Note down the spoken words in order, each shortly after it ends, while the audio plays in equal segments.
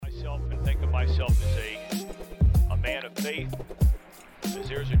myself as a man of faith. As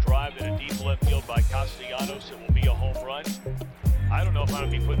there's a drive in a deep left field by Castellanos, it will be a home run. I don't know if I'm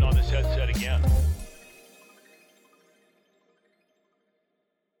going to be putting on this headset again.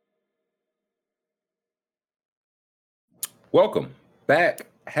 Welcome back.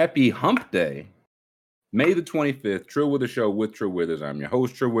 Happy Hump Day. May the 25th, Trill Withers Show with Trill Withers. I'm your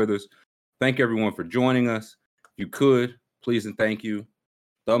host, Trill Withers. Thank everyone for joining us. If you could, please and thank you.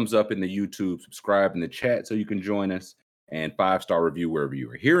 Thumbs up in the YouTube, subscribe in the chat so you can join us, and 5-star review wherever you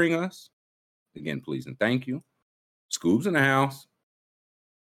are hearing us. Again, please and thank you. Scoob's in the house.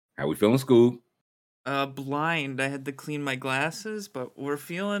 How we feeling, Scoob? Blind. I had to clean my glasses, but we're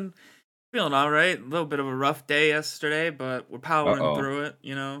feeling all right. A little bit of a rough day yesterday, but we're powering through it,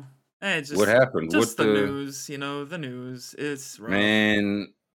 you know. It's just, what happened? Just the news, you know, the news. It's rough.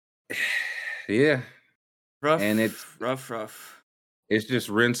 Man, yeah. Rough, and it's rough. It's just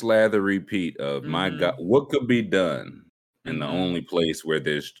rinse, lather, repeat of, my God, what could be done in the only place where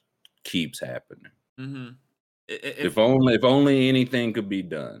this keeps happening. If only anything could be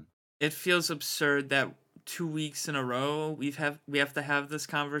done. It feels absurd that 2 weeks in a row we have to have this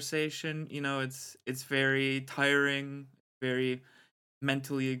conversation. You know, it's very tiring, very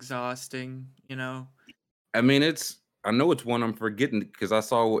mentally exhausting, you know. I mean, I know it's one I'm forgetting because I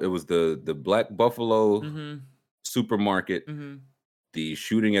saw it was the Black Buffalo supermarket, the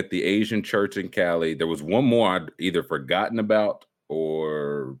shooting at the Asian church in Cali. There was one more I'd either forgotten about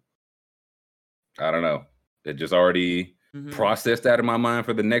or I don't know. It just already processed out of my mind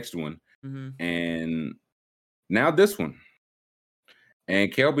for the next one. And now this one. And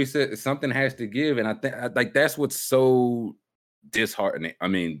Kelby said something has to give. And I think like that's what's so disheartening. I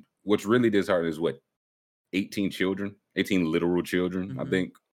mean, what's really disheartening is 18 literal children, I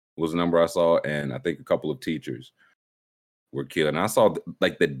think was the number I saw. And I think a couple of teachers were killed. And I saw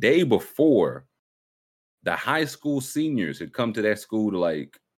like the day before, the high school seniors had come to that school to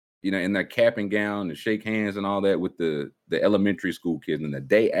like, you know, in their cap and gown and shake hands and all that with the elementary school kids. And the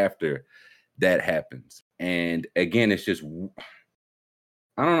day after that happens. And again, it's just,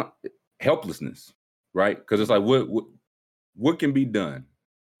 I don't know, helplessness, right? Because it's like, what can be done?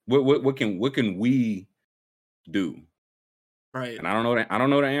 What can we do? Right. And I don't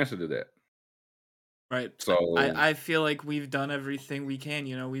know the answer to that. Right. So I feel like we've done everything we can.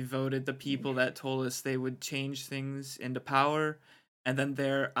 You know, we voted the people that told us they would change things into power, and then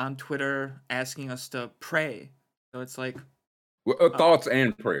they're on Twitter asking us to pray. So it's like thoughts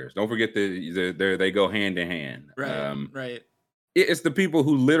and prayers. Don't forget they go hand in hand. Right. Right. It's the people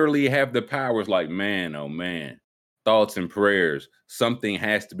who literally have the powers. Like, man, oh man, thoughts and prayers. Something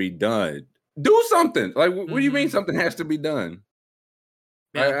has to be done. Do something. Like, what do you mean something has to be done?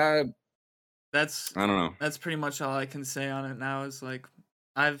 Yeah. I don't know. That's pretty much all I can say on it now. Is like,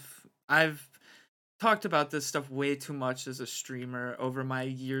 I've talked about this stuff way too much as a streamer over my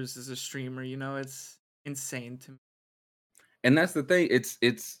years as a streamer. You know, it's insane to me. And that's the thing. It's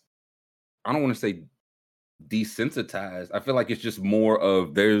I don't want to say desensitized. I feel like it's just more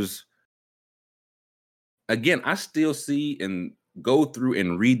of again, I still see and go through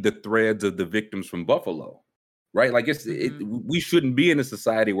and read the threads of the victims from Buffalo, right? Like we shouldn't be in a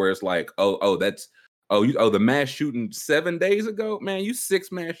society where it's like, the mass shooting 7 days ago, man, you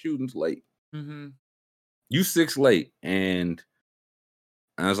 6 mass shootings late. You 6 late. And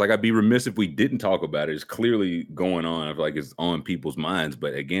I was like, I'd be remiss if we didn't talk about it. It's clearly going on. I feel like it's on people's minds.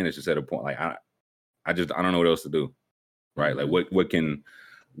 But again, it's just at a point like I don't know what else to do. Right. Like what can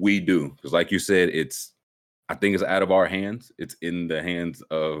we do? Because like you said, I think it's out of our hands. It's in the hands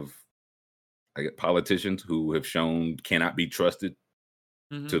of politicians who have shown cannot be trusted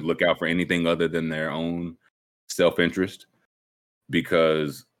to look out for anything other than their own self-interest.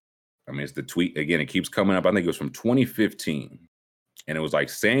 Because I mean, it's the tweet again, it keeps coming up. I think it was from 2015. And it was like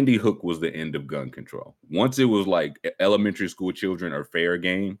Sandy Hook was the end of gun control. Once it was like elementary school children are fair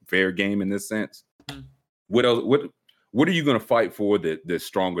game in this sense. What else? What are you going to fight for that's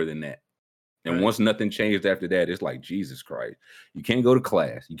stronger than that? And once nothing changed after that, it's like, Jesus Christ. You can't go to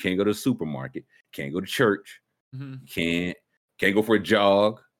class. You can't go to the supermarket. Can't go to church. Can't go for a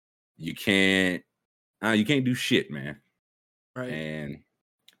jog. You can't do shit, man. Right. And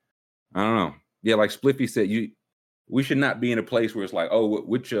I don't know. Yeah, like Spliffy said, we should not be in a place where it's like, oh,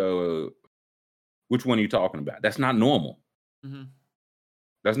 which one are you talking about? That's not normal.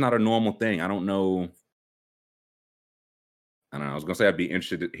 That's not a normal thing. I don't know. I was gonna say I'd be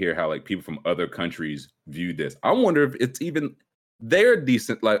interested to hear how like people from other countries view this. I wonder if it's even they're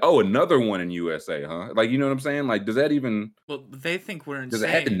decent. Like, oh, another one in USA, huh? Like, you know what I'm saying? Like, does that even? Well, they think we're insane. Does it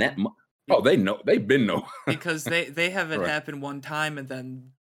happen that much? Oh, they know. They've been know because they have it happen one time and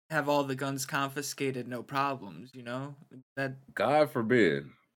then have all the guns confiscated, no problems, you know? That God forbid.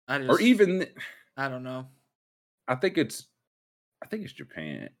 I Or just even I don't know. I think it's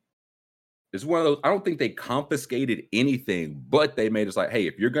Japan. It's one of those. I don't think they confiscated anything, but they made us like, hey,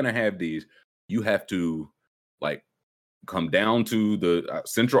 if you're gonna have these, you have to like come down to the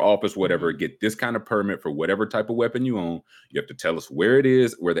central office, whatever, get this kind of permit for whatever type of weapon you own. You have to tell us where it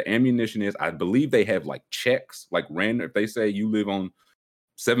is, where the ammunition is. I believe they have like checks, like random. If they say you live on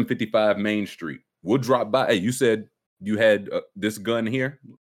 755 Main Street, we'll drop by. Hey, you said you had this gun here.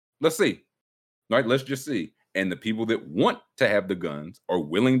 Let's see. All right, let's just see. And the people that want to have the guns are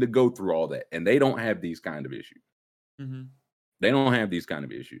willing to go through all that. And they don't have these kind of issues. Mm-hmm. They don't have these kind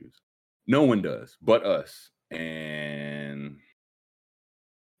of issues. No one does but us. And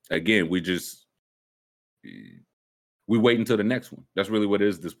again, we wait until the next one. That's really what it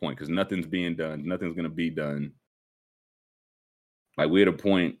is at this point, because nothing's being done. Nothing's going to be done. Like, we're at a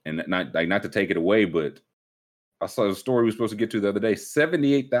point, and not to take it away, but I saw a story we were supposed to get to the other day.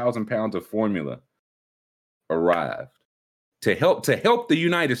 78,000 pounds of formula arrived to help the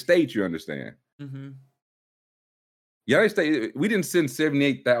United States. You understand? Mm-hmm. United States. We didn't send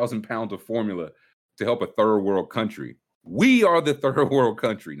 78,000 pounds of formula to help a third world country. We are the third world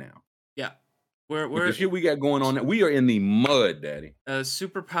country now. Yeah, we're the shit we got going on. We are in the mud, Daddy.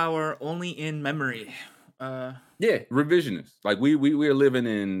 Superpower only in memory. Yeah, revisionist. Like we are living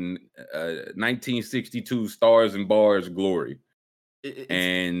in 1962 Stars and Bars glory.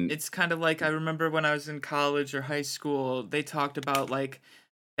 It's kind of like, I remember when I was in college or high school, they talked about like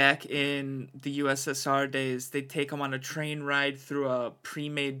back in the USSR days, they'd take them on a train ride through a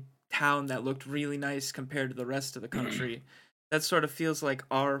pre-made town that looked really nice compared to the rest of the country. That sort of feels like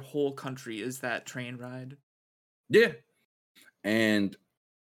our whole country is that train ride. Yeah. And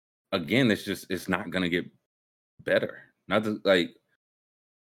again, it's not gonna get better. Not to, like,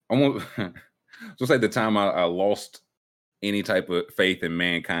 almost just like the time I lost any type of faith in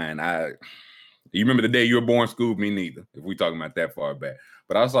mankind. You remember the day you were born, Scoob? Me neither, if we talking about that far back.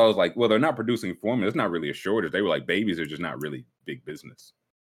 But I was like, well, they're not producing formula. It's not really a shortage. They were like, babies are just not really big business.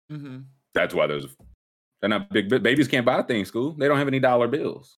 Mm-hmm. That's why they're not big. Babies can't buy things, Scoob. They don't have any dollar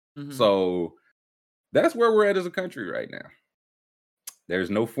bills. Mm-hmm. So that's where we're at as a country right now. There's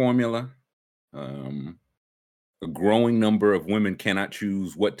no formula. A growing number of women cannot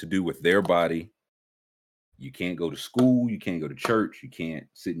choose what to do with their body. You can't go to school. You can't go to church. You can't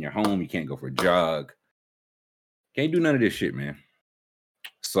sit in your home. You can't go for a jog. Can't do none of this shit, man.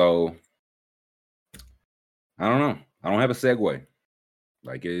 So I don't know. I don't have a segue.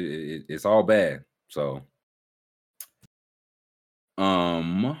 Like it's all bad. So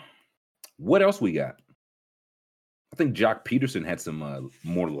what else we got? I think Jock Peterson had some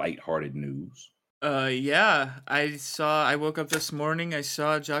more lighthearted news. Yeah, I woke up this morning, I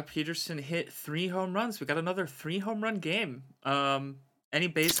saw Jock Peterson hit 3 home runs. We got another 3 home run game. Any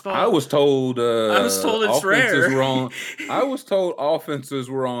baseball? I was told it's rare. I was told offenses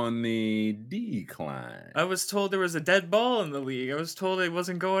were on the decline. I was told there was a dead ball in the league. I was told it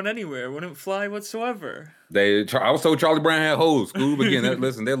wasn't going anywhere, wouldn't fly whatsoever. I was told Charlie Brown had holes. Scoob again.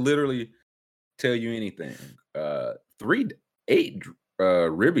 Listen, they'll literally tell you anything. 8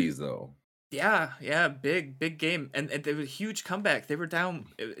 ribbies though. Yeah, big game, and they were a huge comeback. They were down.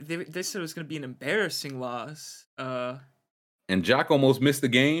 They said it was going to be an embarrassing loss. And Jock almost missed the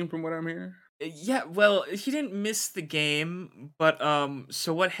game, from what I'm hearing. Yeah, well, he didn't miss the game, but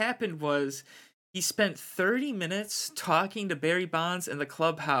so what happened was he spent 30 minutes talking to Barry Bonds in the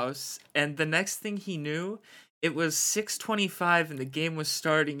clubhouse, and the next thing he knew, it was 6:25, and the game was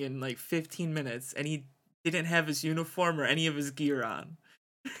starting in like 15 minutes, and he didn't have his uniform or any of his gear on.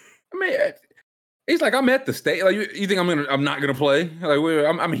 I mean, he's like, I'm at the state. Like, you think I'm not gonna play? Like,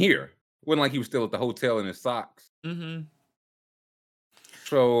 I'm here. It wasn't like he was still at the hotel in his socks. Mm-hmm.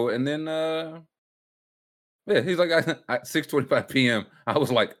 So, and then, he's like, at 6:25 p.m. I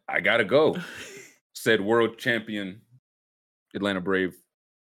was like, I gotta go. Said world champion, Atlanta Brave,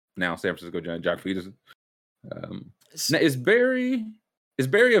 now San Francisco Giant, Jock Peterson. Now is Barry?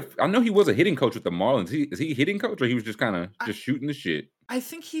 I know he was a hitting coach with the Marlins. Is he a hitting coach, or he was just kind of just shooting the shit? I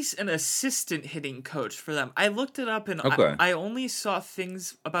think he's an assistant hitting coach for them. I looked it up, and okay. I only saw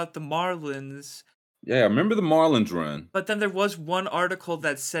things about the Marlins. Yeah, I remember the Marlins run. But then there was one article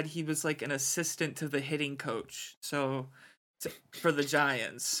that said he was like an assistant to the hitting coach, so for the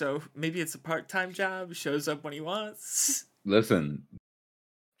Giants. So maybe it's a part-time job. Shows up when he wants. Listen,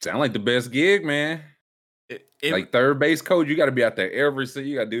 sound like the best gig, man. Like third base coach, you got to be out there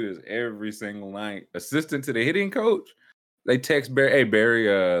you got to do this every single night. Assistant to the hitting coach, they text Barry, hey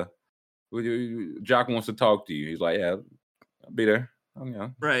Barry, Jock wants to talk to you. He's like, yeah, I'll be there. Yeah,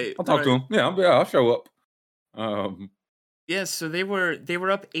 Right, I'll talk to right. him. Yeah, I'll show up. Um, Yeah, so they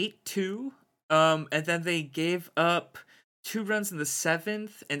were up 8-2, and then they gave up 2 runs in the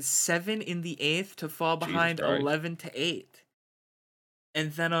 7th and 7 in the 8th to fall Jesus behind Christ. 11-8.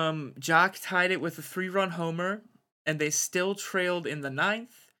 And then Jock tied it with a 3-run homer, and they still trailed in the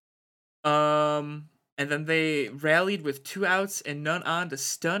 9th. And then they rallied with 2 outs and none on to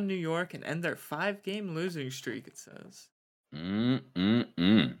stun New York and end their 5-game losing streak, it says.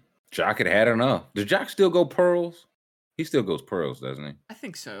 Jock had enough. Does Jock still go Pearls? He still goes Pearls, doesn't he? I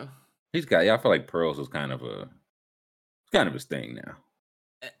think so. He's got. Yeah, I feel like Pearls is kind of his thing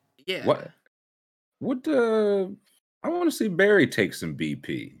now. Yeah. What? I want to see Barry take some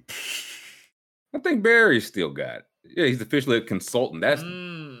BP. I think Barry still got it. Yeah, he's officially a consultant. That's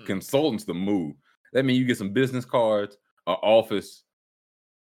consultant's the move. That means you get some business cards, an office,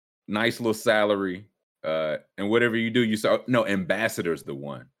 nice little salary, and whatever you do, ambassador's the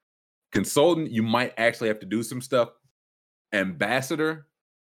one. Consultant, you might actually have to do some stuff. Ambassador,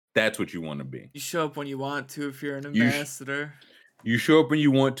 that's what you want to be. You show up when you want to if you're an ambassador. You show up when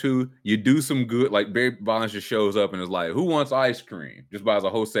you want to. You do some good. Like Barry Bonds just shows up and is like, "Who wants ice cream?" Just buys a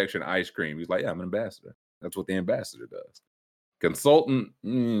whole section of ice cream. He's like, "Yeah, I'm an ambassador." That's what the ambassador does. Consultant,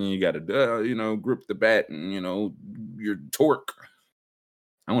 you got to, grip the bat and your torque.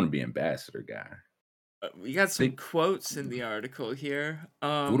 I want to be ambassador guy. We got some quotes in the article here.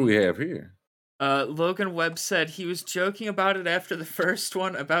 What do we have here? Logan Webb said he was joking about it after the first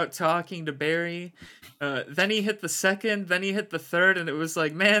one about talking to Barry. Then he hit the second, then he hit the third, and it was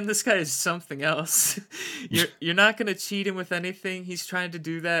like, man, this guy is something else. You're not gonna cheat him with anything. He's trying to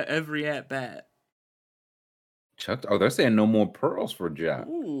do that every at bat. Chuck, they're saying no more Pearls for Jock.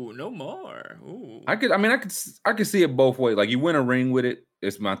 Ooh, no more. Ooh. I could see it both ways. Like you win a ring with it,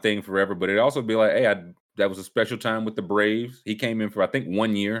 it's my thing forever. But it also be like, hey, that was a special time with the Braves. He came in for I think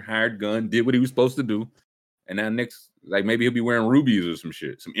 1 year, hired gun, did what he was supposed to do, and now next, like maybe he'll be wearing rubies or some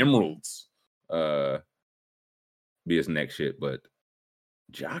shit, some emeralds. Be his next shit. But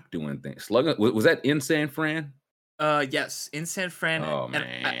Jock doing things. Slugging was that in San Fran? Yes, in San Fran. Oh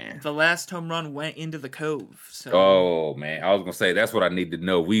man, the last home run went into the Cove. So. Oh man, I was gonna say that's what I need to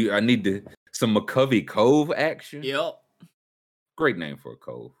know. I need some McCovey Cove action. Yep. Great name for a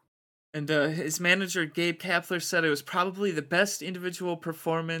cove. And his manager Gabe Kapler said it was probably the best individual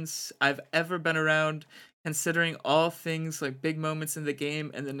performance I've ever been around, considering all things like big moments in the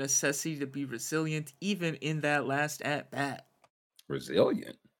game and the necessity to be resilient even in that last at bat.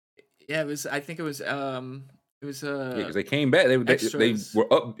 Resilient. Yeah, it was. I think it was. It was because they came back. They were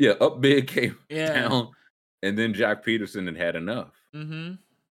up big, came down, and then Jock Peterson had enough. Mm-hmm.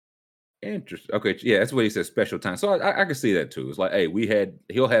 Interesting. Okay, yeah, that's what he said. Special time. So I can see that too. It's like, hey,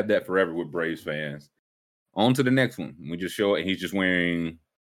 he'll have that forever with Braves fans. On to the next one. We just show it, and he's just wearing.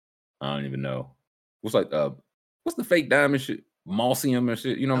 I don't even know. What's the fake diamond shit? Mossium or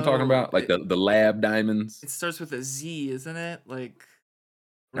shit. You know what I'm talking about? Like the lab diamonds. It starts with a Z, isn't it? Like.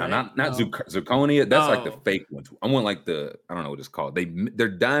 No, not zirconia. That's like the fake ones. I want like I don't know what it's called. They're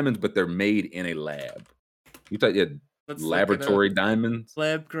diamonds, but they're made in a lab. You thought laboratory diamonds?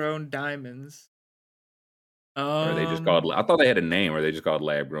 Lab grown diamonds. Or are they just called? I thought they had a name. Or are they just called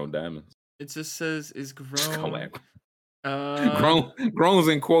lab grown diamonds? It just says is grown. Grown's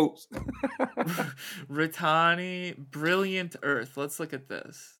in quotes. Ritani, Brilliant Earth. Let's look at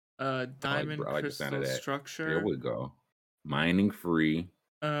this. Diamond crystal structure. Here we go. Mining free.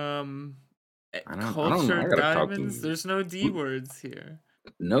 Cultured diamonds. There's no D words here.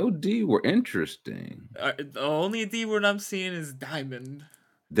 No D word. Interesting. The only D word I'm seeing is diamond.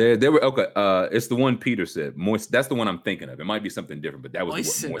 There were okay. It's the one Peter said. Moist. That's the one I'm thinking of. It might be something different, but that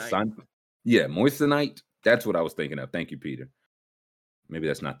was moissanite. Yeah, moissanite. That's what I was thinking of. Thank you, Peter. Maybe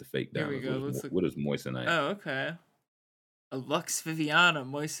that's not the fake diamond. What is moissanite? Oh, okay. A Lux Viviana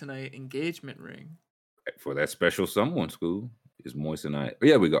moissanite engagement ring. For that special someone school is moissanite.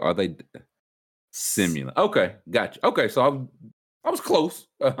 Yeah, we go. Are they simulant? Okay, gotcha. Okay, so I was close.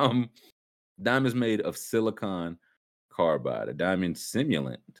 Diamonds made of silicon carbide. A diamond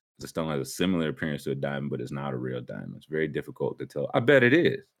simulant. The stone has a similar appearance to a diamond, but it's not a real diamond. It's very difficult to tell. I bet it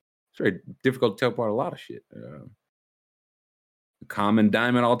is. It's very difficult to tell apart a lot of shit. Common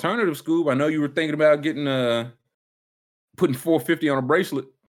diamond alternative, Scoob. I know you were thinking about getting putting 450 on a bracelet.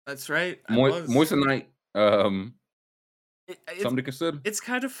 That's right. Moissanite. Something to consider. It's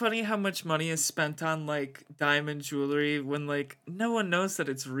kind of funny how much money is spent on like diamond jewelry when like no one knows that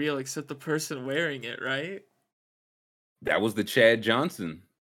it's real except the person wearing it, right? That was the Chad Johnson.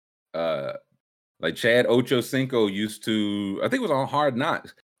 Like Chad Ochocinco used to, I think it was on Hard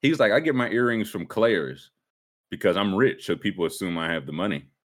Knocks. He was like, I get my earrings from Claire's. because I'm rich, so people assume I have the money.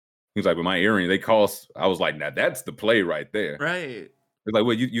 He's like, but my earring, they cost. I was like, now that's the play right there. Right. It's like,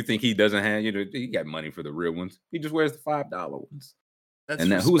 well, you think he doesn't have, he got money for the real ones. He just wears the $5 ones. That's And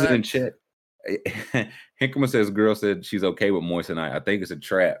now, who's it in respect. chat? Hinkman says, girl said she's okay with Moissanite. I think it's a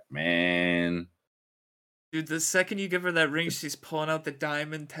trap, man. Dude, the second you give her that ring, she's pulling out the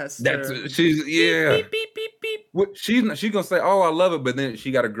diamond tester. That's she's yeah. Beep, beep, beep, beep. What she's gonna say, oh, I love it, but then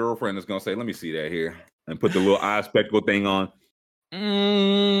she got a girlfriend that's gonna say, let me see that here, and put the little eye spectacle thing on.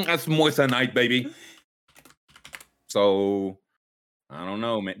 That's Moissanite, baby. So I don't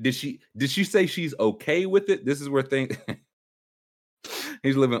know, man. Did she say she's okay with it? This is where things.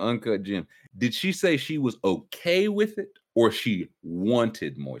 He's living uncut gem. Did she say she was okay with it, or she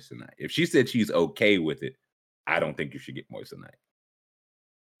wanted Moissanite? If she said she's okay with it, I don't think you should get Moissanite.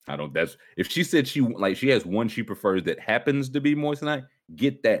 I don't. That's if she said she has one she prefers that happens to be Moissanite,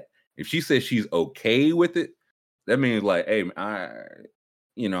 get that. If she says she's okay with it, that means like, hey,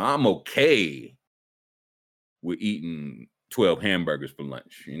 I'm okay with eating 12 hamburgers for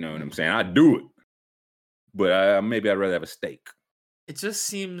lunch. You know what I'm saying? I do it, but maybe I'd rather have a steak. It just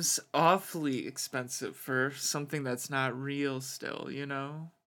seems awfully expensive for something that's not real still,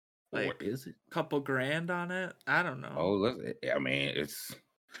 Like, or is it? A couple grand on it? I don't know. I mean, it's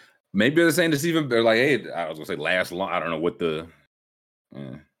maybe they're saying this even. They're like, hey, I was gonna say last long. I don't know what the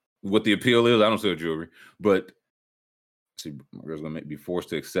appeal is. I don't sell jewelry, but see, my girl's gonna be forced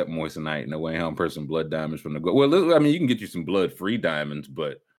to accept Moissanite. No way, how person blood diamonds from the go. Well, I mean, you can get you some blood-free diamonds,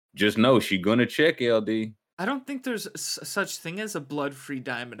 but just know she's gonna check LD. I don't think there's such thing as a blood-free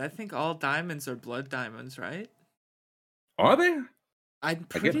diamond. I think all diamonds are blood diamonds, right? Are they? I'm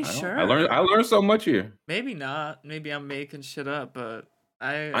pretty sure. I learned so much here. Maybe not. Maybe I'm making shit up, but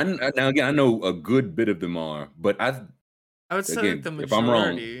now again, I know a good bit of them are, but I would say again, like the majority. If I'm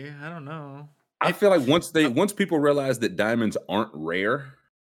wrong, I don't know. I feel like once people realize that diamonds aren't rare,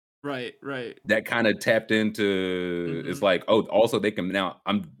 right, that kind of tapped into it's like, oh, also they can now.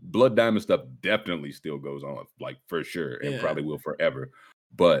 Blood diamond stuff definitely still goes on, like for sure, and probably will forever.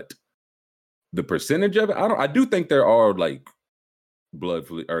 But the percentage of it, I do think there are like blood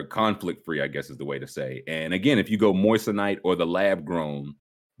free or conflict free, I guess is the way to say. And again, if you go Moissanite or the lab grown,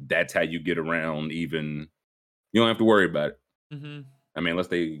 that's how you get around. Even you don't have to worry about it. Mm-hmm. I mean, unless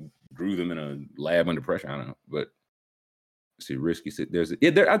they grew them in a lab under pressure, I don't know. But see, risky.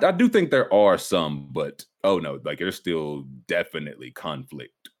 I do think there are some, but oh no, like there's still definitely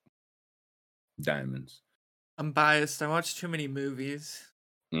conflict diamonds. I'm biased. I watch too many movies.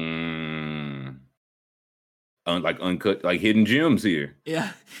 Like uncut, like hidden gems here.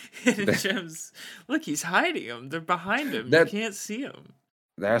 Yeah, hidden gems. Look, he's hiding them. They're behind him. You can't see them.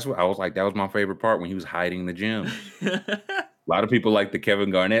 That's what I was like. That was my favorite part when he was hiding the gems. A lot of people like the Kevin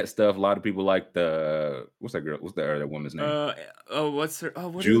Garnett stuff. A lot of people like the what's that girl? What's that woman's name? What's her? Oh,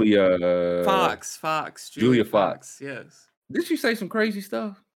 what Julia Fox. Julia Fox. Yes. Did she say some crazy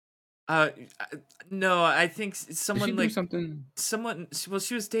stuff? No. I think someone like something. Well,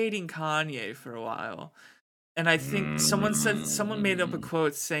 she was dating Kanye for a while, and I think someone made up a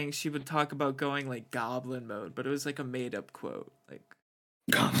quote saying she would talk about going like goblin mode, but it was like a made up quote, like.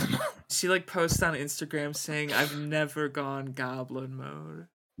 Goblin mode. She like posts on Instagram saying, "I've never gone goblin mode."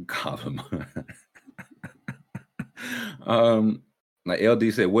 Goblin mode. Like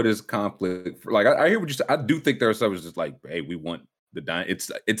LD said, what is conflict? Like I hear what you said. I do think there are some just like, hey, we want the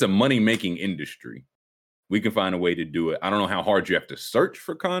it's a money making industry. We can find a way to do it. I don't know how hard you have to search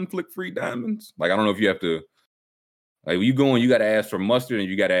for conflict free diamonds. Like I don't know if you have to. Like you go in, you got to ask for mustard and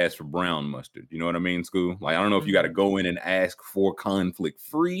you got to ask for brown mustard. You know what I mean, School? Like I don't know if you got to go in and ask for conflict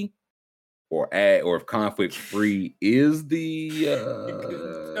free, or if conflict free is the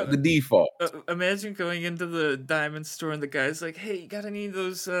default. Imagine going into the diamond store and the guy's like, "Hey, you got any of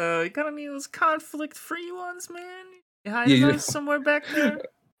those? Conflict free ones, man? You hiding those somewhere back there?"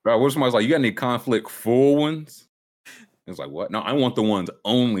 What somebody's like, "You got any conflict full ones?" It's like, what? No, I want the ones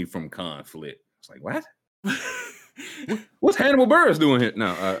only from conflict. It's like, what? What's Hannibal Buress doing here?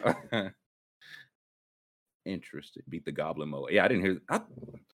 No, interested. Beat the goblin mode. Yeah, I didn't hear.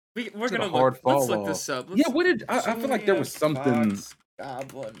 We're gonna let's look this up. What did I feel like there was something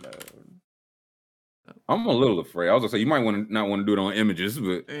goblin mode. I'm a little afraid. I was gonna say you might not want to do it on images,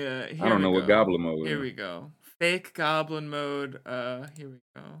 but yeah, I don't know what goblin mode is. Here we go. Fake goblin mode. Here we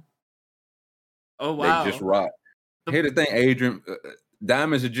go. Oh wow. They just rock. Here's the thing, Adrian.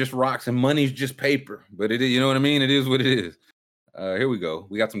 Diamonds are just rocks and money's just paper. But it is, you know what I mean? It is what it is. Here we go.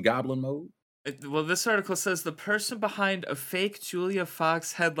 We got some goblin mode. Well, this article says the person behind a fake Julia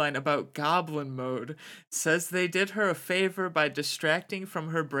Fox headline about goblin mode says they did her a favor by distracting from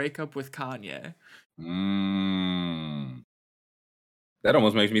her breakup with Kanye. Mm. That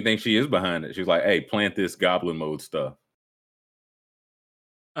almost makes me think she is behind it. She's like, "Hey, plant this goblin mode stuff."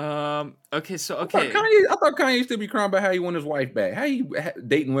 Okay, so I thought Kanye used to be crying about how he won his wife back. How you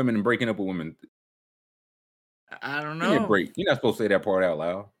dating women and breaking up with women? I don't Give me a know. break. You're not supposed to say that part out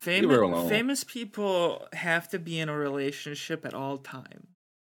loud. Leave her alone. Famous people have to be in a relationship at all time.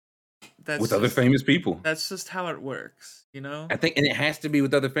 With other famous people. That's just how it works, you know? I think, and it has to be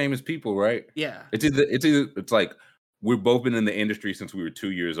with other famous people, right? Yeah. It's like we've both been in the industry since we were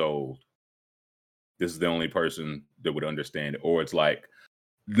 2 years old. This is the only person that would understand it. Or it's like,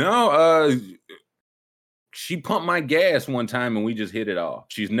 no, she pumped my gas one time and we just hit it off.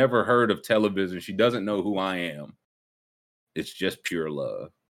 She's never heard of television. She doesn't know who I am. It's just pure love.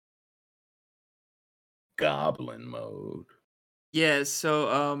 Goblin mode. Yeah,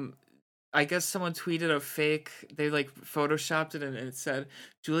 so I guess someone tweeted a fake, they like photoshopped it and it said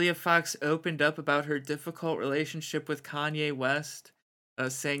Julia Fox opened up about her difficult relationship with Kanye West,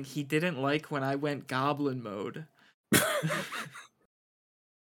 saying he didn't like when I went goblin mode.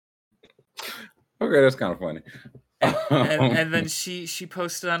 Okay, that's kind of funny. And then she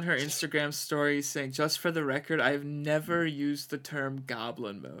posted on her Instagram story saying, just for the record, I've never used the term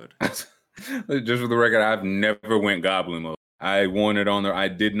goblin mode. Just for the record, I've never went goblin mode. I won it on there. I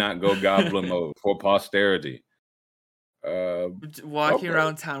did not go goblin mode for posterity. Walking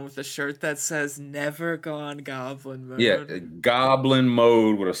around town with a shirt that says "Never gone goblin mode." Yeah, goblin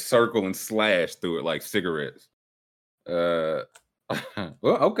mode with a circle and slash through it like cigarettes. Well,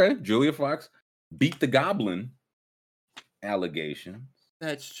 okay. Julia Fox beat the goblin allegation.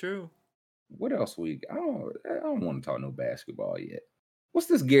 That's true. What else I don't want to talk no basketball yet. What's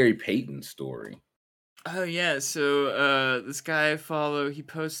this Gary Payton story? Oh yeah, so this guy I follow, he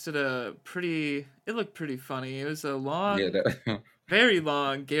posted it looked pretty funny. It was a long, very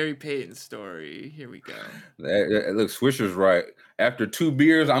long Gary Payton story. Here we go. Look, Swisher's right. After 2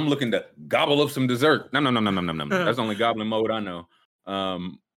 beers, I'm looking to gobble up some dessert. No. That's only goblin mode I know.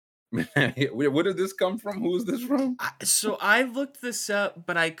 Where did this come from? Who is this from? So I looked this up,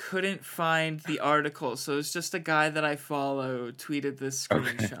 but I couldn't find the article. So it's just a guy that I follow tweeted this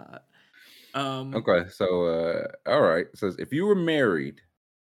screenshot. Okay, so all right. It says if you were married,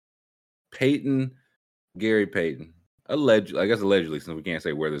 Gary Payton, allegedly, since we can't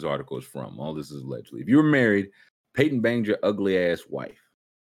say where this article is from, all this is allegedly. If you were married, Payton banged your ugly ass wife.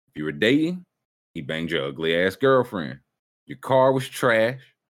 If you were dating, he banged your ugly ass girlfriend. Your car was trash.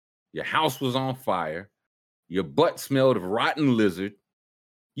 Your house was on fire. Your butt smelled of rotten lizard.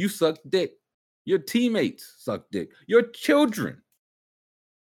 You sucked dick. Your teammates sucked dick. Your children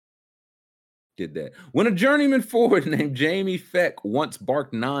did that. When a journeyman forward named Jamie Feck once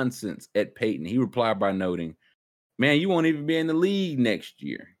barked nonsense at Payton, he replied by noting, "Man, you won't even be in the league next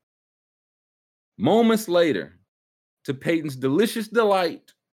year." Moments later, to Payton's delicious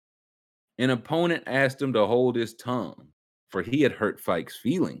delight, an opponent asked him to hold his tongue, for he had hurt Feck's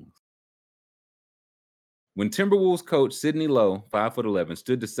feelings. When Timberwolves coach Sidney Lowe, 5'11",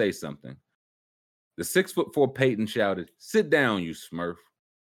 stood to say something, the 6'4" Payton shouted, "Sit down, you smurf."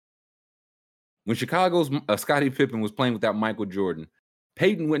 When Chicago's Scottie Pippen was playing without Michael Jordan,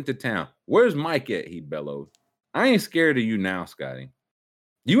 Payton went to town. "Where's Mike at?" he bellowed. "I ain't scared of you now, Scottie.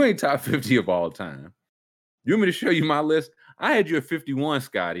 You ain't top 50 of all time. You want me to show you my list? I had you at 51,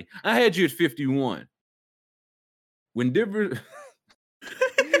 Scottie. I had you at 51. When Denver's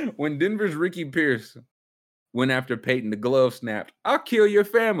Ricky Pierce went after Payton, the glove snapped. "I'll kill your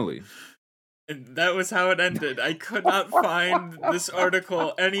family." And that was how it ended. I could not find this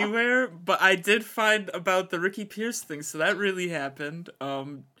article anywhere, but I did find about the Ricky Pierce thing, so that really happened.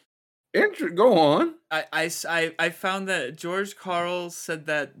 Go on. I found that George Karl said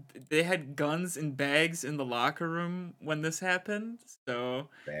that they had guns in bags in the locker room when this happened. So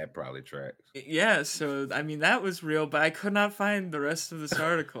that probably tracks. Yeah, so I mean that was real, but I could not find the rest of this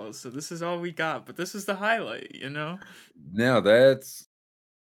article. So this is all we got, but this is the highlight, you know? Now that's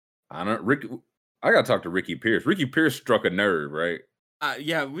I gotta talk to Ricky Pierce. Ricky Pierce struck a nerve, right?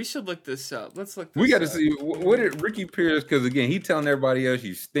 Yeah, we should look this up. Let's look this up. We got to see what did Ricky Pierce, because again, he telling everybody else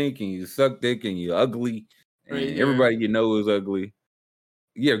you stink and you suck dick and you ugly, and everybody you know is ugly.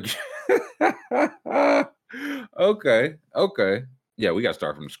 Yeah. Okay. Yeah, we got to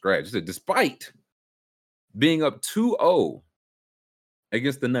start from scratch. It said, despite being up 2-0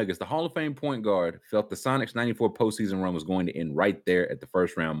 against the Nuggets, the Hall of Fame point guard felt the Sonics' 94 postseason run was going to end right there at the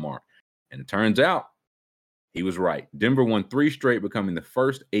first round mark. And it turns out he was right. Denver won 3 straight, becoming the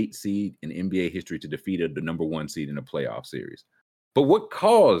first 8 seed in NBA history to defeat the number 1 seed in a playoff series. But what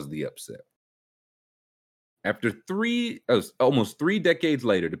caused the upset? After almost 3 decades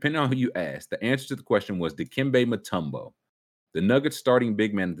later, depending on who you ask, the answer to the question was Dikembe Mutombo. The Nuggets starting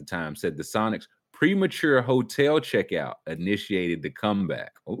big man at the time said the Sonics' premature hotel checkout initiated the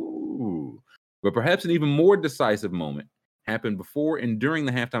comeback. Ooh. But perhaps an even more decisive moment happened before and during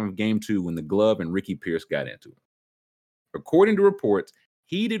the halftime of Game 2 when the Glove and Ricky Pierce got into it. According to reports,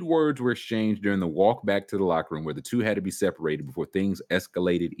 heated words were exchanged during the walk back to the locker room where the two had to be separated before things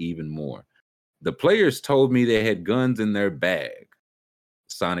escalated even more. The players told me they had guns in their bag.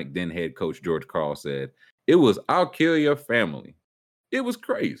 Sonic then head coach George Karl said, "It was, I'll kill your family." It was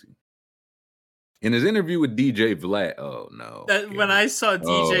crazy. In his interview with DJ Vlad, oh no. When I saw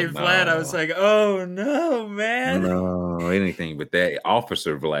DJ Vlad, I was like, oh no, man. No, anything but that.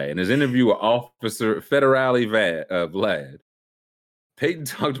 Officer Vlad. In his interview with Officer Federale Vlad, Payton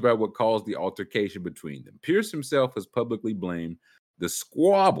talked about what caused the altercation between them. Pierce himself has publicly blamed the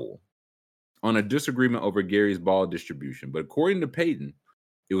squabble on a disagreement over Gary's ball distribution. But according to Payton,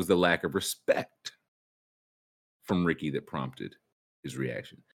 it was the lack of respect from Ricky that prompted his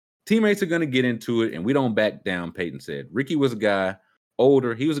reaction. Teammates are going to get into it, and we don't back down, Payton said. Ricky was a guy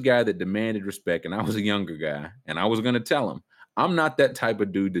older. He was a guy that demanded respect, and I was a younger guy, and I was going to tell him, I'm not that type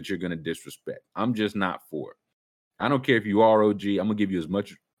of dude that you're going to disrespect. I'm just not for it. I don't care if you are OG. I'm going to give you as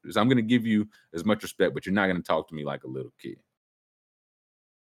much respect, but you're not going to talk to me like a little kid.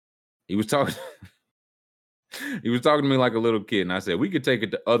 He was talking to me like a little kid, and I said, we could take it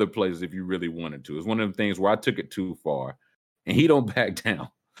to other places if you really wanted to. It's one of them things where I took it too far, and he don't back down.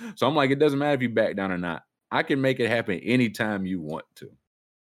 So I'm like, it doesn't matter if you back down or not. I can make it happen anytime you want to.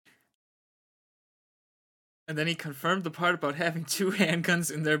 And then he confirmed the part about having 2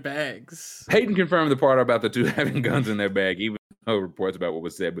 handguns in their bags. Payton confirmed the part about the 2 having guns in their bag, even though reports about what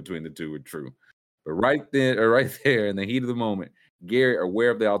was said between the 2 were true. But right there, in the heat of the moment, Gary,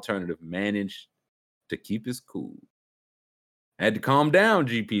 aware of the alternative, managed to keep his cool. I had to calm down,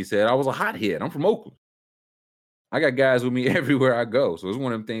 GP said. I was a hothead. I'm from Oakland. I got guys with me everywhere I go. So it's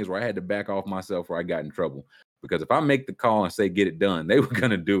one of them things where I had to back off myself where I got in trouble. Because if I make the call and say, get it done, they were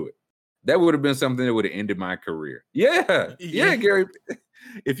going to do it. That would have been something that would have ended my career. Yeah, Gary.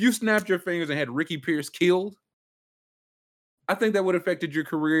 If you snapped your fingers and had Ricky Pierce killed, I think that would have affected your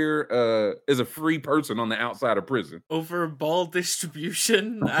career as a free person on the outside of prison. Over ball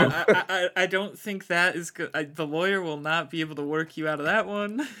distribution, I don't think that is good. The lawyer will not be able to work you out of that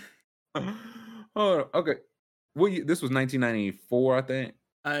one. Oh, okay. This was 1994, I think.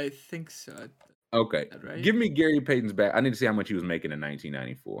 I think so. Okay, right? Give me Gary Payton's back. I need to see how much he was making in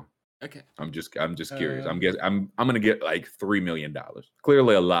 1994. Okay. I'm just curious. I'm gonna get like $3 million.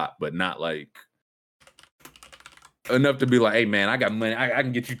 Clearly a lot, but not like enough to be like, hey man, I got money. I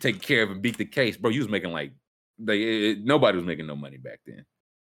can get you taken care of and beat the case, bro. You was making like nobody was making no money back then.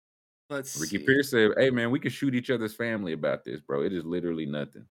 Ricky Pierce said, hey man, we can shoot each other's family about this, bro. It is literally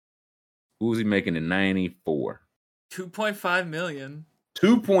nothing. Who was he making in 94? 2.5 million.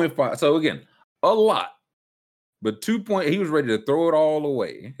 2.5. So again, a lot. But he was ready to throw it all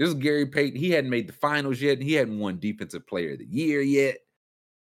away. This is Gary Payton. He hadn't made the finals yet. He hadn't won Defensive Player of the Year yet.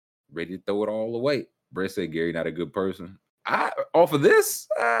 Ready to throw it all away. Brett said Gary not a good person. Off of this,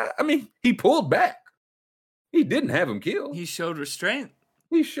 he pulled back. He didn't have him killed. He showed restraint.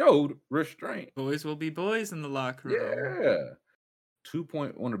 Boys will be boys in the locker room. Yeah.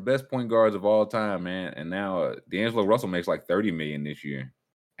 One of the best point guards of all time, man. And now D'Angelo Russell makes like $30 million this year.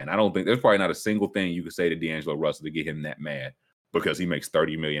 And I don't think there's probably not a single thing you could say to D'Angelo Russell to get him that mad because he makes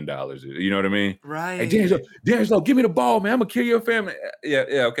 $30 million. You know what I mean? Right. Hey, D'Angelo, give me the ball, man. I'm gonna kill your family.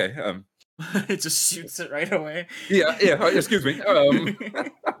 Yeah, okay. It just shoots it right away. Yeah. Excuse me.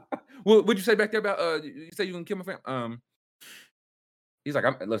 What'd you say back there about? You say you gonna kill my family? He's like,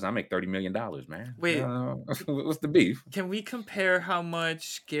 listen, I make $30 million, man. Wait, what's the beef? Can we compare how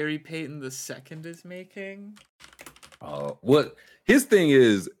much Gary Payton II is making? What his thing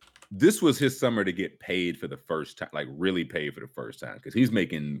is, this was his summer to get paid for the first time, like really paid for the first time, because he's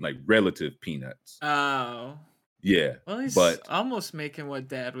making like relative peanuts. Oh. Yeah. Well, he's almost making what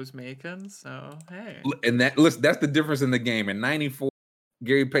Dad was making, so hey. And that's the difference in the game. In 94,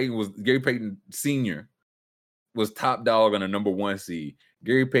 Gary Payton Sr. was top dog on a number 1 seed.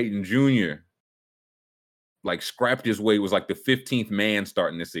 Gary Payton Jr. like scrapped his way, was like the 15th man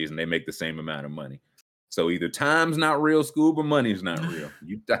starting this season. They make the same amount of money. So either time's not real, Scoob, or money's not real.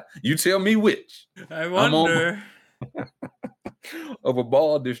 You tell me which. I wonder. Of a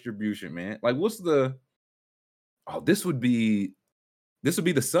ball distribution, man. Like, this would be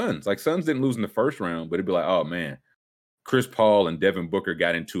the Suns. Like, Suns didn't lose in the first round, but it'd be like, oh man, Chris Paul and Devin Booker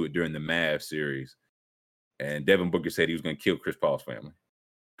got into it during the Mavs series. And Devin Booker said he was going to kill Chris Paul's family.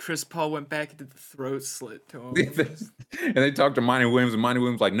 Chris Paul went back and did the throat slit to him. And they talked to Monty Williams, and Monty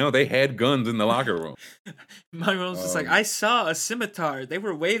Williams like, no, they had guns in the locker room. Monty Williams was like, I saw a scimitar. They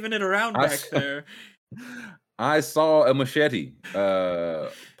were waving it around back there. I saw a machete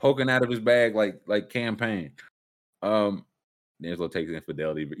poking out of his bag like campaign. D'Angelo takes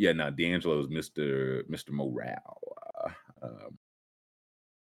infidelity, but yeah, no, D'Angelo is Mr. Morale.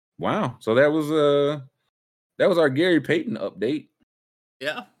 Wow, so that was our Gary Payton update.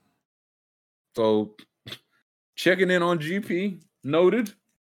 Yeah. So checking in on GP, noted.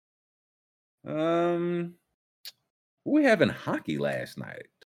 We having hockey last night.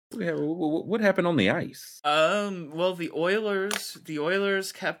 What happened on the ice? Well, the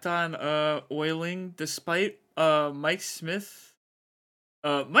Oilers kept on oiling despite Mike Smith.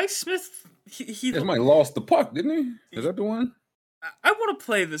 Mike Smith, he Mike lost the puck, didn't he? Is that the one? I want to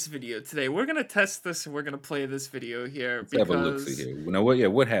play this video today. We're gonna test this, and we're gonna play this video here. Let's have a look. See here. Now,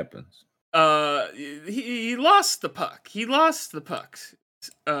 what happens? He lost the puck. He lost the puck.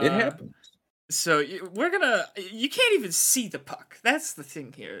 It happens. So you can't even see the puck. That's the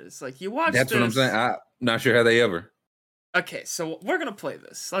thing here. It's like you watch. That's what I'm saying. I'm not sure how they ever. Okay, so we're gonna play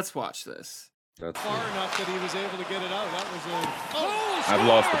this. Let's watch this. That's far enough that he was able to get it out. That was I've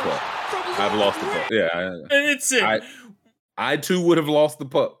lost the puck. I've lost the puck. Yeah, and it's it. I too would have lost the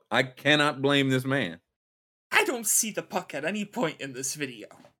puck. I cannot blame this man. I don't see the puck at any point in this video,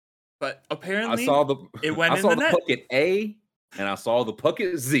 but apparently it went in the net. I saw the puck at A, and I saw the puck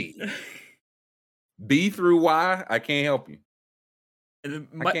at Z. B through Y, I can't help you. And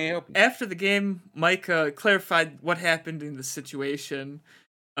I can't help you. After the game, Mike clarified what happened in the situation.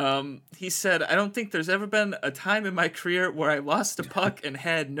 He said, I don't think there's ever been a time in my career where I lost a puck and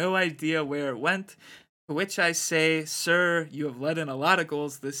had no idea where it went. To which I say, sir, you have let in a lot of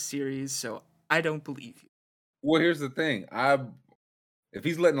goals this series, so I don't believe you. Well, here's the thing. If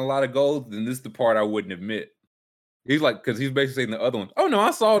he's letting a lot of goals, then this is the part I wouldn't admit. He's like, because he's basically saying the other one. Oh, no, I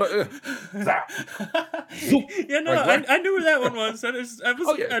saw the... yeah, no, like, I knew where that one was. I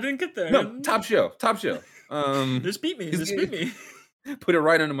didn't get there. No, top shelf. Just beat me. Put it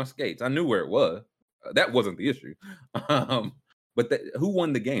right under my skates. I knew where it was. That wasn't the issue. But who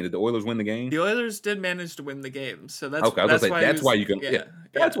won the game? Did the Oilers win the game? The Oilers did manage to win the game, so that's okay. That's why you can. Yeah,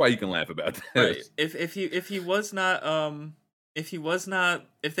 that's why you can laugh about that. Right. If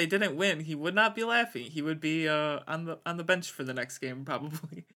they didn't win, he would not be laughing. He would be on the bench for the next game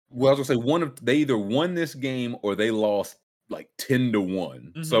probably. Well, I was gonna say they either won this game or they lost like 10-1.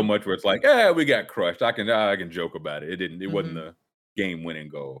 Mm-hmm. So much where it's like, we got crushed. I can joke about it. It wasn't the game-winning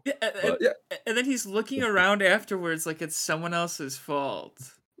goal. Yeah, and then he's looking around afterwards like it's someone else's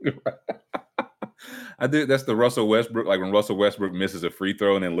fault. I did. That's the Russell Westbrook. Like when Russell Westbrook misses a free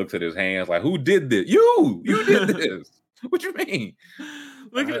throw and then looks at his hands like, "Who did this? You did this. What you mean?"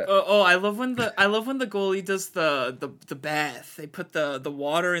 Look at I love when the goalie does the bath. They put the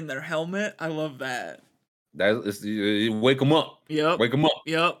water in their helmet. I love that. Wake them up. Yep. Wake them up.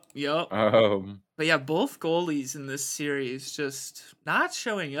 Yep. But yeah, both goalies in this series just not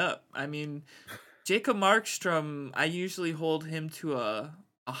showing up. I mean, Jacob Markstrom, I usually hold him to a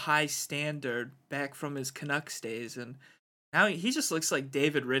high standard back from his Canucks days, and now he just looks like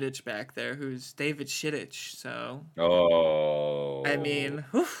David Rittich back there, who's David Shittich. So, I mean,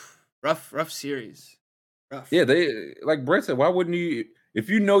 rough series. Rough. Yeah, they like Brett said. Why wouldn't you? If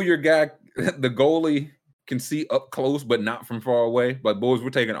you know your guy, the goalie can see up close, but not from far away. But boys,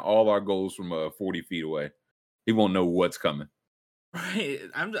 we're taking all our goals from 40 feet away. He won't know what's coming. Right,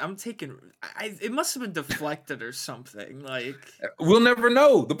 I'm taking. It must have been deflected or something. Like we'll never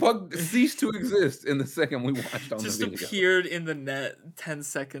know. The puck ceased to exist in the second we watched on just the video. Just appeared in the net 10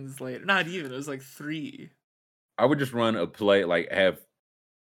 seconds later. Not even. It was like 3. I would just run a play like have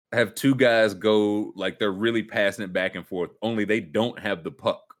two guys go like they're really passing it back and forth. Only they don't have the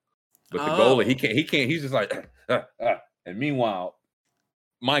puck, but the goalie he can't. He's just like and meanwhile,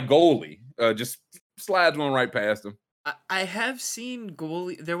 my goalie just slides one right past him. I have seen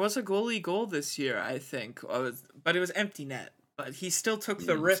goalie. There was a goalie goal this year, I think, but it was empty net. But he still took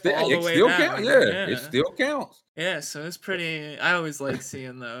the rip all the way down. It still counts. Yeah, so it's pretty. I always like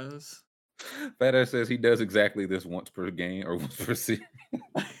seeing those. Fat Ass says he does exactly this once per game or once per season.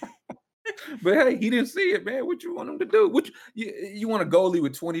 But hey, he didn't see it, man. What you want him to do? You want a goalie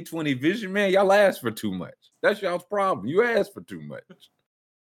with 20/20 vision, man? Y'all ask for too much. That's y'all's problem. You asked for too much.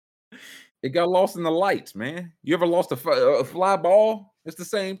 It got lost in the lights, man. You ever lost a fly ball? It's the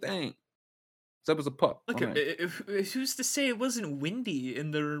same thing. Except it's a puck. Look, who's to say it wasn't windy in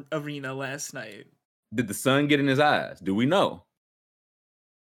the arena last night? Did the sun get in his eyes? Do we know?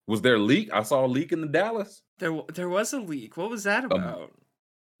 Was there a leak? I saw a leak in the Dallas. There was a leak. What was that about?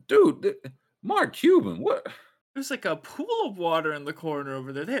 dude, Mark Cuban, what? There's like a pool of water in the corner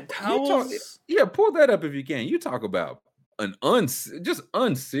over there. They had You talk, towels. yeah, pull that up if you can. You talk about an just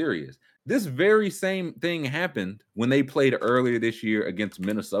unserious. This very same thing happened when they played earlier this year against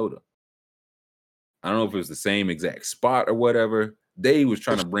Minnesota. I don't know if it was the same exact spot or whatever. They was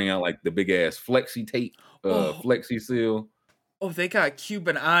trying to bring out like the big ass flexi tape, flexi seal. Oh, they got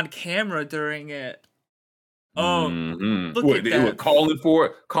Cuban on camera during it. Oh, look at They that. were calling for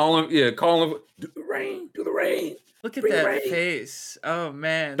it. Calling for do the rain. Look at Bring that rain. face. Oh,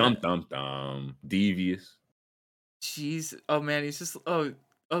 man. Dum dum dum. Devious. Jeez. Oh, man. He's just, oh.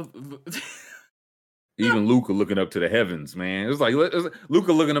 Even Luka looking up to the heavens, man. It's like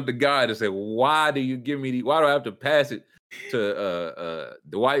Luka looking up to God to say, why do you give me why do I have to pass it to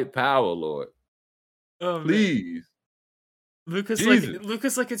Dwight Powell, Lord? Oh, Please.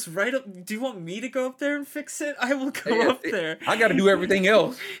 Lucas like it's right up. Do you want me to go up there and fix it? I will go up there. I got to do everything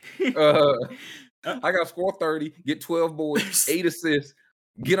else. I got to score 30, get 12 boards, 8 assists,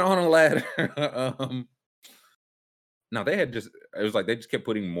 get on a ladder. No, it was like they just kept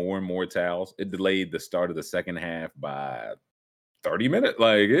putting more and more towels. It delayed the start of the second half by 30 minutes.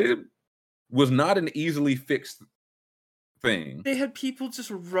 Like, it was not an easily fixed thing. They had people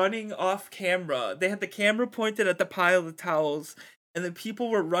just running off camera. They had the camera pointed at the pile of towels, and then people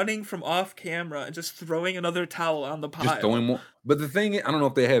were running from off camera and just throwing another towel on the pile. Just throwing more. But the thing is, I don't know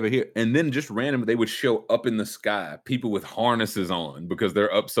if they have it here. And then just randomly, they would show up in the sky, people with harnesses on because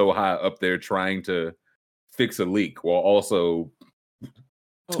they're up so high up there trying to fix a leak while also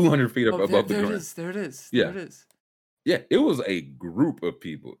 200 feet up above the ground. There it is. Yeah, it was a group of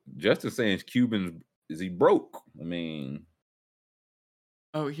people. Justin saying Cuban, is he broke? I mean...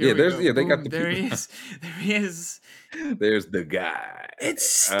 Oh, here we go. Yeah, they got the there people. he is. There he is. There's the guy. It's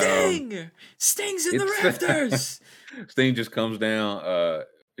Sting. Sting's in the rafters. Sting just comes down.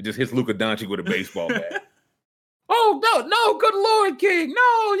 It just hits Luka Doncic with a baseball bat. Oh no! Good Lord, King!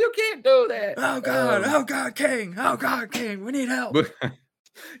 No, you can't do that. Oh God, King! Oh God, King! We need help. But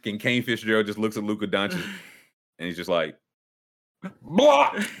King Kane Fitzgerald just looks at Luka Doncic and he's just like,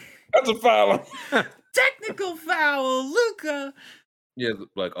 "Block! That's a foul." Technical foul, Luka. Yeah,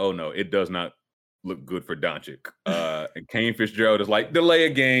 like, oh no, it does not look good for Doncic. And Kane Fitzgerald is like, delay a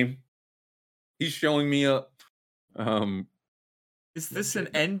game. He's showing me up. Is this an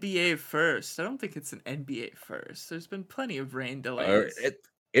NBA first? I don't think it's an NBA first. There's been plenty of rain delays.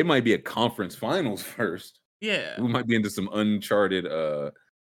 It might be a conference finals first. Yeah. We might be into some uncharted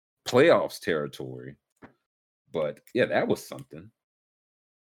playoffs territory. But yeah, that was something.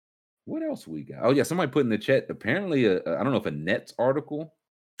 What else we got? Oh yeah, somebody put in the chat. Apparently, I don't know if a Nets article.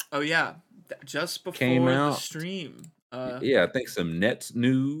 Oh yeah, just before came out. the stream. Yeah, I think some Nets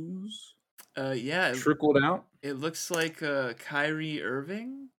news. Yeah, trickled out. It looks like Kyrie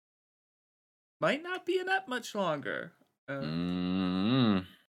Irving might not be in that much longer. The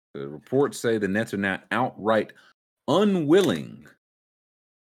reports say the Nets are now outright unwilling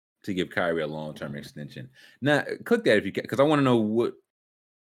to give Kyrie a long-term extension. Now, click that if you can, because I want to know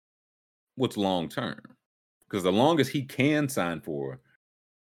what's long-term. Because the longest he can sign for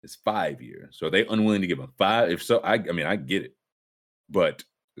is 5 years. So are they unwilling to give him 5? If so, I mean, I get it. But,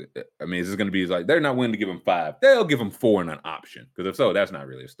 I mean, is this going to be like, they're not willing to give him 5. They'll give him 4 and an option. Because if so, that's not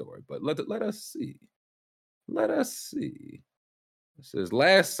really a story. But let us see. Let us see. It says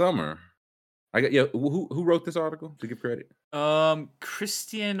last summer. Who wrote this article to give credit?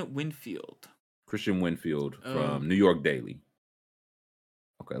 Christian Winfield. Christian Winfield from New York Daily.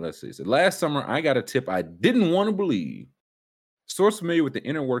 Okay, let's see. So last summer, I got a tip I didn't want to believe. Source familiar with the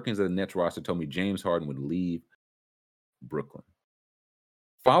inner workings of the Nets roster told me James Harden would leave Brooklyn.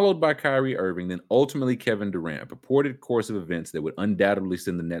 Followed by Kyrie Irving, then ultimately Kevin Durant, a purported course of events that would undoubtedly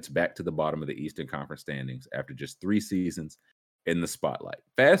send the Nets back to the bottom of the Eastern Conference standings after just 3 seasons in the spotlight.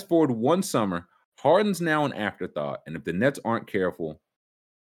 Fast forward 1 summer, Harden's now an afterthought, and if the Nets aren't careful,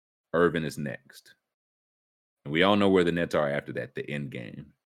 Irving is next. And we all know where the Nets are after that, the end game.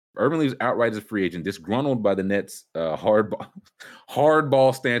 Irving leaves outright as a free agent, disgruntled by the Nets'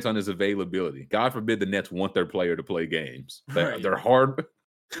 hardball stance on his availability. God forbid the Nets want their player to play games. Their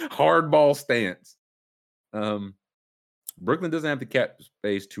hardball stance. Brooklyn doesn't have the cap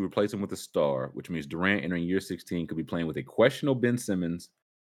space to replace him with a star, which means Durant entering year 16 could be playing with a questionable Ben Simmons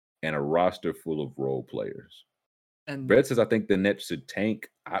and a roster full of role players. And Brett says, I think the Nets should tank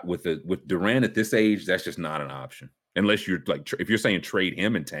with Durant at this age. That's just not an option. Unless you're like, if you're saying trade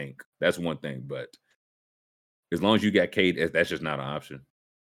him and tank, that's one thing. But as long as you got Cade, that's just not an option.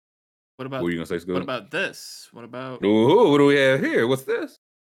 What about? What are you gonna say, Scott? What about this? What about? Ooh, what do we have here? What's this?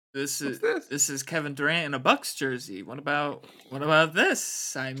 This What's is this? this is Kevin Durant in a Bucks jersey. What about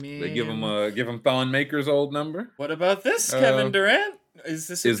this? I They give him mean, Thon Maker's old number. what about this, Kevin Durant? Is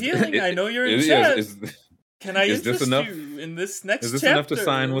this Is appealing? I know you're in is chat. Can I is this interest enough? you in this next Is this chapter? enough to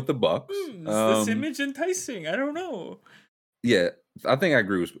sign with the Bucks? Is this image enticing? I don't know. Yeah, I think I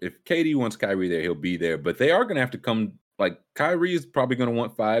agree with if KD wants Kyrie there, he'll be there. But they are going to have to come. Like Kyrie is probably going to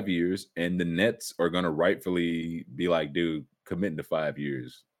want 5 years, and the Nets are going to rightfully be like, dude, committing to 5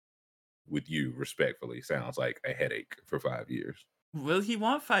 years with you, respectfully, sounds like a headache for 5 years. Will he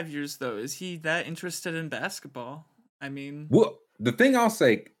want 5 years though? Is he that interested in basketball? I mean, Well, the thing I'll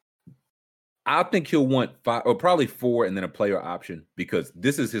say, I think he'll want 5 or probably 4 and then a player option because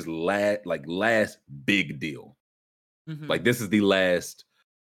this is his last big deal. Like this is the last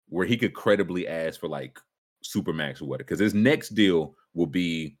where he could credibly ask for like Supermax or whatever. Because his next deal will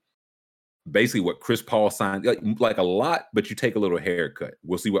be basically what Chris Paul signed, like a lot, but you take a little haircut.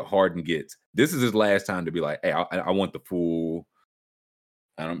 We'll see what Harden gets. This is his last time to be like, hey, I want the full.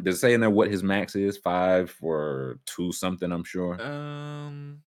 I don't. Does it say in there what his max is? 5 or 2 something? I'm sure.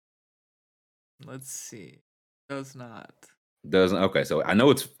 Let's see. Does not. Doesn't. Okay, so I know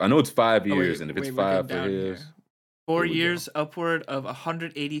it's 5 years, and if it's 5 for his. Here. 4 years, upward of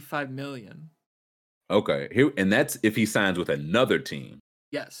 185 million. Okay, and that's if he signs with another team.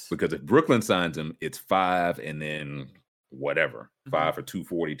 Yes. Because if Brooklyn signs him, it's 5 and then whatever. 5 for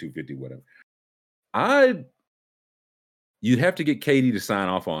 240, 250, whatever. You'd have to get KD to sign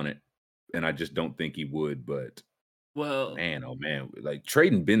off on it, and I just don't think he would. But well, man, oh man, like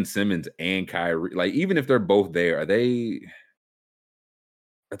trading Ben Simmons and Kyrie, like even if they're both there, are they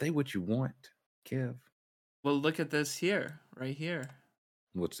what you want, Kev? Well, look at this here, right here.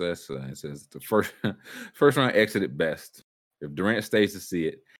 What's that say? It says the first round exit at best. If Durant stays to see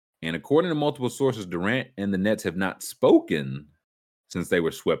it. And according to multiple sources, Durant and the Nets have not spoken since they were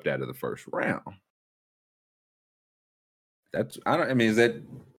swept out of the first round. Is that,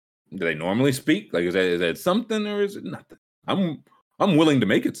 do they normally speak? Like, is that something or is it nothing? I'm willing to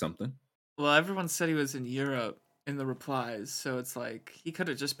make it something. Well, everyone said he was in Europe in the replies, so it's like he could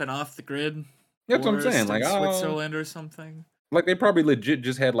have just been off the grid. That's what I'm saying. Like Switzerland or something. Like they probably legit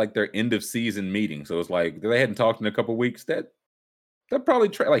just had like their end of season meeting. So it's like they hadn't talked in a couple weeks. They're probably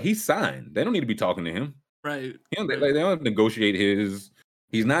like he's signed. They don't need to be talking to him. Right. They don't negotiate his.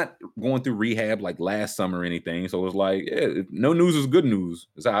 He's not going through rehab like last summer or anything. So it's like, yeah, no news is good news.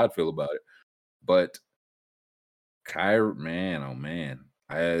 That's how I'd feel about it. But Kyrie, man, oh man,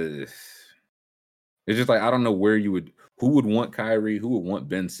 it's just like I don't know who would want Kyrie, who would want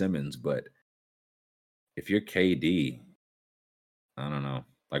Ben Simmons, but if you're KD. I don't know.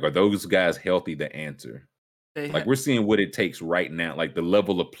 Like, are those guys healthy? The answer. We're seeing what it takes right now, like the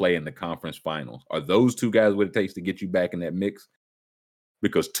level of play in the conference finals. Are those 2 guys what it takes to get you back in that mix?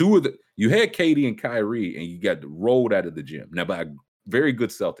 Because you had KD and Kyrie, and you got rolled out of the gym. Now, by a very good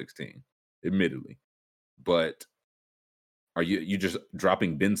Celtics team, admittedly. But are you just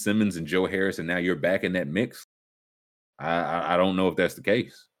dropping Ben Simmons and Joe Harris, and now you're back in that mix? I don't know if that's the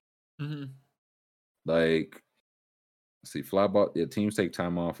case. Like. See, flyball. Yeah, teams take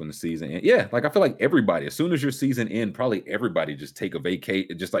time off when the season ends. Yeah, like I feel like everybody, as soon as your season ends, probably everybody just take a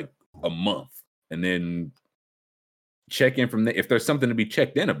vacate, just like a month, and then check in from there if there's something to be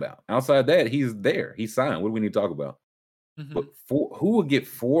checked in about. Outside that, he's there. He's signed. What do we need to talk about? But who would get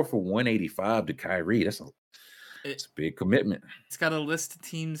 4 for 185 to Kyrie? It's a big commitment. It's got a list of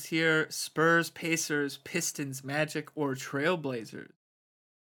teams here: Spurs, Pacers, Pistons, Magic, or Trailblazers.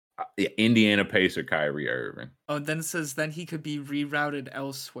 Yeah, Indiana Pacer, Kyrie Irving. Oh, then it says then he could be rerouted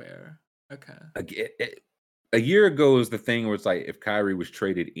elsewhere. Okay. A year ago is the thing where it's like if Kyrie was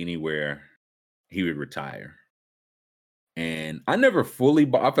traded anywhere, he would retire. And I never fully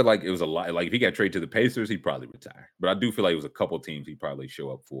bought. I feel like it was a lot. Like if he got traded to the Pacers, he'd probably retire. But I do feel like it was a couple teams he'd probably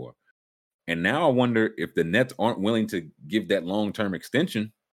show up for. And now I wonder if the Nets aren't willing to give that long-term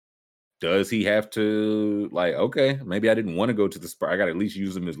extension. Does he have to, like, okay, maybe I didn't want to go to the Spurs. I got to at least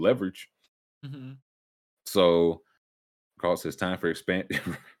use him as leverage. So, Carl says, time for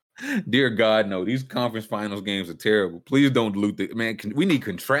expansion. Dear God, no, these conference finals games are terrible. Please don't dilute the, man, we need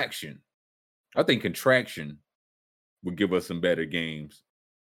contraction. I think contraction would give us some better games,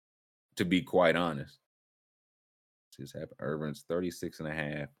 to be quite honest. Just have Irvin's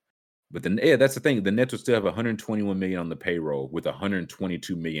 36.5. But that's the thing. The Nets would still have $121 million on the payroll with a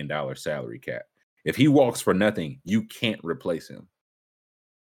 $122 million salary cap. If he walks for nothing, you can't replace him.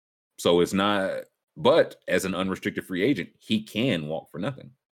 So it's not. But as an unrestricted free agent, he can walk for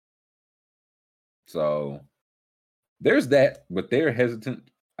nothing. So there's that. But they're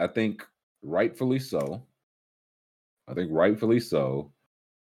hesitant. I think rightfully so.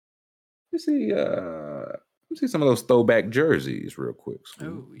 Let me see some of those throwback jerseys real quick.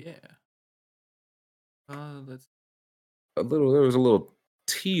 Scoop. Oh yeah. Let's. There was a little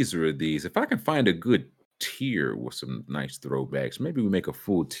teaser of these. If I can find a good tier with some nice throwbacks, maybe we make a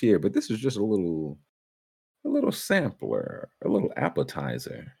full tier. But this is just a little sampler, a little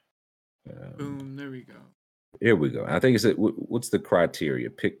appetizer. Boom! There we go. Here we go. I think it's what's the criteria?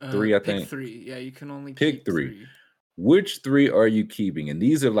 Pick 3. I think pick 3. Yeah, you can only pick keep 3. Which 3 are you keeping? And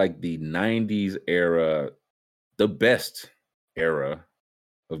these are like the 90s era, the best era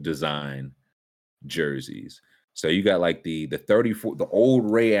of design jerseys. So you got like the 34, the old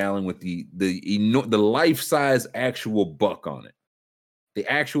Ray Allen with the life-size actual buck on it. The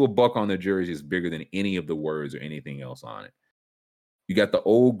actual buck on the jersey is bigger than any of the words or anything else on it. You got the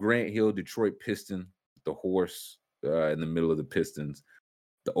old Grant Hill Detroit Piston, the horse in the middle of the Pistons.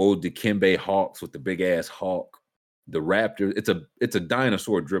 The old Dikembe Hawks with the big ass hawk. The Raptors. It's a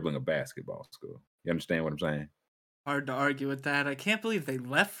dinosaur dribbling a basketball. School. You understand what I'm saying? Hard to argue with that. I can't believe they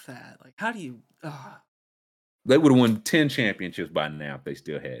left that. Like, how do you? They would have won 10 championships by now if they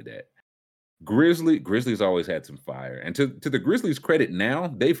still had that. Grizzlies always had some fire. And to the Grizzlies' credit now,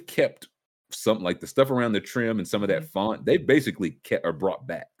 they've kept something like the stuff around the trim and some of that font. They basically kept or brought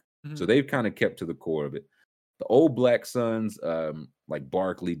back. Mm-hmm. So they've kind of kept to the core of it. The old Black Suns, like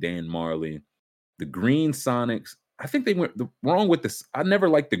Barkley, Dan Marley, the green Sonics. I think they went wrong with this. I never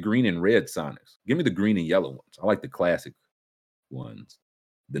liked the green and red Sonics. Give me the green and yellow ones. I like the classic ones.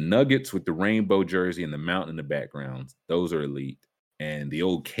 The Nuggets with the rainbow jersey and the mountain in the background. Those are elite. And the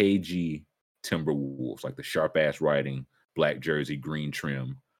old KG Timberwolves, like the sharp ass writing, black jersey, green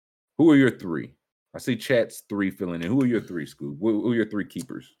trim. Who are your 3? I see chat's 3 filling in. Who are your 3, Scoop? Who are your 3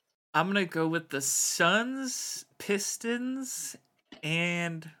 keepers? I'm going to go with the Suns, Pistons,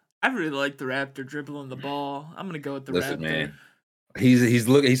 and I really like the Raptor dribbling the ball. I'm going to go with the Raptor. Man. He's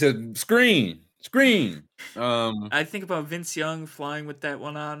looking. He said, screen. I think about Vince Young flying with that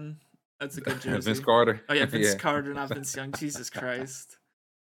one on. That's a good jersey. Vince Carter. Oh, yeah, Vince Carter, not Vince Young. Jesus Christ.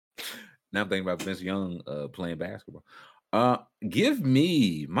 Now I'm thinking about Vince Young playing basketball. Give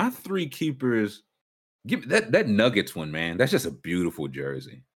me my 3 keepers. Give me that Nuggets one, man. That's just a beautiful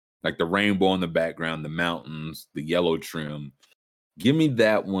jersey. Like the rainbow in the background, the mountains, the yellow trim. Give me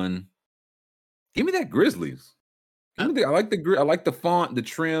that one. Give me that Grizzlies. I like the font, the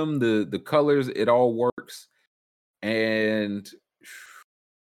trim, the colors. It all works. And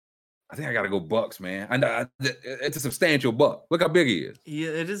I think I got to go Bucks, man. It's a substantial buck. Look how big he is. Yeah,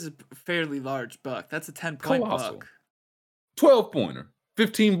 it is a fairly large buck. That's a 10-point buck. 12-pointer.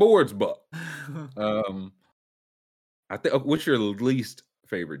 15 boards buck. I think. What's your least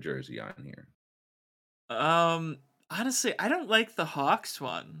favorite jersey on here? Honestly, I don't like the Hawks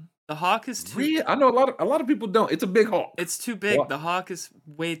one. The Hawk is too. Really? I know a lot of people don't. It's a big hawk. It's too big. The Hawk is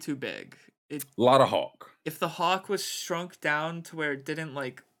way too big. A lot of hawk. If the Hawk was shrunk down to where it didn't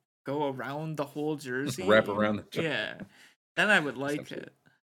like go around the whole jersey, wrap around the jersey. Yeah, then I would like it.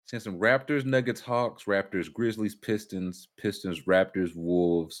 Seeing some Raptors, Nuggets, Hawks, Raptors, Grizzlies, Pistons, Raptors,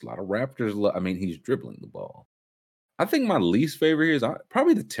 Wolves. A lot of Raptors. I mean, he's dribbling the ball. I think my least favorite here is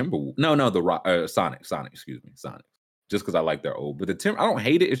probably the Timberwolves. No, the Sonics. Excuse me, Sonics. Just because I like their old, but I don't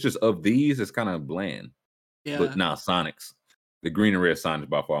hate it. It's just of these, it's kind of bland. Yeah. But Sonics, the green and red Sonics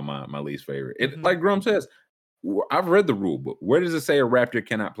by far my least favorite. It like Grum says, I've read the rule book. Where does it say a Raptor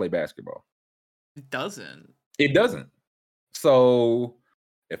cannot play basketball? It doesn't. It doesn't. So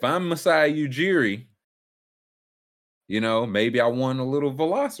if I'm Masai Ujiri, maybe I want a little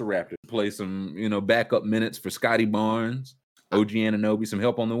Velociraptor to play some, backup minutes for Scotty Barnes. OG Anunoby, some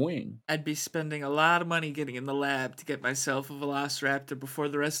help on the wing. I'd be spending a lot of money getting in the lab to get myself a Velociraptor before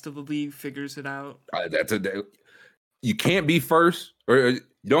the rest of the league figures it out. You can't be first, or you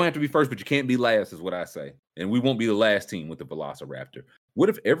don't have to be first, but you can't be last, is what I say. And we won't be the last team with the Velociraptor. What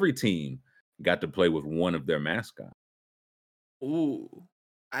if every team got to play with one of their mascots? Ooh.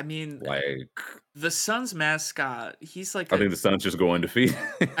 I mean, like the Suns mascot, he's like. I think the Suns just go undefeated.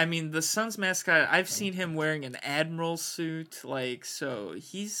 I mean, the Suns mascot, I've seen him wearing an admiral suit, so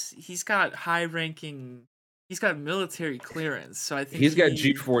he's got high ranking. He's got military clearance, so I think he's got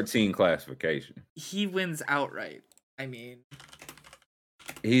G14 classification. He wins outright. I mean,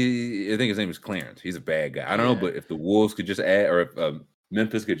 I think his name is Clarence. He's a bad guy. I don't know, but if the Wolves could just add, or if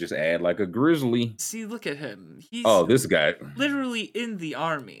Memphis could just add like a Grizzly. See, look at him. He's this guy. Literally in the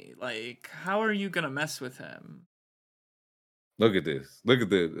army. Like, how are you going to mess with him? Look at this.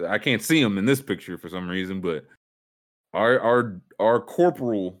 I can't see him in this picture for some reason, but our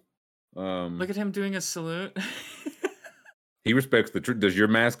corporal. Look at him doing a salute. He respects the troops. Does your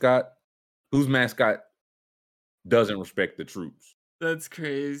mascot? Whose mascot doesn't respect the troops? That's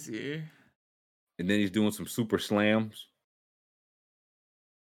crazy. and then he's doing some super slams.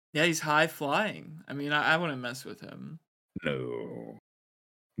 Yeah, he's high flying. I mean, I wouldn't mess with him.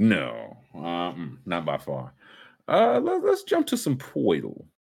 No, not by far. Let's jump to some Poeltl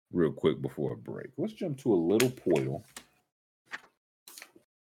real quick before a break. Let's jump to a little Poeltl.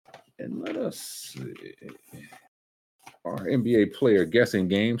 And let us see. Our NBA player guessing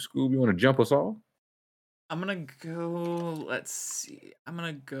game. Scoob, you want to jump us off? I'm going to go, let's see. I'm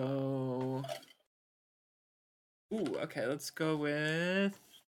going to go. Ooh, okay, let's go with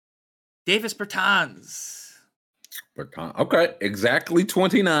Davis Bertans. Okay, exactly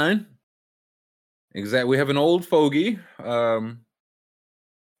 29. We have an old fogey.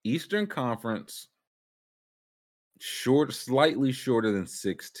 Eastern Conference, slightly shorter than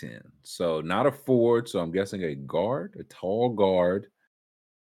 6'10". So not a forward, so I'm guessing a tall guard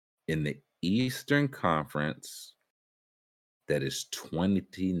in the Eastern Conference that is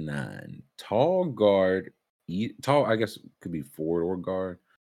 29. Tall guard, I guess could be forward or guard.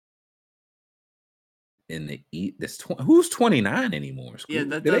 In the who's 29 anymore? Scoob? Yeah,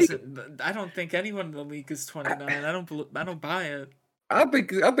 that doesn't. I don't think anyone in the league is 29. I don't buy it. I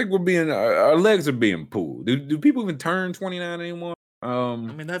think we're being our legs are being pulled. Do people even turn 29 anymore? I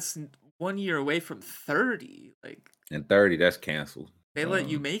mean, that's 1 year away from 30. Like, and 30, that's canceled. They let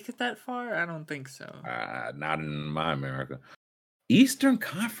you make it that far? I don't think so. Not in my America. Eastern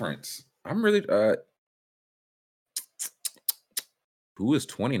Conference. I'm really who is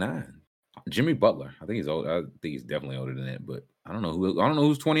 29? Jimmy Butler. I think he's old. I think he's definitely older than that, but I don't know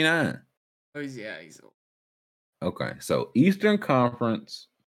who's 29. Oh, he's old. Okay, so Eastern Conference,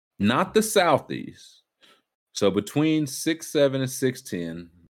 not the Southeast. So between 6'7" and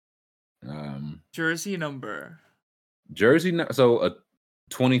 6'10". Jersey number. So a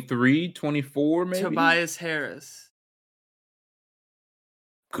 23, 24 maybe? Tobias Harris.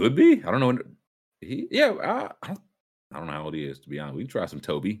 Could be. I don't know. I don't know how old he is, to be honest. We can try some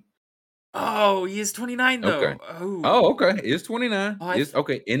Toby. Oh, he is 29 though. Okay. Oh, okay. It's 29.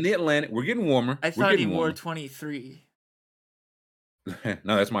 Okay. In the Atlantic, we're getting warmer. I thought he wore 23.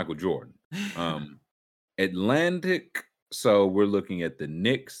 No, that's Michael Jordan. Atlantic. So we're looking at the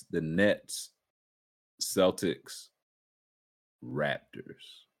Knicks, the Nets, Celtics,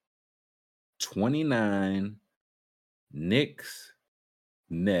 Raptors. 29. Knicks,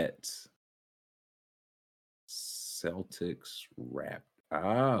 Nets, Celtics, Raptors.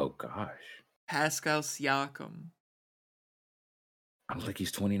 Oh, gosh. Pascal Siakam. I don't think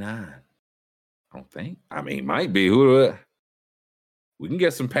he's 29. I don't think. I mean, he might be. We can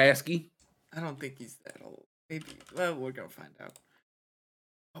get some Pasky. I don't think he's that old. Maybe. Well, we're going to find out.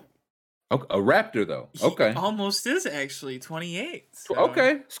 Okay, a Raptor, though. Okay. He almost is actually 28. So.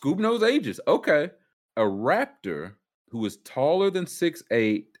 Okay. Scoob knows ages. Okay. A Raptor who is taller than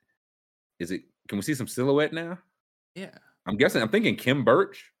 6'8". Can we see some silhouette now? Yeah. I'm thinking Kim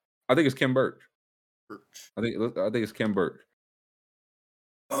Birch. I think it's Kim Birch. I think it's Kim Birch.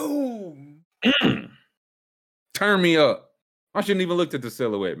 Oh. Turn me up. I shouldn't even looked at the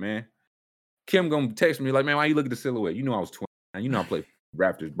silhouette, man. Kim gonna text me like, man, why you look at the silhouette? You know I was 29. You know I play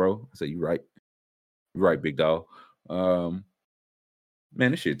Raptors, bro. I said, you right. You right, big dog. Man,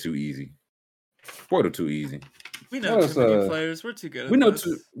 this shit too easy. Poeltl too easy. We know too many players. We're too good at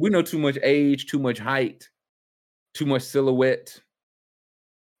this. We know too much age, too much height, too much silhouette,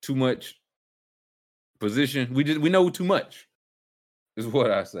 too much position. We know too much, is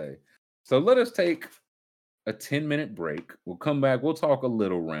what I say. So let us take a 10-minute break. We'll come back. We'll talk a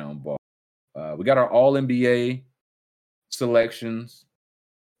little round ball. We got our All-NBA selections,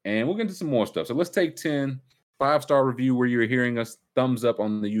 and we'll get into some more stuff. So let's take 10. 5-star review where you're hearing us. Thumbs up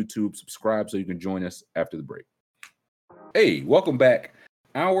on the YouTube. Subscribe so you can join us after the break. Hey, welcome back.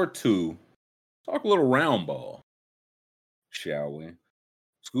 Hour 2. Talk a little round ball, shall we?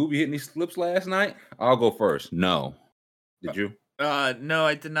 Scooby hit any slips last night? I'll go first. No. Did you? No,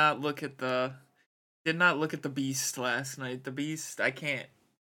 I did not look at the Beast last night. The Beast, I can't.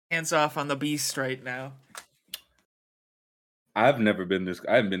 Hands off on the Beast right now. I haven't been this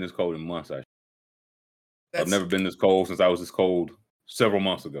cold in months, actually. I've never been this cold since I was this cold several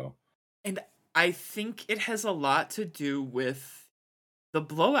months ago. And I think it has a lot to do with the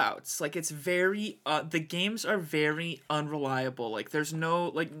blowouts. Like, it's very the games are very unreliable. Like, there's no,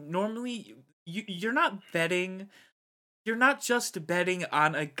 like, normally you're not just betting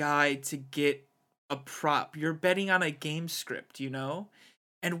on a guy to get a prop. You're betting on a game script, you know?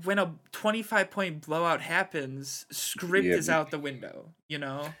 And when a 25-point blowout happens, script is out the window, you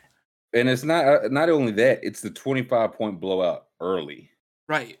know? And it's not only that, it's the 25-point blowout early.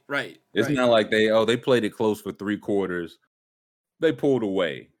 Right. It's not like they played it close for 3 quarters. They pulled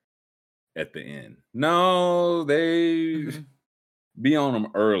away. at the end. No, they be on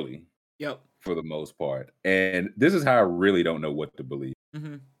them early. Yep. For the most part. And this is how I really don't know what to believe.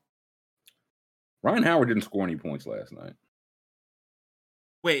 Ryan Howard didn't score any points last night.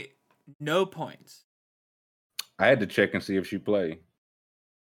 Wait, no points. I had to check and see if she played.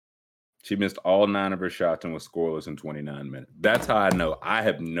 She missed all 9 of her shots and was scoreless in 29 minutes. That's how I know. I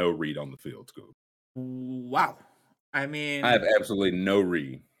have no read on the field, Scoop. Wow. I mean, I have absolutely no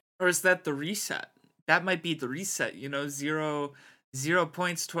read. Or is that the reset? That might be the reset. 0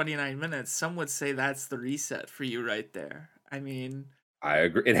 points, 29 minutes. Some would say that's the reset for you right there. I mean, I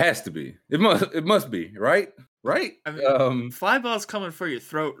agree. It has to be. It must be, right? Right? I mean, Flyball's coming for your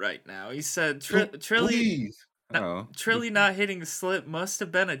throat right now. He said Trilly not hitting a slip must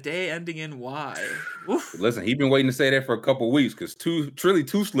have been a day ending in Y. Oof. Listen, he's been waiting to say that for a couple of weeks because Trilly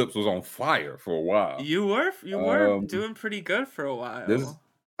 2 slips was on fire for a while. You were doing pretty good for a while.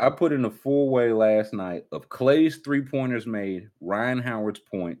 I put in a full-way last night of Clay's 3-pointers made, Ryan Howard's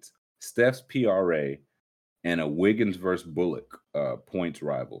points, Steph's PRA, and a Wiggins versus Bullock points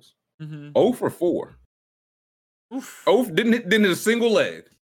rivals. 0 for 4. Oof. 0 didn't hit a single leg.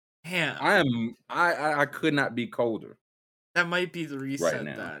 Damn. I could not be colder. That might be the reset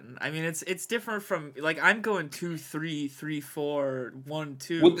then. I mean, it's different from like I'm going 2-3, 3-4,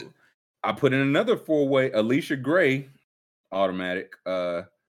 1-2. I put in another 4-way, Alicia Gray, automatic.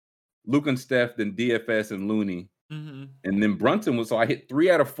 Luke and Steph, then DFS and Looney. And then Brunson was, so I hit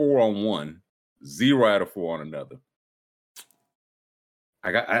 3 out of 4 on one, 0 out of 4 on another.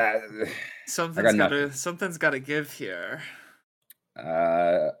 Something's gotta give here.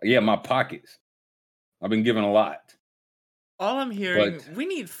 Yeah, my pockets. I've been given a lot. All I'm hearing, we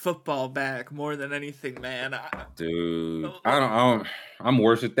need football back more than anything, man. I'm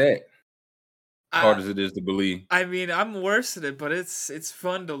worse at that. Hard as it is to believe. I mean, I'm worse at it, but it's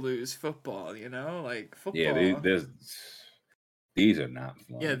fun to lose football, like football. Yeah, these are not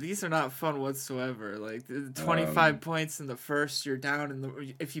fun. Yeah, these are not fun whatsoever. Like 25 points in the first, you're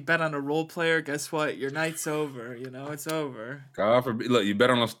down. If you bet on a role player, guess what? Your night's over. It's over. God forbid. Look, you bet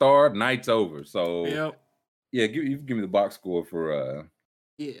on a star, night's over. So yep. Yeah, give me the box score for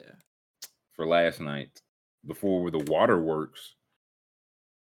for last night before the waterworks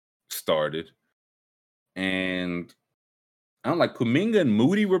started. And I don't like Kuminga and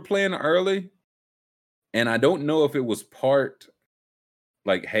Moody were playing early. And I don't know if it was part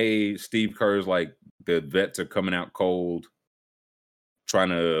like, hey, Steve Kerr's like the vets are coming out cold, trying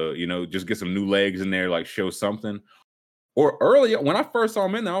to, just get some new legs in there, like show something. Or earlier, when I first saw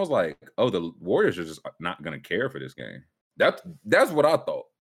him in there, I was like, oh, the Warriors are just not going to care for this game. That's what I thought.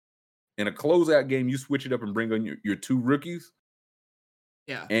 In a closeout game, you switch it up and bring on your 2 rookies.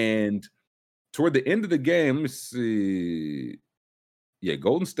 Yeah. And toward the end of the game, let me see. Yeah,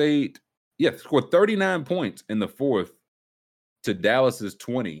 Golden State, scored 39 points in the fourth to Dallas's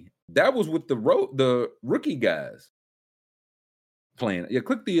 20. That was with the rookie guys playing. Yeah,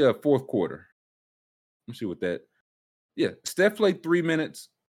 click the fourth quarter. Let me see what that. Yeah, Steph played 3 minutes.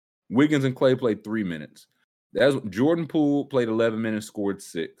 Wiggins and Clay played 3 minutes. Jordan Poole played 11 minutes, scored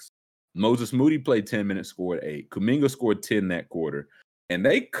 6. Moses Moody played 10 minutes, scored 8. Kuminga scored 10 that quarter. And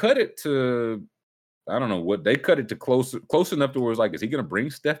they cut it to, I don't know what, they cut it to close enough to where it was like, is he going to bring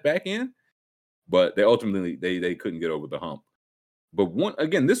Steph back in? But they ultimately, they couldn't get over the hump. But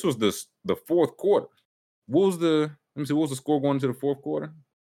this was the fourth quarter. What was the score going into the fourth quarter?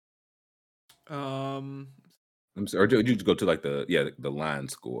 Let me see, or did you just go to like the line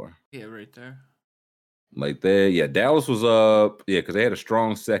score? Yeah, right there. Like there, yeah. Dallas was up, because they had a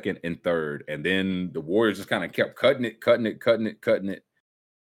strong second and third, and then the Warriors just kind of kept cutting it.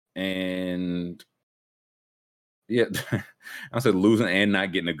 And yeah, I said losing and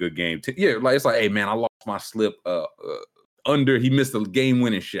not getting a good game. It's like, hey man, I lost my slip. He missed a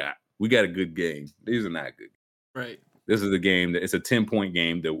game-winning shot. We got a good game. These are not good. Right. This is a game it's a 10-point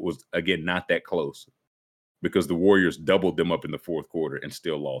game that was again not that close because the Warriors doubled them up in the fourth quarter and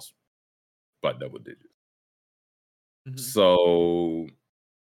still lost by double digits. So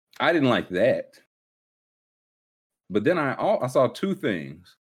I didn't like that. But then I saw 2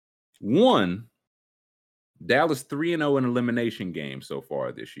 things. One, Dallas 3-0 in elimination games so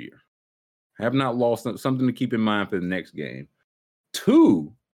far this year. Have not lost, something to keep in mind for the next game.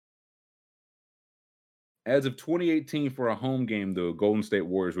 2, as of 2018 for a home game, the Golden State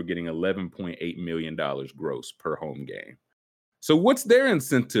Warriors were getting $11.8 million gross per home game. So what's their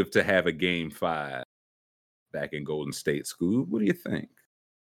incentive to have a game 5 back in Golden State, Scoob? What do you think?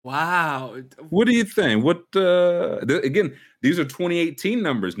 Wow. What do you think? Again, these are 2018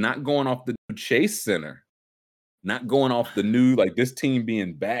 numbers, not going off the Chase Center, not going off the new, like this team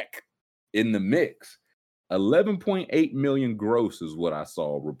being back in the mix. 11.8 million gross is what I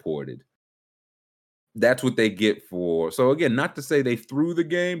saw reported. That's what they get for. So again, not to say they threw the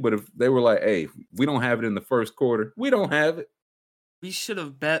game, but if they were like, hey, we don't have it in the first quarter, we don't have it. We should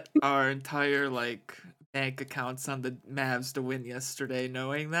have bet our entire bank accounts on the Mavs to win yesterday,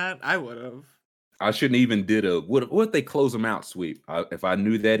 knowing that. I would have. I shouldn't even did a what if they close them out sweep. If I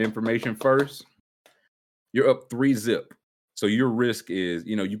knew that information first, you're up 3-0. So your risk is,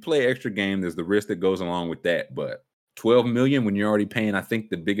 you play extra game. There's the risk that goes along with that, but 12 million when you're already paying, I think,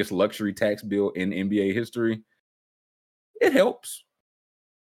 the biggest luxury tax bill in NBA history. It helps.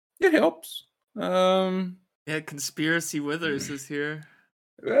 It helps. Yeah, Conspiracy Withers is here.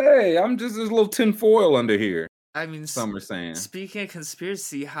 Hey, I'm just this little tinfoil under here. I mean, some are saying. Speaking of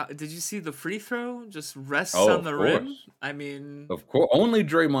conspiracy, how did you see the free throw? Just rests on the rim. I mean, of course, only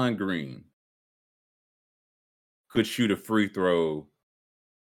Draymond Green could shoot a free throw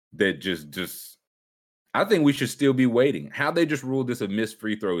that just. I think we should still be waiting. How they just ruled this a missed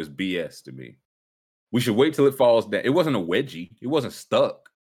free throw is BS to me. We should wait till it falls down. It wasn't a wedgie. It wasn't stuck.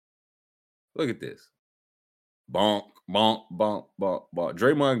 Look at this. Bonk, bonk, bonk, bonk, bonk.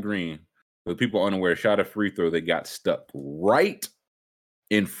 Draymond Green, for the people unaware, shot a free throw that got stuck right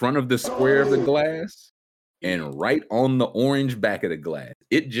in front of the square of the glass and right on the orange back of the glass.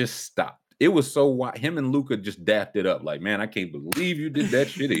 It just stopped. It was so wild. Him and Luka just dapped it up. Like, man, I can't believe you did that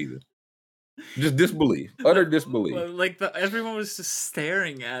shit either. Just disbelief, utter disbelief. Everyone was just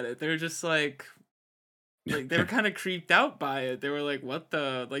staring at it. They were just like they were kind of creeped out by it. They were like, "What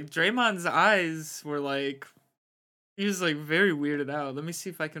the?" Draymond's eyes were like, he was very weirded out. Let me see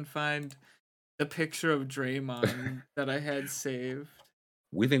if I can find the picture of Draymond that I had saved.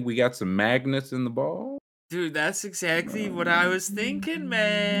 We think we got some magnets in the ball, dude. That's exactly what I was thinking,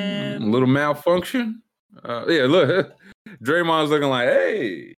 man. A little malfunction. Yeah, look, Draymond's looking like,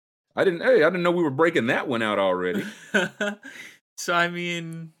 hey. I didn't know we were breaking that one out already. So I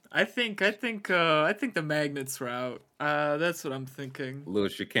mean, I think the magnets were out. That's what I'm thinking. A little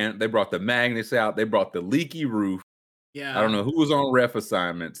chicane. They brought the magnets out. They brought the leaky roof. Yeah. I don't know who was on ref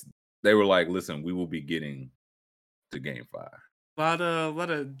assignments. They were like, "Listen, we will be getting to Game 5." A lot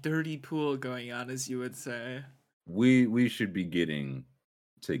of dirty pool going on, as you would say. We should be getting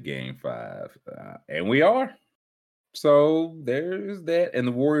to Game 5, and we are. So there's that, and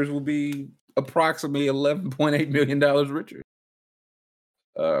the Warriors will be approximately $11.8 million richer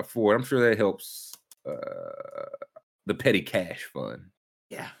for it. I'm sure that helps the petty cash fund.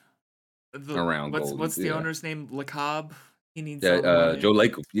 Yeah, around what's the owner's name? LeCobb. He needs Joe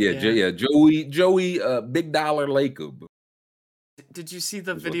Lacob. Yeah. Joey Big Dollar Lacob. Did you see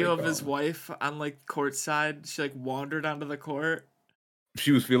the video of his wife on courtside? She wandered onto the court.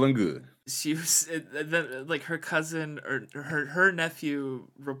 She was feeling good. She was her cousin or her nephew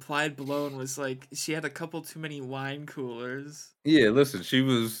replied below and was like, she had a couple too many wine coolers. Yeah, listen, she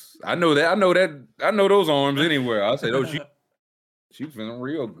was. I know those arms anywhere. I said, she was feeling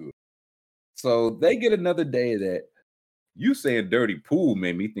real good. So they get another day of that. You saying dirty pool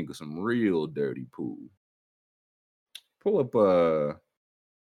made me think of some real dirty pool. Pull up the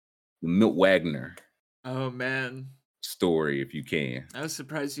Milt Wagner. Oh man. Story if you can. I was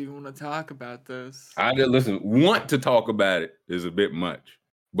surprised you want to talk about this. I did want to talk about it is a bit much,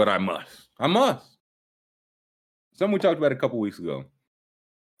 but I must. Something we talked about a couple weeks ago.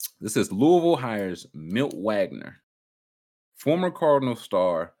 This is Louisville hires Milt Wagner, former Cardinal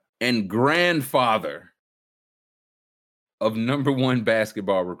star and grandfather of #1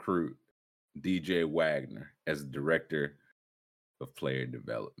 basketball recruit DJ Wagner as director of player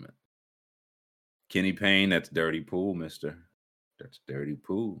development. Kenny Payne, that's dirty pool, mister. That's dirty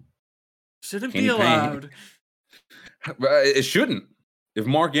pool. Shouldn't be allowed. It shouldn't. If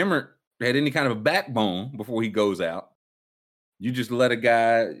Mark Emmert had any kind of a backbone before he goes out, you just let a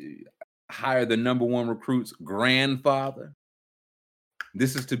guy hire the #1 recruit's grandfather.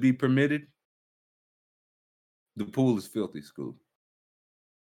 This is to be permitted. The pool is filthy, Scoop.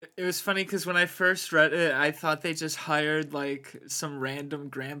 It was funny because when I first read it, I thought they just hired some random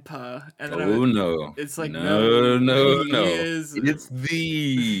grandpa. And then no. It's no. It's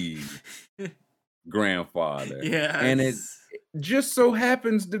the grandfather. Yeah. And it just so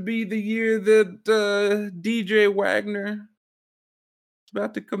happens to be the year that DJ Wagner is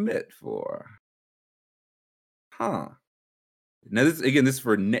about to commit for. Huh. Now, this is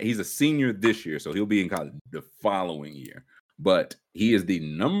for he's a senior this year, so he'll be in college the following year. But he is the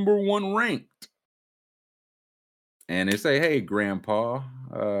 #1 ranked. And they say, hey, Grandpa,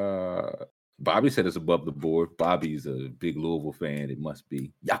 Bobby said it's above the board. Bobby's a big Louisville fan. It must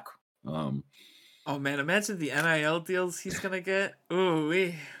be. Yuck. Oh, man, imagine the NIL deals he's going to get.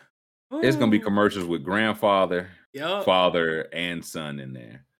 Ooh, It's gonna be Ooh. commercials with grandfather, Yup. father, and son in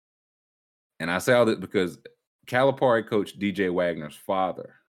there. And I say all that because Calipari coach DJ Wagner's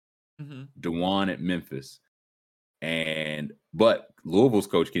father, Mhm. DeJuan at Memphis, but Louisville's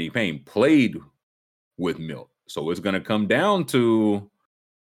coach Kenny Payne played with Milt. So it's gonna come down to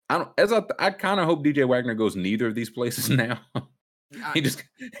I kind of hope DJ Wagner goes neither of these places now. I- he just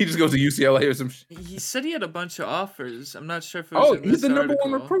goes to UCLA or some shit. He said he had a bunch of offers. I'm not sure if it was Oh, in he's this the number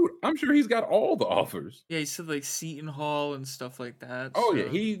one article. recruit. I'm sure he's got all the offers. Yeah, he said like Seton Hall and stuff like that. Oh yeah,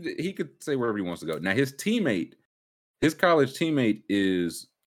 so- he could say wherever he wants to go. Now his college teammate is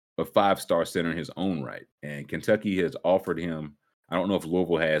a 5-star center in his own right, and Kentucky has offered him. I don't know if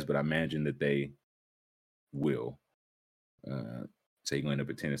Louisville has, but I imagine that they will. Say he's going to end up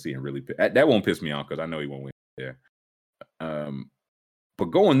at Tennessee and really that won't piss me off because I know he won't win there. But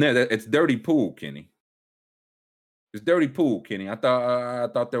going there, it's dirty pool, Kenny. It's dirty pool, Kenny. I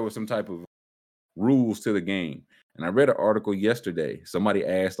thought there was some type of rules to the game. And I read an article yesterday. Somebody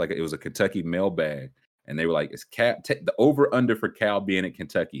asked, like, it was a Kentucky mailbag, and they were like, "Is the over under for Cal being at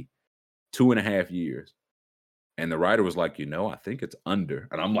Kentucky 2.5 years?" And the writer was like, I think it's under.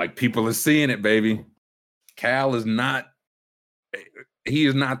 And I'm like, people are seeing it, baby. Cal is not. He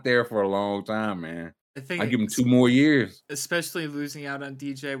is not there for a long time, man. I give him 2 more years. Especially losing out on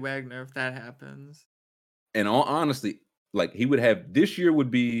DJ Wagner if that happens. And honestly, like this year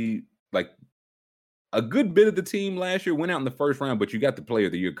would be like a good bit of the team last year went out in the first round, but you got the player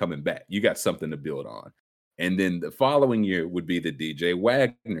of the year coming back. You got something to build on. And then the following year would be the DJ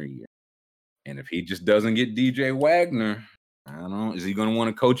Wagner year. And if he just doesn't get DJ Wagner, I don't know, is he going to want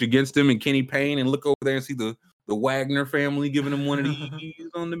to coach against him and Kenny Payne and look over there and see the Wagner family giving him one of these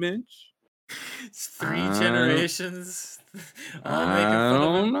on the bench? It's 3 generations. all making I fun of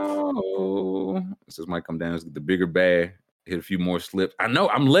don't him. know. This might come down to the bigger bag, hit a few more slips. I know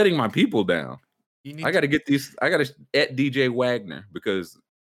I'm letting my people down. I got to get these. I got to at DJ Wagner because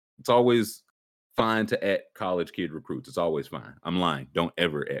it's always fine to at college kid recruits. It's always fine. I'm lying. Don't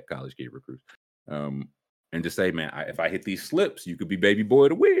ever at college kid recruits. And just say, man, if I hit these slips, you could be baby boy of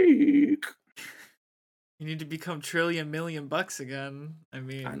the week. You need to become $1 million bucks again. I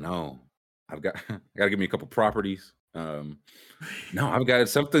mean, I know. I got to give me a couple properties. No, I've got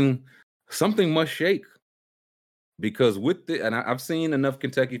something must shake because and I've seen enough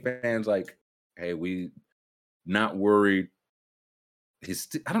Kentucky fans like, hey, we not worried. There's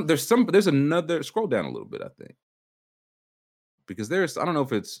another scroll down a little bit, I think, because I don't know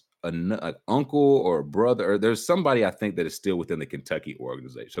if it's an uncle or a brother or there's somebody I think that is still within the Kentucky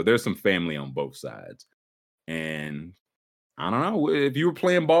organization. So there's some family on both sides, and I don't know if you were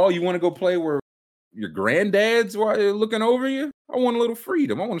playing ball, you want to go play where your granddad's looking over you. I want a little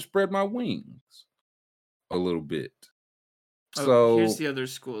freedom. I want to spread my wings a little bit. So here's the other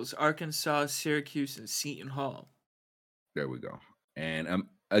schools: Arkansas, Syracuse, and Seton Hall. There we go. And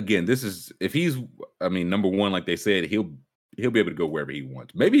again, this is if he's, number one, like they said, he'll be able to go wherever he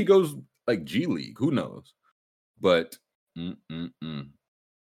wants. Maybe he goes like G League. Who knows? But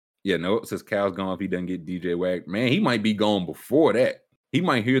yeah, no, it says Cal's gone if he doesn't get DJ Wagner. Man, he might be gone before that. He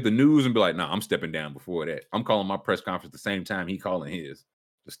might hear the news and be like, "Nah, I'm stepping down before that. I'm calling my press conference the same time he calling his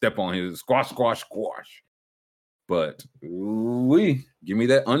to step on his squash." But give me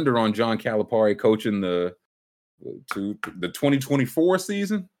that under on John Calipari coaching the 2024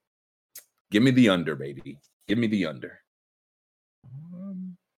 season. Give me the under, baby. Give me the under.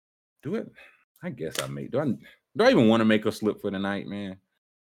 Do it. I guess I may. Do I even want to make a slip for the night, man?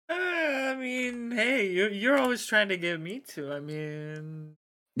 I mean, hey, you're always trying to get me to.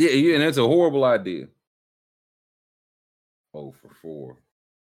 Yeah, and that's a horrible idea. 0 for 4.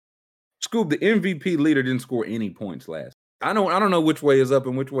 Scoop, the MVP leader didn't score any points last. I don't know which way is up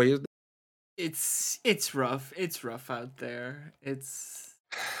and which way is down. It's rough. It's rough out there.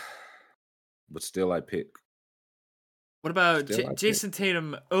 But still, I pick. What about Jason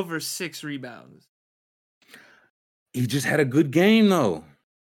Tatum over 6 rebounds? He just had a good game, though.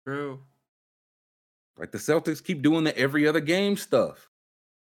 True. Like the Celtics keep doing the every other game stuff.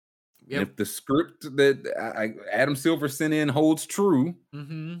 Yep. And if the script that Adam Silver sent in holds true,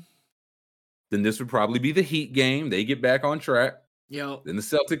 then this would probably be the Heat game. They get back on track. Yep. Then the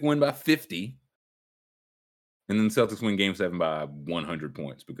Celtics win by 50. And then the Celtics win Game 7 by 100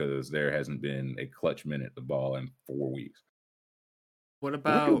 points because there hasn't been a clutch minute of the ball in 4 weeks. What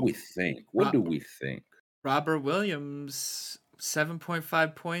about... What do we think? Robert Williams,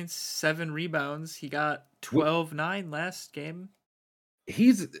 7.5 points, 7 rebounds. He got 12-9 last game.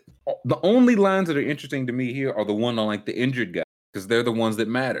 He's the only lines that are interesting to me here are the one on like the injured guy because they're the ones that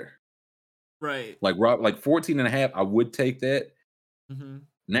matter. Right. Like 14 and a half, I would take that.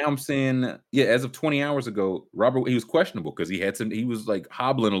 Now I'm saying, yeah, as of 20 hours ago, he was questionable because he was like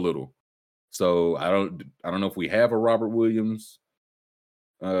hobbling a little. So I don't know if we have a Robert Williams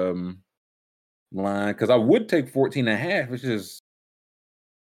line, because I would take 14.5, which is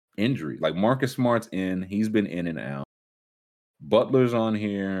injury. Like Marcus Smart's in, he's been in and out. Butler's on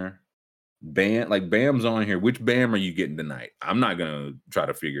here. Bam's on here. Which Bam are you getting tonight? I'm not gonna try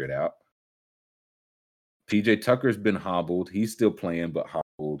to figure it out. PJ Tucker's been hobbled. He's still playing, but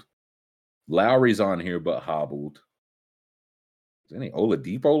hobbled. Lowry's on here, but hobbled. Is any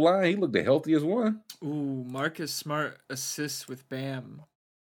Oladipo line? He looked the healthiest one. Ooh, Marcus Smart assists with Bam.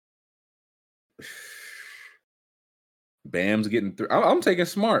 Bam's getting through. I'm taking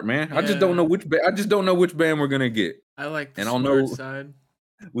Smart, man. Yeah. I just don't know which Bam we're gonna get. I like the And I'll Smart know side.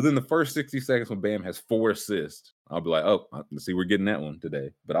 within the first 60 seconds when Bam has 4 assists, I'll be like, oh, let's see, we're getting that one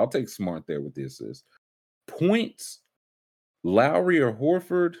today. But I'll take Smart there with the assist. Points, Lowry or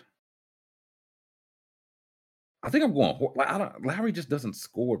Horford. I think I'm going. Lowry just doesn't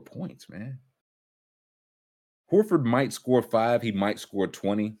score points, man. Horford might score 5. He might score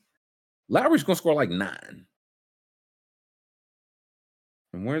 20. Lowry's gonna score like 9.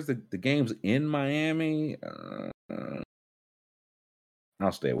 And where's the game's in Miami?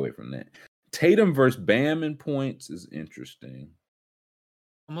 I'll stay away from that. Tatum versus Bam in points is interesting.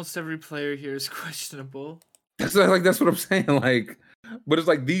 Almost every player here is questionable. That's what I'm saying. Like, but it's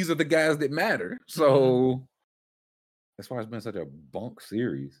like these are the guys that matter. So that's why it's been such a bunk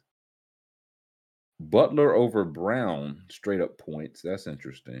series. Butler over Brown, straight up points. That's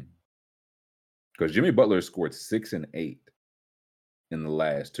interesting. Because Jimmy Butler scored 6 and 8 in the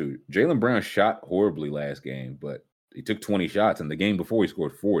last 2. Jaylen Brown shot horribly last game, but he took 20 shots, and the game before he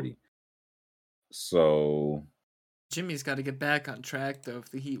scored 40. So Jimmy's got to get back on track, though, if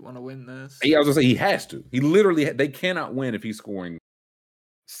the Heat want to win this. Yeah, I was going to say, he has to. He literally, they cannot win if he's scoring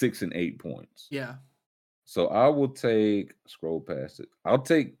 6 and 8 points. Yeah. So I will scroll past it. I'll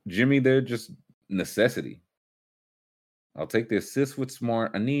take Jimmy there, just necessity. I'll take the assist with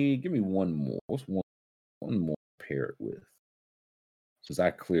Smart. Give me one more. What's one more to pair it with? Since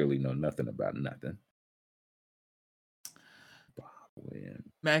I clearly know nothing about nothing.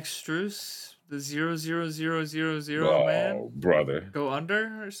 Max Strus, the 0-0-0-0-0 man. Brother. Go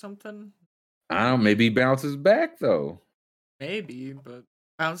under or something? I don't know. Maybe he bounces back, though. Maybe, but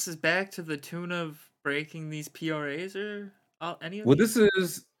bounces back to the tune of breaking these PRAs or any of these? This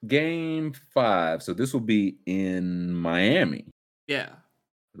is game 5, so this will be in Miami. Yeah.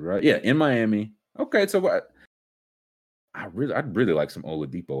 Right? Yeah, in Miami. Okay, so I'd really like some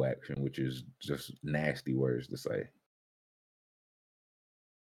Oladipo action, which is just nasty words to say.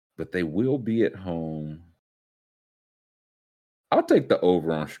 But they will be at home. I'll take the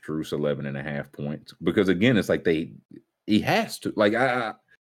over on Strus 11.5 points because again, it's like he has to. Like I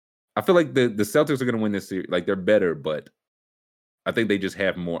feel like the Celtics are going to win this series. Like they're better, but I think they just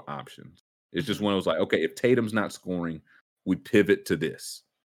have more options. It's just one of those like, okay, if Tatum's not scoring, we pivot to this.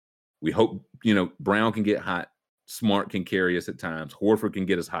 We hope Brown can get hot. Smart can carry us at times. Horford can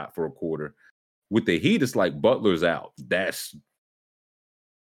get us hot for a quarter. With the Heat, it's like Butler's out. That's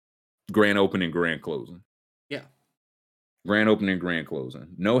grand opening, grand closing. Yeah. Grand opening, grand closing.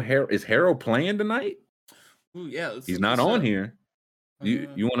 No hair. Is Harrell playing tonight? Ooh, yeah. He's not on here.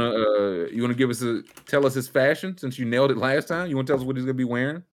 You wanna tell us his fashion since you nailed it last time? You want to tell us what he's gonna be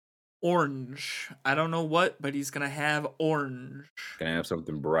wearing? Orange. I don't know what, but he's gonna have orange. Gonna have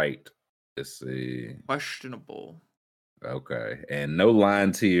something bright. Let's see. Questionable. Okay, and no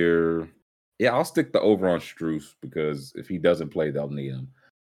lines here. Yeah, I'll stick the over on Strus because if he doesn't play, they'll need him.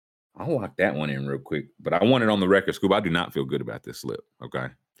 I'll lock that one in real quick, but I want it on the record, Scoop. I do not feel good about this slip. Okay.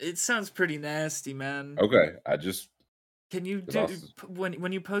 It sounds pretty nasty, man. Okay, Can you do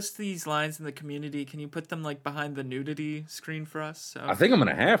when you post these lines in the community? Can you put them like behind the nudity screen for us? So. I think I'm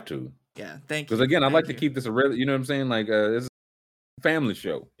gonna have to. Yeah, thank you. Because again, I'd like to keep this a real. You know what I'm saying? Like this is a family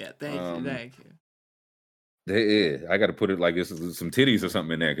show. Yeah, thank you. Yeah, I got to put it like this is some titties or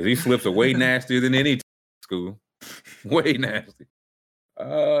something in there because these slips are way nastier than any school. Way nasty.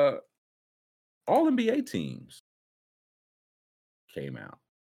 All NBA teams came out.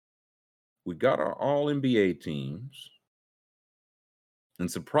 We got our All NBA teams. And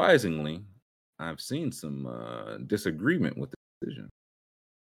surprisingly, I've seen some disagreement with the decision.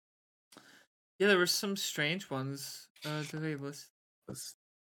 Yeah, there were some strange ones. Do they list?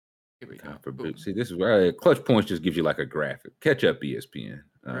 Here we go. See, this is where Clutch Points just gives you like a graphic. Catch up, ESPN.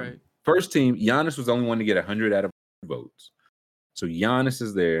 Right. First team, Giannis was the only one to get 100 out of votes. So Giannis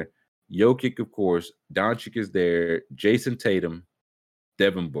is there. Jokic, of course. Doncic is there. Jason Tatum.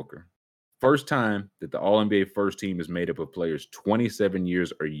 Devin Booker. first time that the All-NBA first team is made up of players 27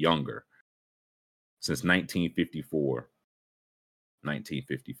 years or younger since 1954,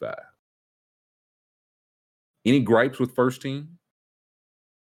 1955. Any gripes with first team?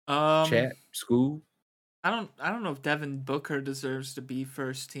 Chat, school? I don't know if Devin Booker deserves to be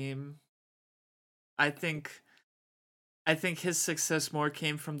first team. I think his success more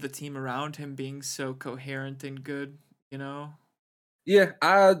came from the team around him being so coherent and good, you know? Yeah,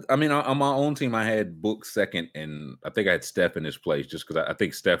 I mean, on my own team, I had Book second, and I think I had Steph in his place just because I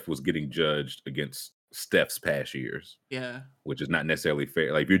think Steph was getting judged against Steph's past years. Yeah. Which is not necessarily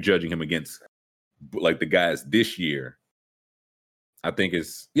fair. Like, if you're judging him against, like, the guys this year, I think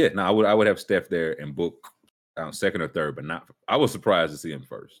I would have Steph there and Book second or third, but not. I was surprised to see him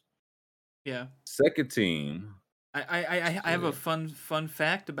first. Yeah. Second team. I have a fun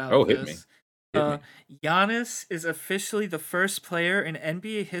fact about Oh, this. hit me. Giannis is officially the first player in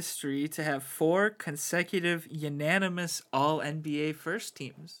NBA history to have 4 consecutive unanimous All-NBA first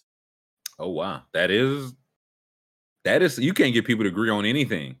teams. Oh wow, that is you can't get people to agree on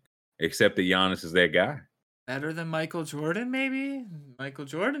anything except that Giannis is that guy. Better than Michael Jordan, maybe? Michael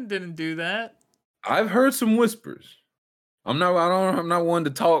Jordan didn't do that. I've heard some whispers. I'm not one to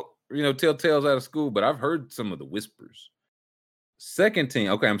talk, tell tales out of school, but I've heard some of the whispers. Second team,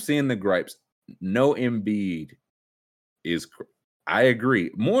 okay, I'm seeing the gripes. No Embiid is. I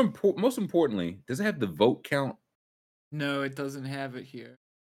agree. Most importantly, does it have the vote count? No, it doesn't have it here.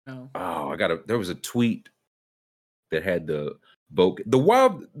 No. Oh, there was a tweet that had the vote.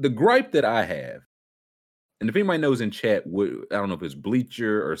 The gripe that I have, and if anybody knows in chat, I don't know if it's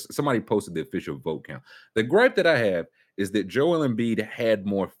Bleacher or somebody posted the official vote count. The gripe that I have is that Joel Embiid had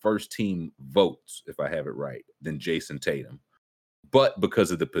more first team votes, if I have it right, than Jason Tatum. But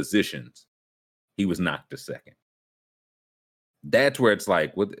because of the positions, he was knocked to second. That's where it's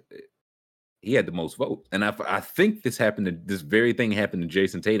like, he had the most votes. And I think this very thing happened to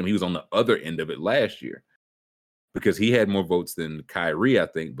Jason Tatum. He was on the other end of it last year because he had more votes than Kyrie, I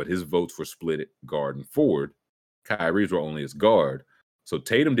think, but his votes were split at guard and forward. Kyrie's were only as guard. So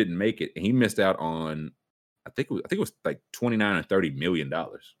Tatum didn't make it, and he missed out on, I think it was like $29 or $30 million.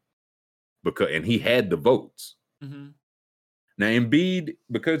 And he had the votes. Mm-hmm. Now, Embiid,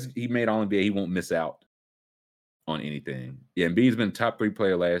 because he made All-NBA, he won't miss out on anything. Yeah, Embiid's been top 3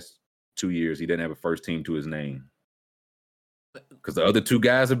 player last 2 years. He didn't have a first team to his name because the other 2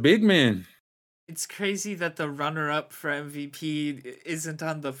 guys are big men. It's crazy that the runner-up for MVP isn't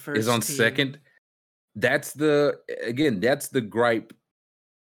on the first. Is on team. Second. That's the gripe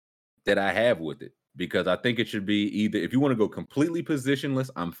that I have with it, because I think it should be either, if you want to go completely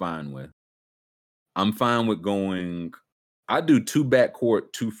positionless, I'm fine with going. I do 2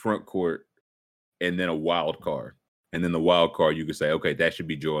 backcourt, 2 front court, and then a wild card. And then the wild card, you could say, okay, that should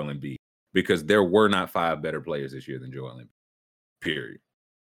be Joel Embiid, because there were not 5 better players this year than Joel Embiid, period.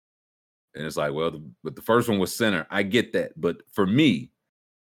 And it's like, well, but the first one was center. I get that. But for me,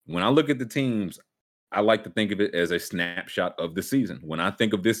 when I look at the teams, I like to think of it as a snapshot of the season. When I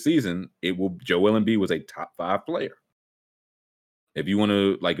think of this season, Joel Embiid was a top 5 player. If you want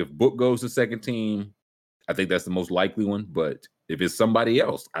to, like, if Book goes to second team, I think that's the most likely one. But if it's somebody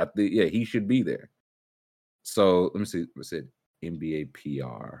else, I think, yeah, he should be there. So let me see. I said NBA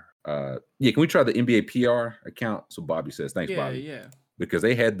PR. Can we try the NBA PR account? So Bobby says, thanks, Bobby. Yeah. Because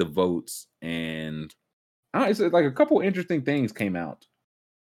they had the votes, and it's like a couple interesting things came out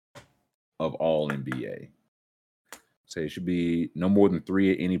of All NBA. Say it should be no more than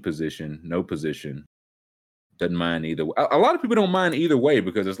 3 at any position, no position. Doesn't mind either way. A lot of people don't mind either way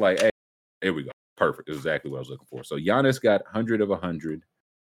because it's like, hey, here we go. Perfect. That's exactly what I was looking for. So Giannis got 100 of 100.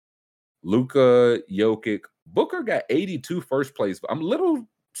 Luka, Jokic, Booker got 82 first place. I'm a little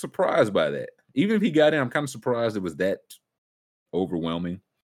surprised by that. Even if he got in, I'm kind of surprised it was that overwhelming.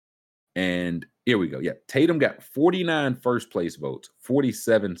 And here we go. Yeah, Tatum got 49 first place votes,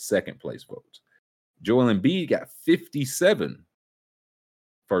 47 second place votes. Joel Embiid got 57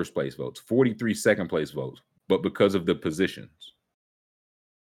 first place votes, 43 second place votes, but because of the positions.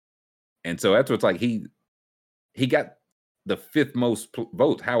 And so that's what's like, he got the 5th most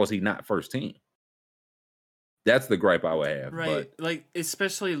votes. How is he not first team? That's the gripe I would have. Right. Like,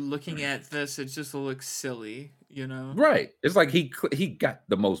 especially looking at this, it just looks silly, you know? Right. It's like he got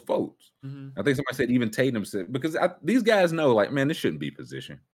the most votes. Mm-hmm. I think somebody said even Tatum said, because these guys know, like, man, this shouldn't be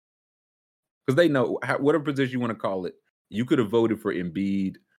position. Because they know, whatever position you want to call it, you could have voted for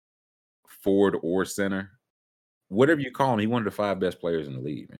Embiid, forward or center. Whatever you call him, he one of the 5 best players in the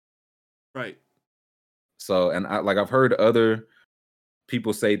league. Man. Right. So, and I've heard other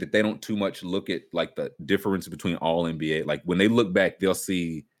people say that they don't too much look at like the difference between All NBA. Like when they look back, they'll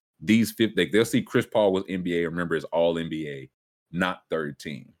see these fifth, they'll see Chris Paul was NBA, remember, as all NBA, not third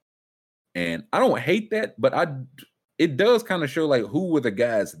team. And I don't hate that, but it does kind of show like who were the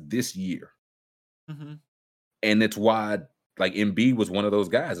guys this year. Mm-hmm. And it's why like Embiid was one of those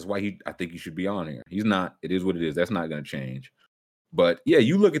guys. That's why I think he should be on here. He's not. It is what it is. That's not going to change. But yeah,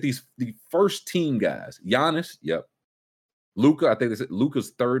 you look at the first team guys. Giannis, yep. Luka, I think this is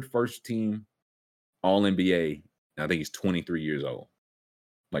Luka's third first team all NBA. And I think he's 23 years old.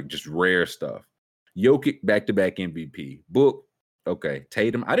 Like just rare stuff. Jokic back-to-back MVP. Book, okay.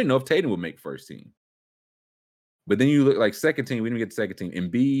 Tatum. I didn't know if Tatum would make first team. But then you look like second team. We didn't get the second team.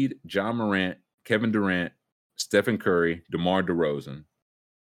 Embiid, John Morant, Kevin Durant, Stephen Curry, DeMar DeRozan.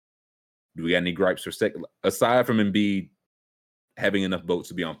 Do we got any gripes for second? Aside from Embiid having enough votes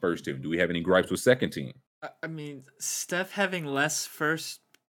to be on first team, do we have any gripes with second team? I mean, Steph having less first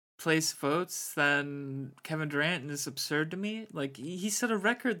place votes than Kevin Durant is absurd to me. Like he set a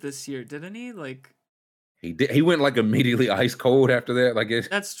record this year, didn't he? Like he did. He went like immediately ice cold after that. Like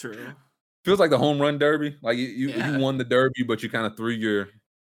that's true. Feels like the home run derby. Like you won the derby, but you kind of threw your.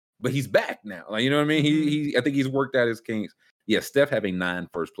 But he's back now. Like you know what I mean? Mm-hmm. I think he's worked out his kinks. Yeah, Steph having 9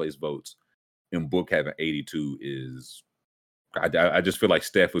 first place votes and Book having 82 is. I just feel like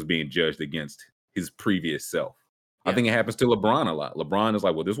Steph was being judged against his previous self. Yeah. I think it happens to LeBron a lot. LeBron is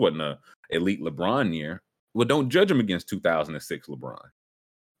like, well, this wasn't an elite LeBron year. Well, don't judge him against 2006 LeBron.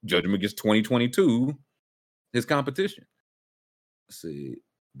 Judge him against 2022, his competition. Let's see.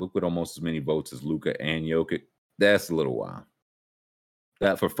 Book with almost as many votes as Luka and Jokic. That's a little wild.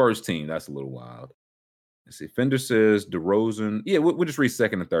 That for first team, that's a little wild. Let's see. Fender says DeRozan. Yeah, we'll just read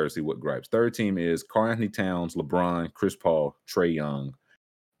second and third, see what gripes. Third team is Karl-Anthony Towns, LeBron, Chris Paul, Trae Young,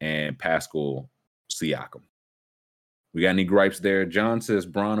 and Pascal Siakam. We got any gripes there? John says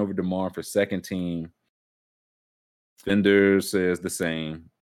Bron over DeMar for second team. Fender says the same.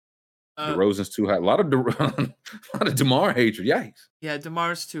 DeRozan's too high. A lot of DeMar hatred. Yikes. Yeah,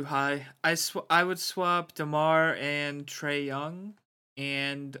 DeMar's too high. I would swap DeMar and Trae Young.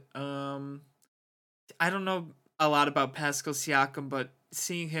 And I don't know a lot about Pascal Siakam, but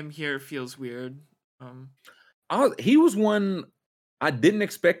seeing him here feels weird. He was one I didn't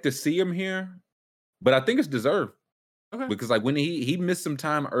expect to see him here, but I think it's deserved. Okay. Because like when he missed some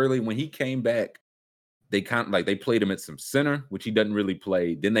time early, when he came back, they kind of like they played him at some center, which he doesn't really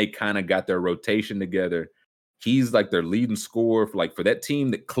play. Then they kind of got their rotation together. He's like their leading scorer for that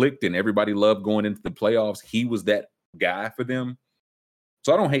team that clicked and everybody loved going into the playoffs. He was that guy for them.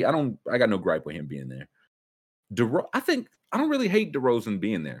 So I got no gripe with him being there. I don't really hate DeRozan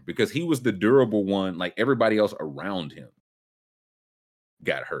being there because he was the durable one. Like everybody else around him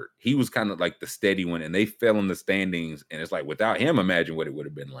got hurt. He was kind of like the steady one, and they fell in the standings. And it's like without him, imagine what it would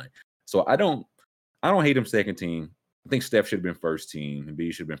have been like. So I don't hate him second team. I think Steph should have been first team, and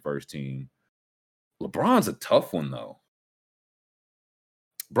B should have been first team. LeBron's a tough one though.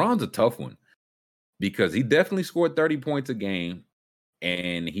 LeBron's a tough one because he definitely scored 30 points a game.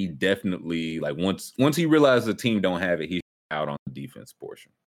 And he definitely like once he realized the team don't have it, he's out on the defense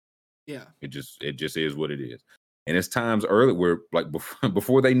portion. Yeah, it just is what it is. And it's times early where like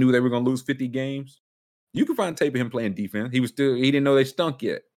before they knew they were gonna lose 50 games, you can find tape of him playing defense. He didn't know they stunk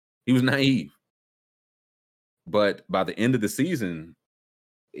yet. He was naive. But by the end of the season,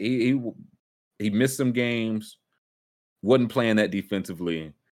 he missed some games, wasn't playing that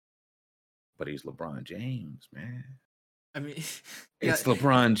defensively. But he's LeBron James, man. I mean, it's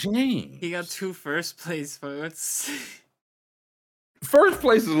LeBron James. He got 2 first place votes. First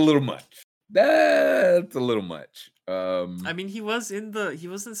place is a little much. That's a little much. I mean, he was in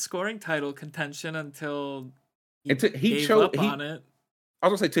scoring title contention until he gave up on it. I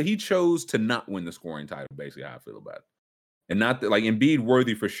was gonna say till he chose to not win the scoring title. Basically, how I feel about it, and not that like Embiid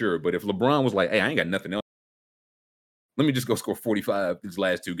worthy for sure. But if LeBron was like, "Hey, I ain't got nothing else. Let me just go score 45 these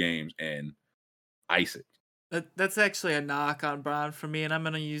last 2 games and ice it." That's actually a knock on Bron for me, and I'm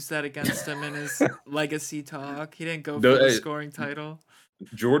going to use that against him in his legacy talk. He didn't go for the scoring title.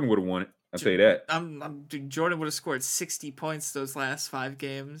 Jordan would have won it. I'll tell you that. Jordan would have scored 60 points those last 5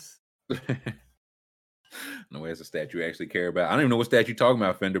 games. No, that's a stat you actually care about. I don't even know what stat you're talking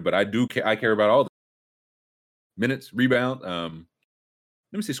about, Fender, but I do. I care about all the minutes, rebound. Let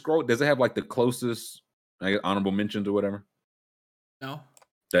me see. Scroll. Does it have like the closest honorable mentions or whatever? No.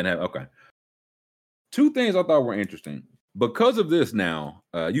 Doesn't have. Okay. 2 things I thought were interesting. Because of this now,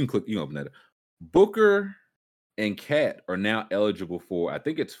 you can open that up. Booker and Cat are now eligible for, I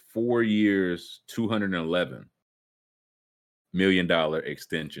think it's 4 years, $211 million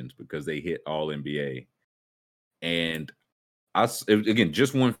extensions because they hit all NBA. And I just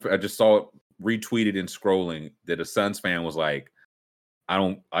saw it retweeted and scrolling that a Suns fan was like,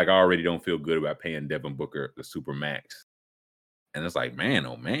 I already don't feel good about paying Devin Booker the super max. And it's like, man,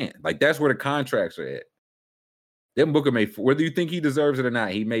 oh man, like that's where the contracts are at. Devin Booker made, whether you think he deserves it or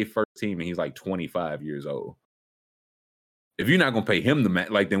not, he made first team and he's like 25 years old. If you're not gonna pay him the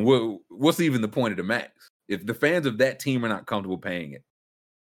max, like then what's even the point of the max? If the fans of that team are not comfortable paying it,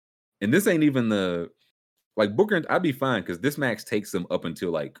 and this ain't even like Booker, I'd be fine because this max takes them up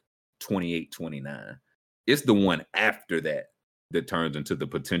until like 28, 29. It's the one after that turns into the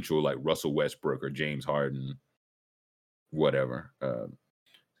potential like Russell Westbrook or James Harden, whatever.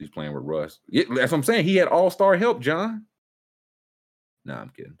 He's playing with Russ. Yeah, that's what I'm saying. He had all-star help, John. No, I'm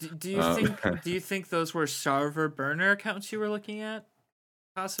kidding. Do you think those were server burner accounts you were looking at?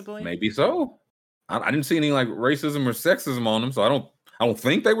 Possibly. Maybe so. I didn't see any like racism or sexism on them, so I don't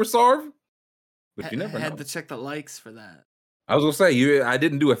think they were Sarv. But you never know. Had to check the likes for that. I was gonna say I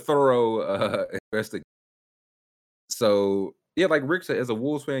didn't do a thorough investigation. So yeah, like Rick said, as a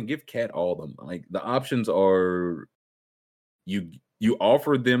Wolves fan, give Cat all of them. Like the options are you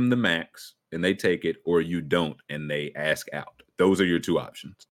offer them the max and they take it, or you don't and they ask out. Those are your two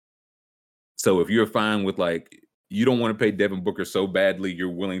options. So if you're fine with like, you don't want to pay Devin Booker so badly, you're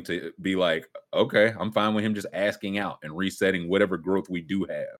willing to be like, okay, I'm fine with him just asking out and resetting whatever growth we do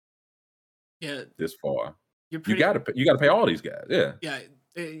have. Yeah, this far. You gotta pay all these guys. Yeah.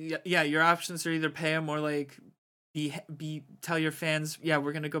 Yeah. Your options are either pay them or like tell your fans, yeah,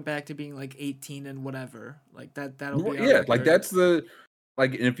 we're gonna go back to being like 18 and whatever. Like that'll be like that's the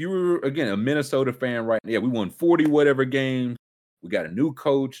like. And if you were again a Minnesota fan, right? Yeah, we won 40 whatever games. We got a new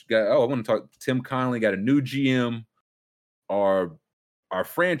coach. I want to talk. Tim Connelly got a new GM. Our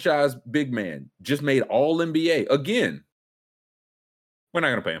franchise big man just made All NBA again. We're not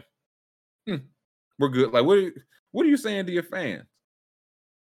gonna pay him. We're good. Like, what are you saying to your fans?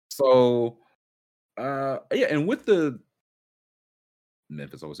 So, yeah, and with the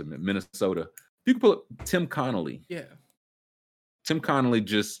Memphis, I was in Minnesota. You can pull up Tim Connelly. Yeah, Tim Connelly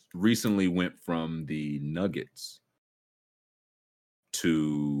just recently went from the Nuggets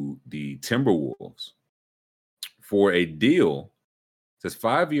to the Timberwolves for a deal. It says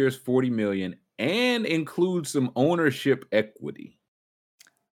 5 years, $40 million, and includes some ownership equity.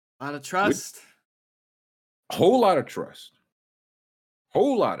 A lot of trust. Whole lot of trust.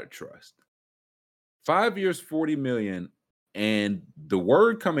 5 years, $40 million. And the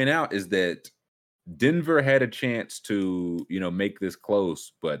word coming out is that Denver had a chance to, make this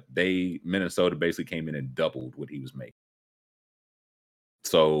close, but Minnesota basically came in and doubled what he was making.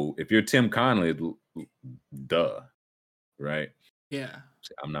 So if you're Tim Connelly, duh, right? Yeah.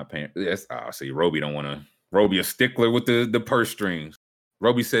 I'm not paying. Yes, see, Roby don't want to. Roby a stickler with the purse strings.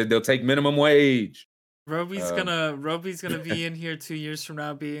 Roby said they'll take minimum wage. Roby's gonna be in here 2 years from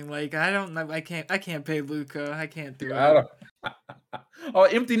now being like, I don't know, I can't pay Luka. I can't do it. Oh,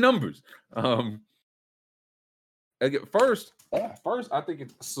 empty numbers. Again, first, I think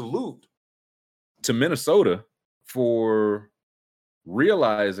it's a salute to Minnesota for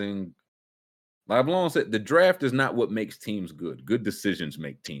realizing, like I've long said, the draft is not what makes teams good. Good decisions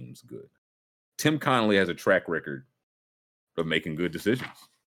make teams good. Tim Connelly has a track record of making good decisions.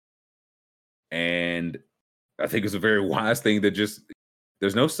 And I think it's a very wise thing that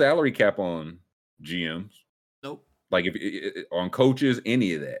there's no salary cap on GMs. Nope. Like if on coaches,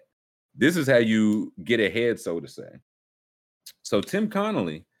 any of that. This is how you get ahead, so to say. So Tim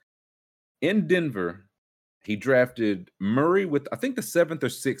Connelly in Denver, he drafted Murray with, I think, the 7th or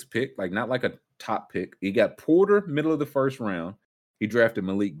 6th pick, like not like a top pick. He got Porter, middle of the first round. He drafted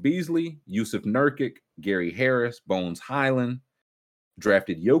Malik Beasley, Yusuf Nurkic, Gary Harris, Bones Highland.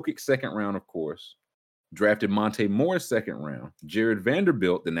 Drafted Jokic 2nd round, of course. Drafted Monte Morris 2nd round. Jared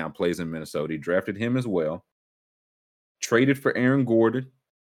Vanderbilt, that now plays in Minnesota, he drafted him as well. Traded for Aaron Gordon.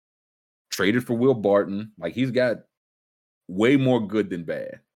 Traded for Will Barton. Like, he's got way more good than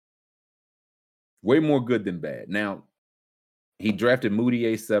bad. Way more good than bad. Now, he drafted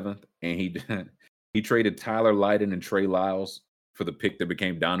Moutier 7th, and he traded Tyler Lydon and Trey Lyles for the pick that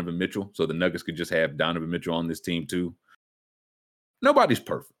became Donovan Mitchell, so the Nuggets could just have Donovan Mitchell on this team too. Nobody's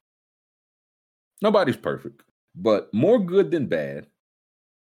perfect. But more good than bad.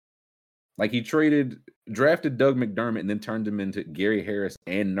 Like, he drafted Doug McDermott and then turned him into Gary Harris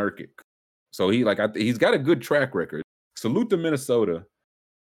and Nurkic. So he's got a good track record. Salute to Minnesota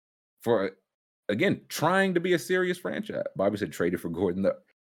for, again, trying to be a serious franchise. Bobby said traded for Gordon.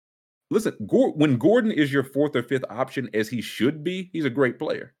 Listen, when Gordon is your 4th or 5th option, as he should be, he's a great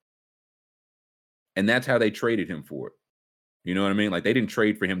player. And that's how they traded him for it. You know what I mean? Like, they didn't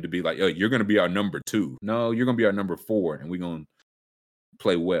trade for him to be like, oh, you're going to be our number 2. No, you're going to be our number 4, and we're going to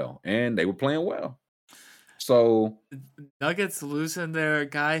play well. And they were playing well. So Nuggets losing their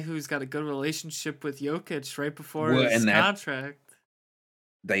guy who's got a good relationship with Jokic right before Well, his and that- contract.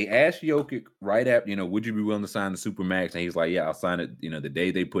 they asked Jokic right after, would you be willing to sign the Supermax? And he's like, yeah, I'll sign it, the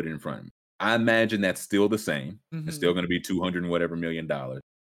day they put it in front of me. I imagine that's still the same. It's still going to be $200 and whatever million.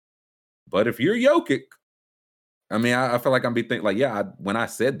 But if you're Jokic, I mean, I feel like I'm thinking like, yeah, when I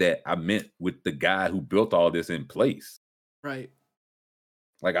said that, I meant with the guy who built all this in place. Right.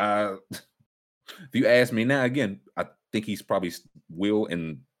 Like if you ask me now, again, I think he's probably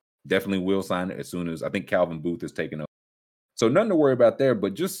definitely will sign it as soon as I think Calvin Booth is taken over. So nothing to worry about there,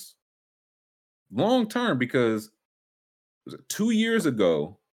 but just long term, because 2 years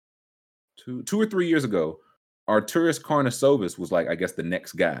ago, 2 or 3 years ago, Arturas Karnisovas was like, I guess, the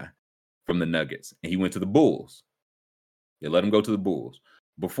next guy from the Nuggets, and he went to the Bulls. They let him go to the Bulls.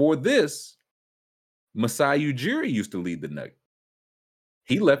 Before this, Masai Ujiri used to lead the Nuggets.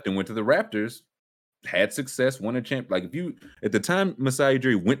 He left and went to the Raptors, had success, won a champ. Like at the time Masai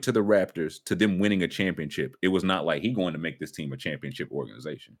Ujiri went to the Raptors to them winning a championship, it was not like he going to make this team a championship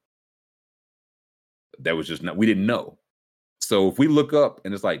organization. That was just not, we didn't know. So if we look up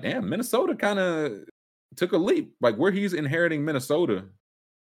and it's like, damn, Minnesota kind of took a leap. Like where he's inheriting Minnesota,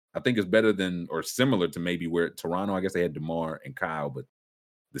 I think is better than or similar to maybe where Toronto, I guess they had DeMar and Kyle, but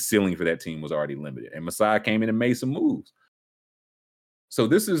the ceiling for that team was already limited. And Masai came in and made some moves. So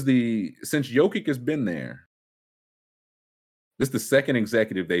this is since Jokic has been there, this is the second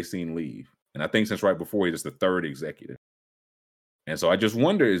executive they've seen leave. And I think since right before he was the third executive. And so I just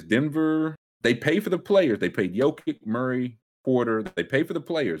wonder, is Denver, they pay for the players. They paid Jokic, Murray, Porter. They pay for the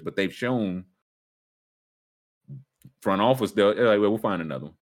players, but they've shown front office, they're like, well, we'll find another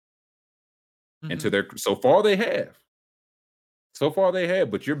one. Mm-hmm. And so far they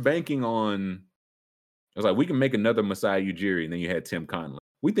have. But you're banking on, it's like, we can make another Masai Ujiri, and then you had Tim Connelly.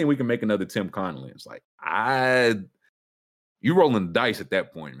 We think we can make another Tim Connelly. It's like, you rolling the dice at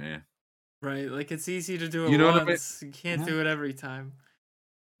that point, man. Right, like it's easy to do it once. I mean? You can't do it every time.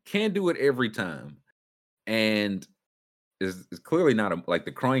 Can't do it every time. And it's clearly not like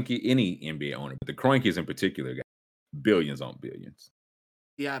the Kroenke, any NBA owner, but the Kroenkes in particular got billions on billions.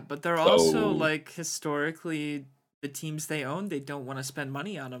 Yeah, but they're also like historically the teams they own, they don't want to spend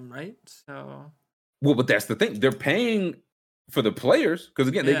money on them, right? So well, but that's the thing. They're paying for the players because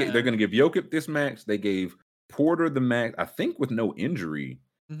again, they're going to give Jokic this max. They gave Porter the max, I think, with no injury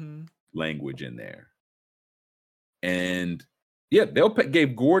language in there. And yeah,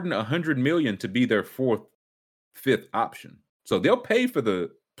 gave Gordon $100 million to be their fifth option. So they'll pay for the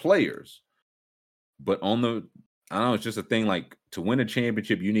players, but I don't know, it's just a thing like to win a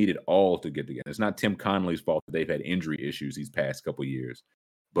championship, you need it all to get together. It's not Tim Connelly's fault that they've had injury issues these past couple of years,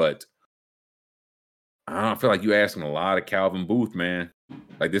 but I feel like you're asking a lot of Calvin Booth, man.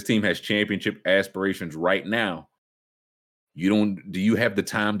 Like this team has championship aspirations right now. Do you have the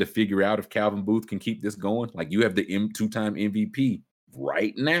time to figure out if Calvin Booth can keep this going? Like you have the two-time MVP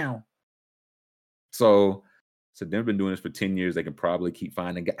right now. So they've been doing this for 10 years. They can probably keep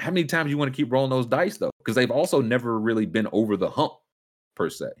finding guys. How many times you want to keep rolling those dice though? Because they've also never really been over the hump per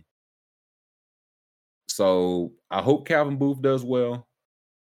se. So I hope Calvin Booth does well.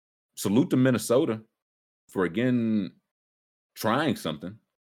 Salute to Minnesota for again trying something.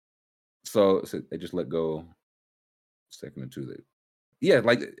 So they just let go second or two.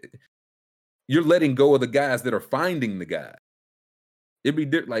 Like you're letting go of the guys that are finding the guy. It'd be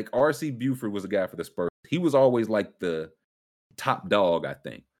different. Like R.C. Buford was a guy for the Spurs. He was always like the top dog, I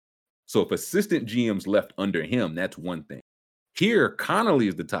think. So if assistant GMs left under him, that's one thing. Here, Connelly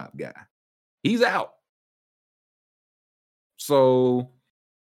is the top guy. He's out. So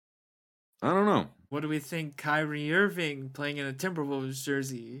I don't know. What do we think Kyrie Irving playing in a Timberwolves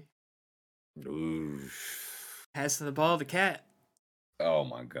jersey? Oof. Passing the ball to Cat. Oh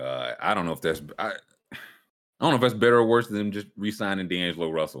my God. I don't know if that's better or worse than just re-signing D'Angelo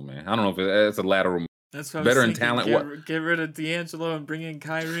Russell, man. I don't know if that's a lateral move. That's what better I was in talent. Get rid of D'Angelo and bring in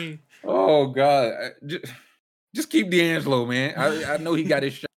Kyrie. Oh God. Just keep D'Angelo, man. I know he got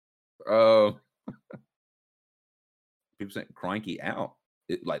his shot. People saying Kroenke out.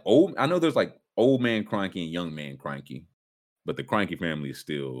 I know there's like old man Kroenke and young man Kroenke, but the Kroenke family is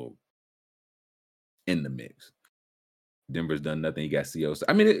still in the mix. Denver's done nothing. He got COs.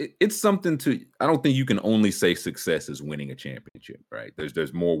 I mean, it's something to. I don't think you can only say success is winning a championship, right?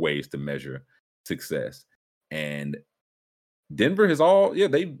 There's more ways to measure success, and Denver has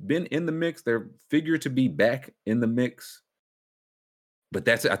they've been in the mix. They're figured to be back in the mix, but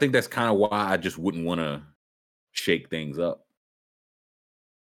I think that's kind of why I just wouldn't want to shake things up.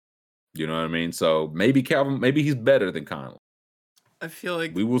 You know what I mean? So maybe he's better than Connelly. I feel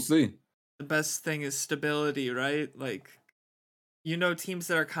like we will see. the best thing is stability, right? Like, teams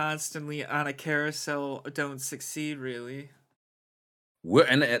that are constantly on a carousel don't succeed really.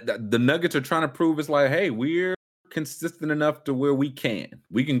 The Nuggets are trying to prove it's like, hey, we're consistent enough to where we can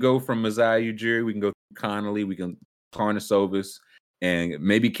go from Masai Ujiri, we can go through Connolly, we can Karnisovas, and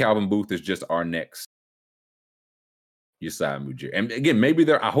maybe Calvin Booth is just our next Masai Ujiri. And again,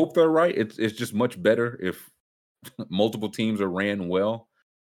 maybe I hope they're right. It's just much better if multiple teams are ran well.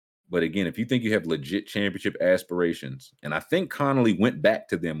 But again, if you think you have legit championship aspirations, and I think Connolly went back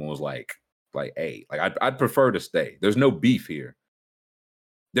to them and was like, hey, like I'd prefer to stay. There's no beef here.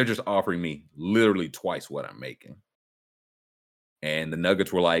 They're just offering me literally twice what I'm making. And the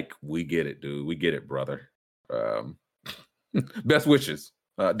Nuggets were like, we get it, dude. We get it, brother. Best wishes.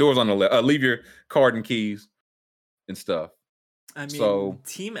 Doors on the left. Leave your card and keys and stuff. I mean,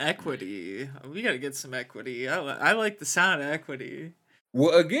 team equity. We got to get some equity. I like the sound of equity.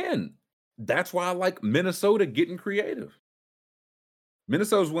 Well, again, that's why I like Minnesota getting creative.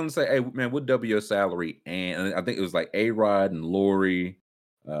 Minnesota's willing to say, hey, man, we'll double your salary. And I think it was like A-Rod and Laurie.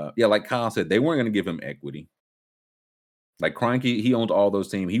 Like Kyle said, they weren't going to give him equity. Like Kroenke, he owned all those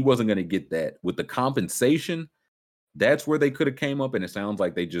teams. He wasn't going to get that. With the compensation, that's where they could have came up, and it sounds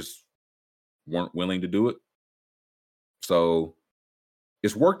like they just weren't willing to do it. So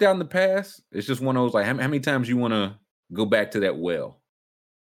it's worked out in the past. It's just one of those, like, how many times you want to go back to that well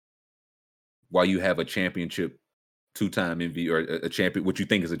while you have a championship two-time MVP or a champion, what you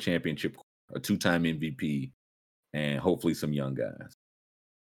think is a championship, a two-time MVP, and hopefully some young guys.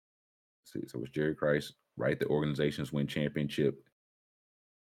 See, so it's Jerry Krause, right? The organizations win championship.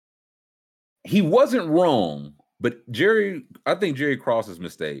 He wasn't wrong, but I think Jerry Krause's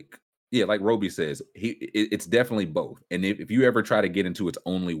mistake, like Roby says, it's definitely both. And if you ever try to get into it's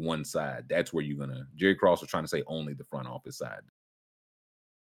only one side, that's where Jerry Krause was trying to say only the front office side.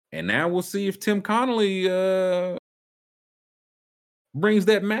 And now we'll see if Tim Connolly brings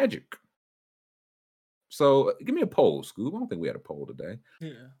that magic. So give me a poll, Scoob. I don't think we had a poll today.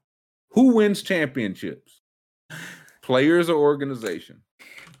 Yeah. Who wins championships? Players or organization?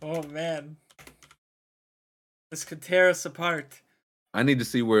 Oh, man. This could tear us apart. I need to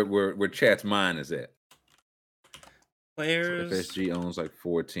see where chat's mind is at. Players. So FSG owns like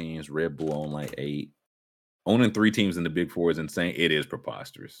 4 teams. Red Bull own like 8. Owning 3 teams in the Big Four is insane. It is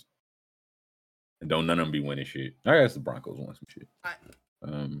preposterous. And don't none of them be winning shit. I guess the Broncos won some shit.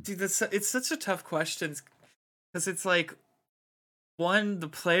 Dude, it's such a tough question because it's like, 1, the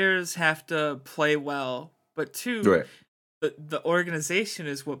players have to play well, but 2, right. the organization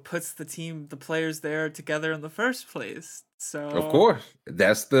is what puts the players there together in the first place. So of course,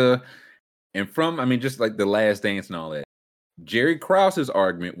 that's just like the Last Dance and all that. Jerry Krause's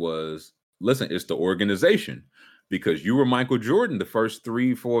argument was, listen, it's the organization, because you were Michael Jordan the first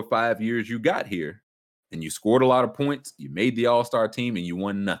 3, 4, 5 years you got here, and you scored a lot of points, you made the All-Star team, and you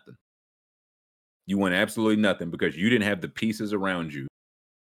won nothing. You won absolutely nothing because you didn't have the pieces around you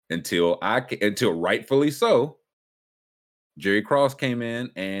until rightfully so. Jerry Krause came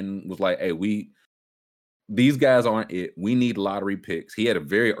in and was like, hey, these guys aren't it. We need lottery picks. He had a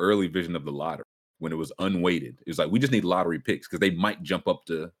very early vision of the lottery when it was unweighted. It was like, we just need lottery picks because they might jump up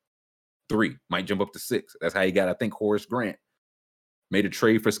to 3, might jump up to 6. That's how he got, I think, Horace Grant. Made a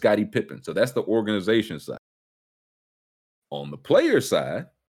trade for Scottie Pippen. So that's the organization side. On the player side,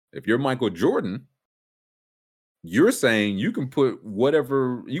 if you're Michael Jordan, you're saying you can put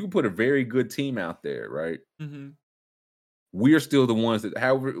a very good team out there, right? Mm-hmm. We're still the ones that,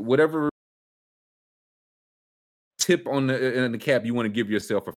 whatever tip in the cap you want to give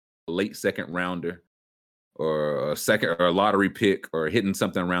yourself, a late second rounder or a lottery pick or hitting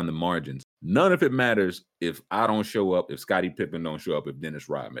something around the margins. None of it matters if I don't show up, if Scottie Pippen don't show up, if Dennis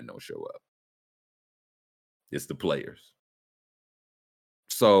Rodman don't show up. It's the players.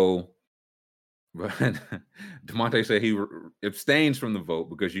 So DeMonte said he abstains from the vote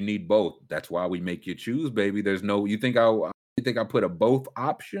because you need both. That's why we make you choose, baby. There's no, you think I put a both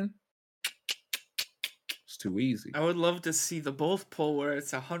option? It's too easy. I would love to see the both poll where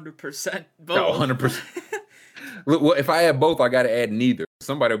it's 100% both. No, 100%. Well, if I add both, I got to add neither.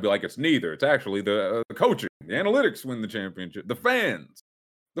 Somebody will be like, it's neither. It's actually the coaching. The analytics win the championship. The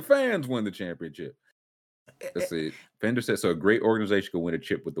fans win the championship. Let's see. Fender said, so a great organization can win a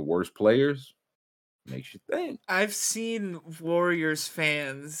chip with the worst players. Makes you think. I've seen Warriors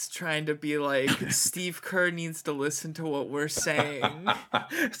fans trying to be like, Steve Kerr needs to listen to what we're saying.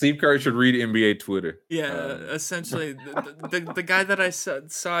 Steve Kerr should read NBA Twitter. Yeah, essentially. The guy that I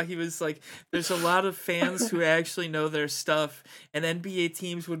saw, he was like, there's a lot of fans who actually know their stuff, and NBA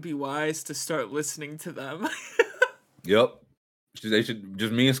teams would be wise to start listening to them. Yep. They should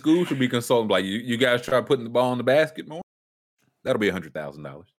just me and school should be consulting. Like you guys try putting the ball in the basket more. That'll be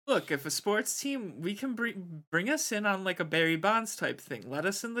 $100,000. Look, if a sports team, we can bring us in on like a Barry Bonds type thing. Let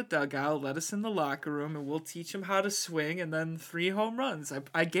us in the dugout, let us in the locker room, and we'll teach them how to swing. And then 3 home runs.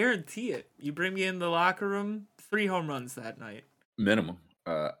 I guarantee it. You bring me in the locker room, 3 home runs that night. Minimum.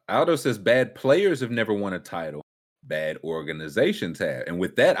 Aldo says bad players have never won a title. Bad organizations have. And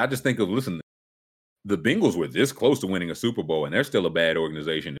with that, I just think of, listen, the Bengals were this close to winning a Super Bowl, and they're still a bad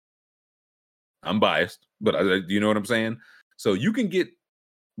organization. I'm biased, but you know what I'm saying? So you can get,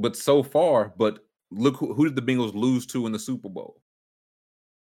 but so far, but look, who did the Bengals lose to in the Super Bowl?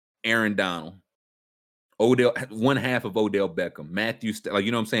 Aaron Donald, Odell, one half of Odell Beckham, Matthew, like,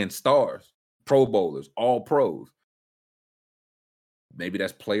 you know what I'm saying? Stars, Pro Bowlers, all pros. Maybe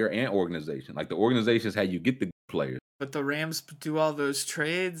that's player and organization. Like the organization is how you get the players. But the Rams do all those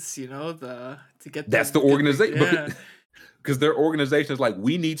trades, you know, to get that's the organization. Yeah. Because their organization is like,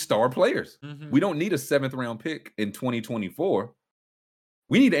 we need star players. Mm-hmm. We don't need a 7th round pick in 2024.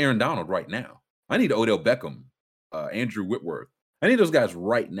 We need Aaron Donald right now. I need Odell Beckham, Andrew Whitworth. I need those guys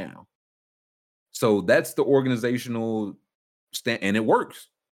right now. So that's the organizational stand, and it works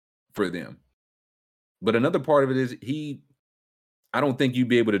for them. But another part of it is I don't think you'd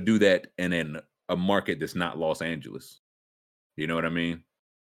be able to do that in a market that's not Los Angeles. You know what I mean?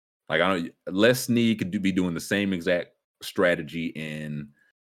 Like, Les Snead could be doing the same exact strategy in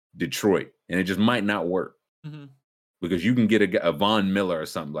Detroit, and it just might not work. Mm-hmm. Because you can get a Von Miller or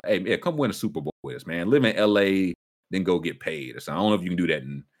something like, hey, yeah, come win a Super Bowl with us, man. Live in LA, then go get paid or something. I don't know if you can do that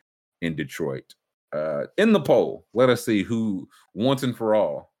in Detroit. In the poll, let us see who, once and for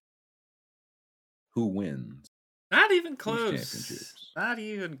all, who wins. Not even close. Not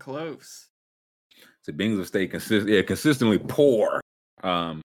even close. So Bengals have stayed consistently poor.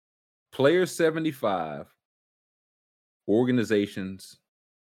 Players 75, organizations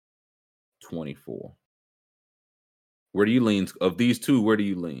 24. Where do you lean? Of these two, where do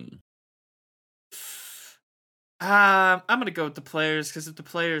you lean? I'm gonna go with the players, because if the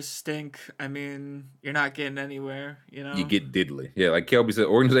players stink, I mean, you're not getting anywhere. You know, you get diddly. Yeah, like Kelby said,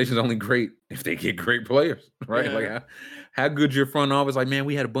 organization's only great if they get great players, right? Yeah. Like how good your front office? Like, man,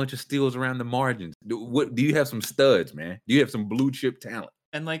 we had a bunch of steals around the margins. Do you have some studs, man? Do you have some blue chip talent?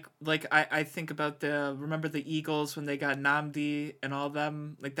 And like I think about remember the Eagles when they got Nnamdi and all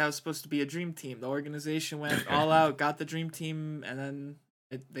them, like that was supposed to be a dream team. The organization went all out, got the dream team, and then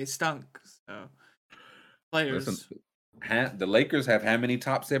they stunk. So players. Listen, the Lakers have how many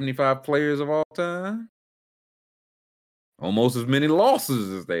top 75 players of all time? Almost as many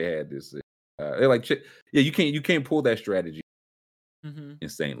losses as they had this year. They're like, yeah, you can't pull that strategy in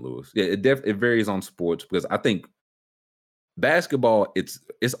St. Louis. Yeah, it varies on sports, because I think basketball, it's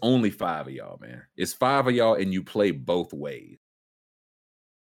only 5 of y'all, man. It's 5 of y'all, and you play both ways.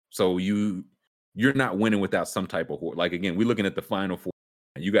 So you're not winning without some type of horse. Like, again, we're looking at the Final Four.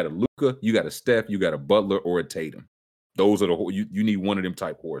 You got a Luka, you got a Steph, you got a Butler or a Tatum. Those are you need one of them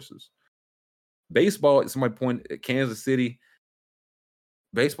type horses. Baseball, somebody pointed at Kansas City.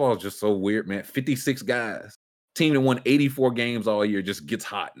 Baseball is just so weird, man. 56 guys. Team that won 84 games all year just gets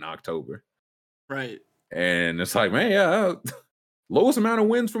hot in October. Right. And it's like, man, yeah, lowest amount of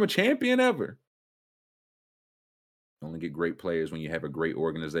wins from a champion ever. You only get great players when you have a great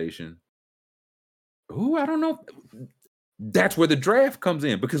organization. Ooh, I don't know. That's where the draft comes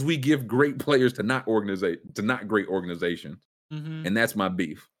in, because we give great players to not great organizations. Mm-hmm. And that's my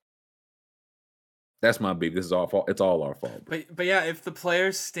beef. That's my beef. This is all fault. It's all our fault. Bro. But yeah, if the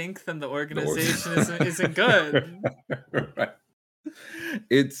players stink, then the organization isn't good. Right.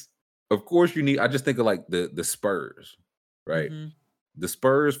 It's, of course, you need. I just think of like the Spurs, right? Mm-hmm. The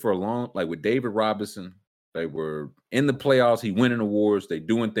Spurs for a long, like with David Robinson, they were in the playoffs. He winning awards. They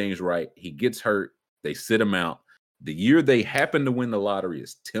doing things right. He gets hurt. They sit him out. The year they happen to win the lottery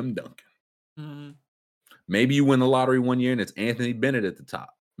is Tim Duncan. Mm-hmm. Maybe you win the lottery one year and it's Anthony Bennett at the top.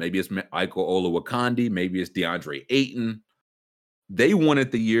 Maybe it's Michael Olowokandi. Maybe it's DeAndre Ayton. They won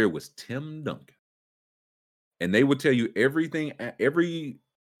it the year was Tim Duncan. And they would tell you every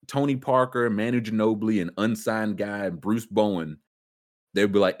Tony Parker, Manu Ginobili, an unsigned guy, Bruce Bowen,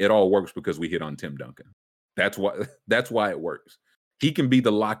 they'd be like, it all works because we hit on Tim Duncan. That's why it works. He can be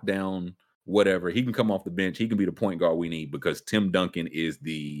the lockdown, whatever. He can come off the bench. He can be the point guard we need because Tim Duncan is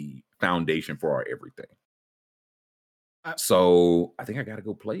the foundation for our everything. So I think I got to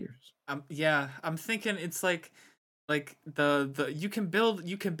go players. Yeah, I'm thinking it's like the you can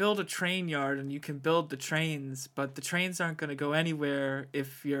build a train yard and you can build the trains, but the trains aren't going to go anywhere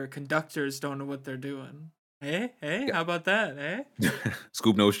if your conductors don't know what they're doing. Hey, yeah. How about that? Hey,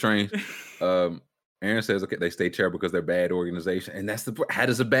 Scoop nose trains. Aaron says, okay, they stay terrible because they're bad organization. And that's how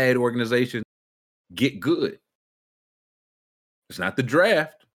does a bad organization get good? It's not the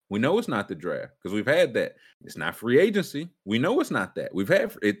draft. We know it's not the draft because we've had that. It's not free agency. We know it's not that. We've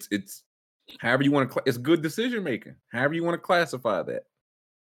had it's however you want to. It's good decision making. However you want to classify that,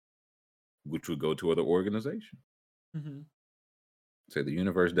 which would go to other organizations. Mm-hmm. So the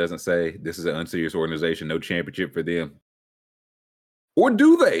universe doesn't say this is an unserious organization, no championship for them, or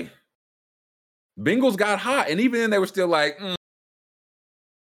do they? Bengals got hot, and even then they were still like,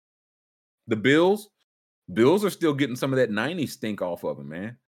 The Bills are still getting some of that 90s stink off of them,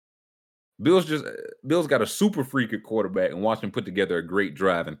 man. Bills got a super freak at quarterback and watch him put together a great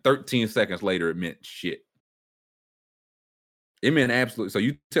drive, and 13 seconds later it meant shit. It meant absolutely. So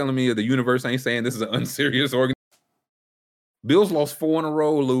you telling me the universe ain't saying this is an unserious organization? Bills lost 4 in a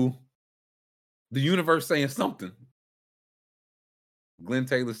row, Lou. The universe saying something. Glenn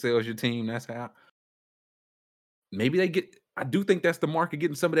Taylor sells your team. That's how. Maybe they get. I do think that's the market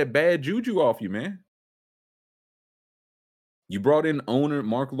getting some of that bad juju off you, man. You brought in owner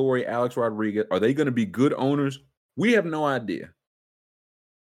Mark Lowry, Alex Rodriguez. Are they going to be good owners? We have no idea.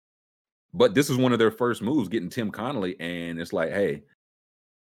 But this is one of their first moves, getting Tim Connolly, and it's like, hey,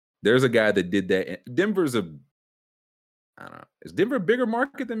 there's a guy that did that. Denver's I don't know. Is Denver a bigger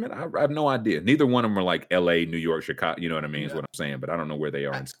market than Minnesota? I have no idea. Neither one of them are like LA, New York, Chicago. You know what I mean? Is what I'm saying. But I don't know where they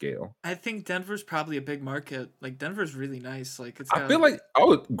are in scale. I think Denver's probably a big market. Like Denver's really nice. Like I feel like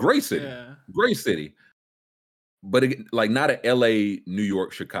great city. Yeah. Great city. But like not a LA, New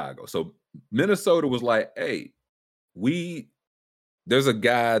York, Chicago. So Minnesota was like, hey, there's a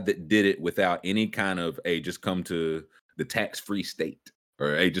guy that did it without any kind of, hey, just come to the tax-free state.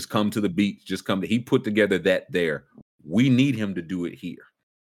 Or hey, just come to the beach. He put together that there. We need him to do it here.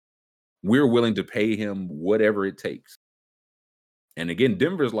 We're willing to pay him whatever it takes. And again,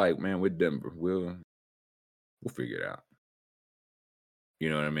 Denver's like, man, we're Denver. We'll figure it out. You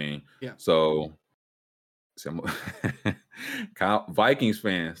know what I mean? Yeah. So Kyle, Vikings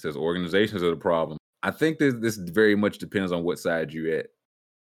fan says organizations are the problem. I think this very much depends on what side you're at.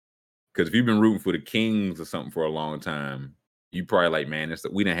 Because if you've been rooting for the Kings or something for a long time, you probably like, man,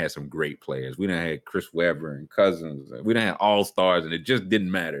 we done had some great players. We done had Chris Webber and Cousins. We done had all-stars, and it just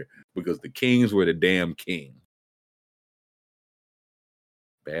didn't matter because the Kings were the damn king.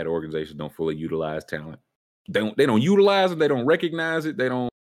 Bad organizations don't fully utilize talent. They don't utilize it. They don't recognize it.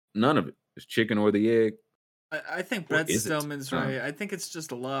 None of it. It's chicken or the egg. I think Brett Stillman's right. I think it's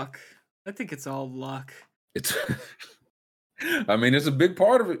just luck. I think it's all luck. I mean, it's a big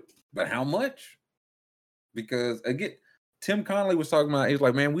part of it, but how much? Because again, Tim Connolly was talking about, he's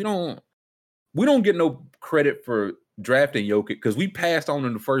like, man, we don't get no credit for drafting Jokic because we passed on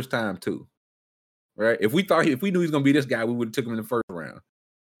him the first time too. Right? If we knew he was gonna be this guy, we would have took him in the first round.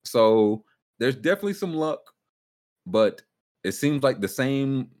 So there's definitely some luck, but it seems like the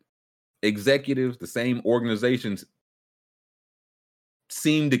same executives, the same organizations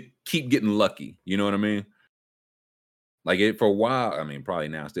seem to keep getting lucky. You know what I mean? Like for a while, I mean, probably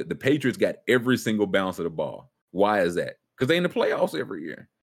now, the Patriots got every single bounce of the ball. Why is that? Because they in the playoffs every year.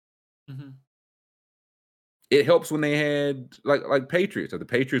 Mm-hmm. It helps when they had like Patriots or the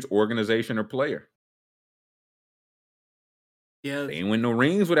Patriots organization or player. Yeah, they ain't win no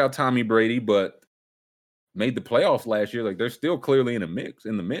rings without Tommy Brady, but made the playoffs last year. Like they're still clearly in the mix.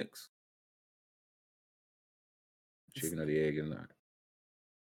 Chicken or the egg is not.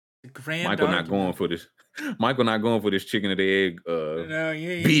 Michael not going for this. Michael not going for this chicken or the egg. No,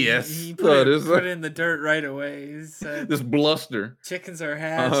 BS. He put it in the dirt right away. He said, this bluster. Chickens are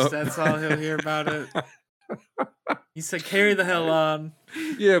hatched. That's all he'll hear about it. He said, "Carry the hell on."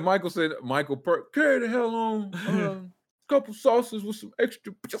 Yeah, Michael said, carry the hell on. Couple sauces with some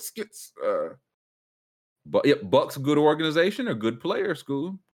extra biscuits. But yeah, Bucks, good organization or good player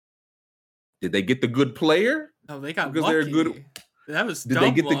school. Did they get the good player? No, they got lucky. They're good. That was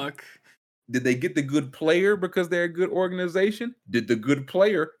dumb luck. Did they get the good player because they're a good organization? Did the good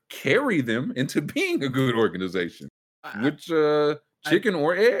player carry them into being a good organization? Which chicken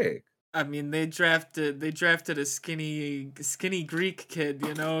or egg? I mean, they drafted a skinny Greek kid.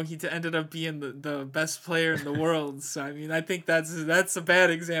 You know, he ended up being the best player in the world. So I mean, I think that's a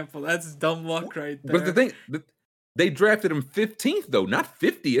bad example. That's dumb luck right there. But the thing, they drafted him 15th though, not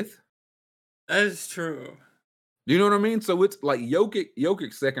 50th. That is true. You know what I mean? So it's like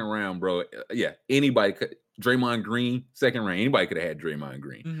Jokic second round, bro. Yeah, anybody could. Draymond Green second round. Anybody could have had Draymond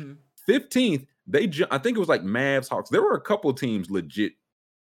Green. Mm-hmm. 15th, I think it was like Mavs, Hawks. There were a couple teams legit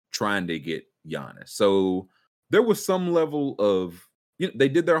trying to get Giannis. So there was some level of, they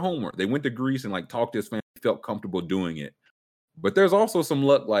did their homework. They went to Greece and like talked to his family, felt comfortable doing it. But there's also some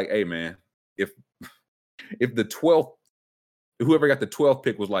luck. Like, hey man, if if the 12th, whoever got the 12th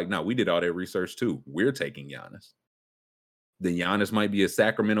pick was like, no, we did all that research too. We're taking Giannis. Then Giannis might be a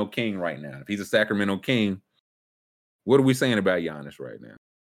Sacramento King right now. If he's a Sacramento King, what are we saying about Giannis right now?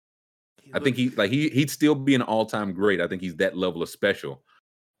 I think he'd still be an all-time great. I think he's that level of special.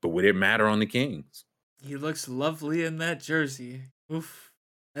 But would it matter on the Kings? He looks lovely in that jersey. Oof.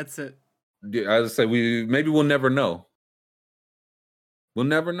 That's it. As I say, maybe we'll never know. We'll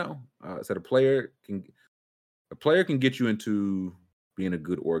never know. I said a player can get you into being a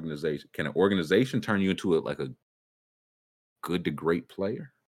good organization. Can an organization turn you into a good to great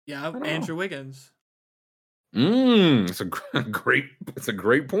player? Yeah, Andrew Wiggins. It's a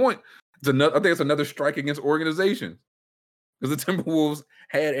great point. I think it's another strike against organization. Because the Timberwolves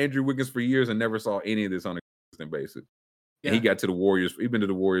had Andrew Wiggins for years and never saw any of this on a consistent basis. Yeah. And he got to the Warriors. He's been to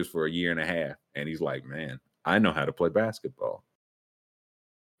the Warriors for a year and a half. And he's like, man, I know how to play basketball.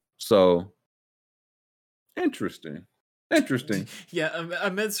 So, interesting. Yeah,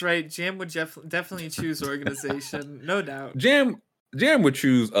 Ahmed's right. Jam would definitely choose organization, no doubt. Jam would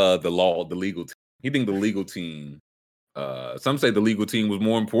choose the legal team. He think the legal team. Some say the legal team was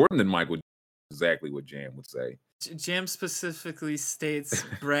more important than Michael. Exactly what Jam would say. Jam specifically states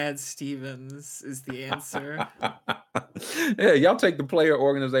Brad Stevens is the answer. Yeah, y'all take the player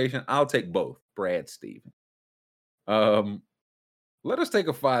organization. I'll take both. Brad Stevens. Let us take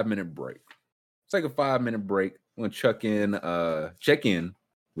a 5-minute break. Let's take a 5-minute break. I'm gonna check in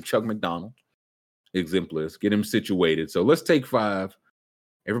with Chuck McDonald, Exemplars, get him situated. So let's take 5.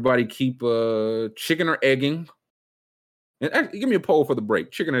 Everybody keep chicken or egging. And actually, give me a poll for the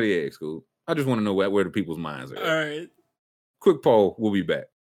break. Chicken or the egg, school. I just want to know where the people's minds are at. All right. Quick poll. We'll be back.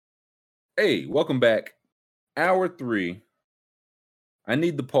 Hey, welcome back. Hour 3. I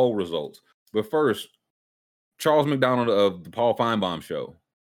need the poll results. But first, Charles McDonald of the Paul Feinbaum Show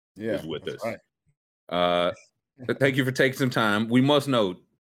is with us. Right. Thank you for taking some time. We must know,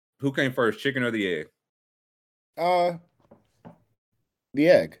 who came first, chicken or the egg? The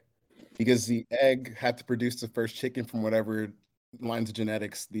egg. Because the egg had to produce the first chicken from whatever lines of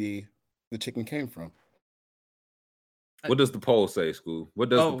genetics the chicken came from. What does the poll say, School? What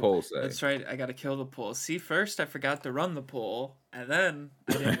does the poll say? That's right. I got to kill the poll. See, first I forgot to run the poll, and then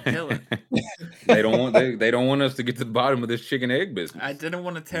I didn't kill it. They don't want us to get to the bottom of this chicken egg business. I didn't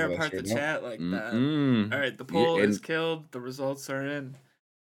want to tear apart the chat like that. All right, the poll is killed. The results are in.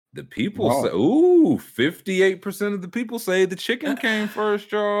 The people say, 58% of the people say the chicken came first,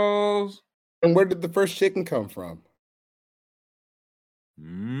 Charles. And where did the first chicken come from?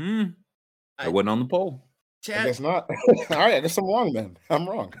 I wasn't on the poll. Chat. I guess not. All right, I guess I'm wrong then. I'm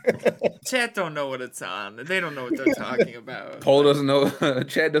wrong. Chat don't know what it's on. They don't know what they're talking about. Poll doesn't know.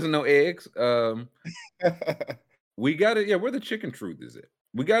 Chat doesn't know eggs. We got it. Yeah, where the chicken truth is it?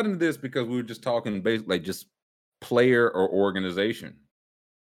 We got into this because we were just talking basically like just player or organization.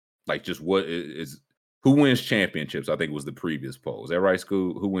 Like just what is who wins championships? I think was the previous poll. Is that right,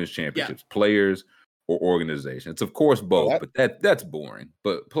 School? Who wins championships? Yeah. Players or organizations? It's of course both, but that's boring.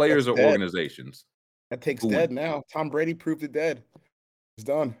 But players or organizations? That takes dead now. Tom Brady proved it dead. It's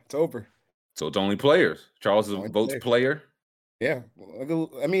done. It's over. So it's only players. Charles votes player. Yeah.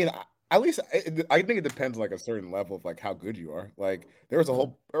 I mean, at least I think it depends like a certain level of like how good you are. Like there was a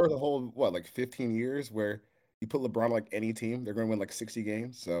whole what like 15 years where you put LeBron like any team, they're going to win like 60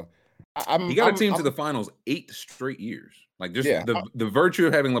 games. So he got a team to the finals 8 straight years. Like just the virtue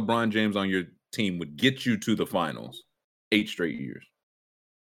of having LeBron James on your team would get you to the finals 8 straight years.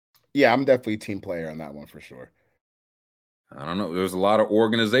 Yeah, I'm definitely a team player on that one for sure. I don't know. There's a lot of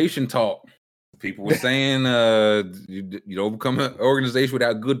organization talk. People were saying you don't become an organization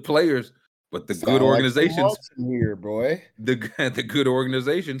without good players, but the good organizations here, boy. The good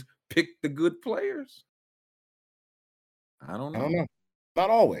organizations pick the good players. I don't know. Not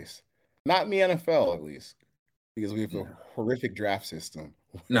always. Not in the NFL, at least, because we have a horrific draft system.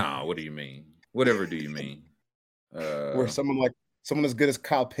 No, what do you mean? Whatever do you mean? Where someone as good as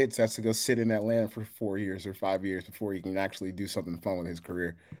Kyle Pitts has to go sit in Atlanta for 4 years or 5 years before he can actually do something fun with his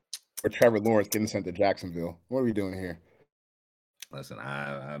career. Or Trevor Lawrence getting sent to Jacksonville. What are we doing here? Listen,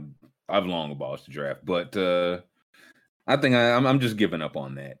 I've long abolished the draft, but I think I'm just giving up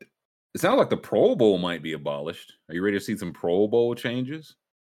on that. It sounds like the Pro Bowl might be abolished. Are you ready to see some Pro Bowl changes?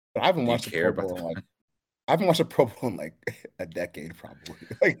 But I haven't watched a Pro Bowl I haven't watched a Pro Bowl in like a decade, probably.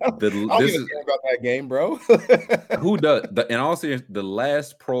 Like, I don't even care about that game, bro. Who does? In all seriousness, the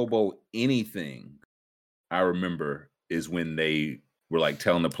last Pro Bowl anything I remember is when they were like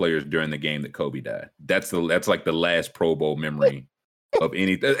telling the players during the game that Kobe died. That's like the last Pro Bowl memory of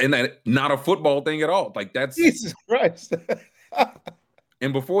anything, and that not a football thing at all. Like that's Jesus Christ.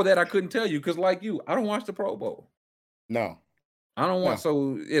 And before that, I couldn't tell you because, like you, I don't watch the Pro Bowl. No. I don't want. No.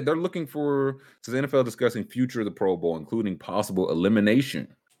 So yeah, they're looking for. So the NFL discussing future of the Pro Bowl, including possible elimination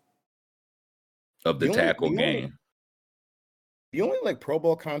of the tackle game. The only like Pro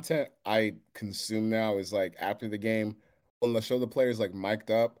Bowl content I consume now is like after the game when they show the players like mic'd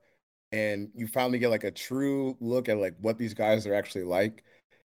up, and you finally get like a true look at like what these guys are actually like.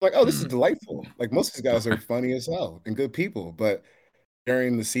 Like, oh, this is delightful. Like most of these guys are funny as hell and good people, but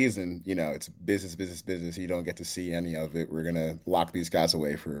during the season, you know, it's business, business, business. You don't get to see any of it. We're gonna lock these guys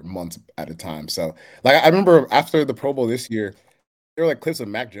away for months at a time. So, like, I remember after the Pro Bowl this year, there were like clips of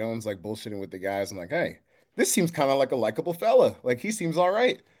Mac Jones like bullshitting with the guys. I'm like, hey, this seems kind of like a likable fella. Like he seems all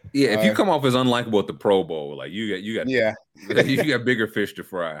right. Yeah, if you come off as unlikable at the Pro Bowl, like you got yeah, you got bigger fish to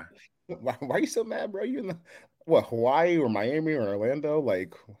fry. Why are you so mad, bro? You in what Hawaii or Miami or Orlando?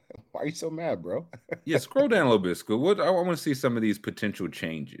 Like, why are you so mad, bro? Yeah, scroll down a little bit, School. What I want to see some of these potential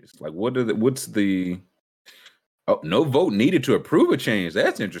changes. Like, what's the no vote needed to approve a change?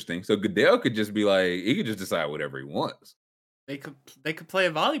 That's interesting. So Goodell could just be like, he could just decide whatever he wants. They could play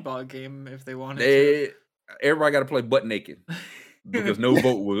a volleyball game if they wanted to. Everybody got to play butt naked because no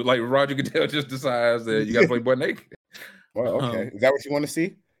vote will. Like Roger Goodell just decides that you got to play butt naked. Well, okay, is that what you want to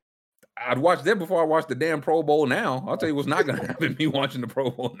see? I'd watch that before I watch the damn Pro Bowl now. I'll tell you what's not going to happen, me watching the Pro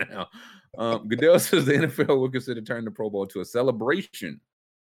Bowl now. Goodell says the NFL will consider turning the Pro Bowl to a celebration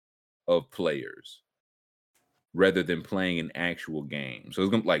of players rather than playing an actual game. So it's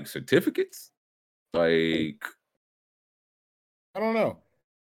going to like certificates? Like, I don't know.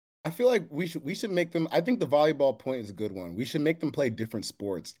 I feel like we should make them. I think the volleyball point is a good one. We should make them play different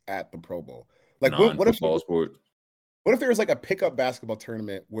sports at the Pro Bowl. Like what if sport? What if there was like a pickup basketball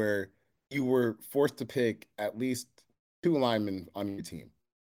tournament where you were forced to pick at least 2 linemen on your team?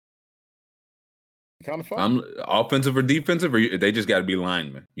 Kind of fun. Offensive or defensive, or they just got to be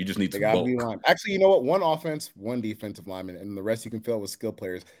linemen. You just need to bulk. Be linemen. Actually, you know what? 1 offense, 1 defensive lineman, and the rest you can fill with skill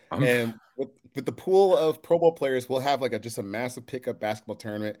players. And with the pool of Pro Bowl players, we'll have like just a massive pickup basketball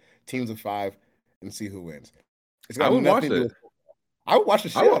tournament, teams of 5, and see who wins. It's got nothing to do with. I would watch the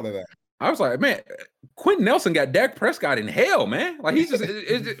shit out of that. I was like, man, Quentin Nelson got Dak Prescott in hell, man. Like he's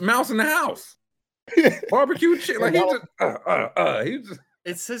just mouse in the house, barbecue shit. Like he's just.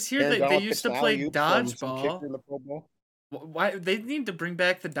 It says here that they used to play dodgeball. Why they need to bring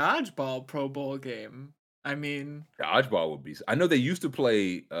back the dodgeball Pro Bowl game? I mean, dodgeball would be. I know they used to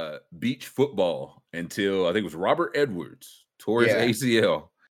play beach football until I think it was Robert Edwards tore his ACL,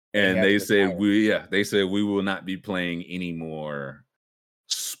 and they said we will not be playing any more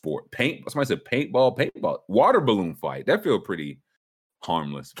sport. Somebody said paintball, water balloon fight. That feel pretty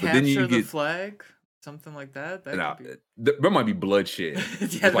harmless. Capture but then you the flag. Something like that. There might be bloodshed.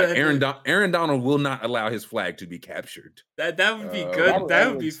 Like Aaron Donald will not allow his flag to be captured. That would be good. That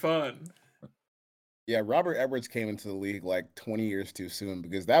would be fun. Yeah, Robert Edwards came into the league like 20 years too soon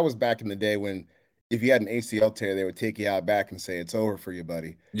because that was back in the day when if you had an ACL tear, they would take you out back and say it's over for you,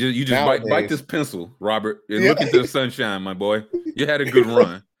 buddy. You just bite this pencil, Robert. Look into the sunshine, my boy. You had a good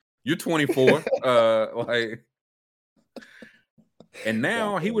run. You're 24. And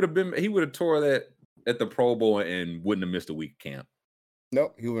now he would have tore that at the Pro Bowl and wouldn't have missed a week camp.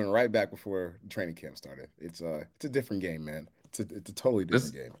 Nope, he went right back before the training camp started. It's a different game, man. It's a totally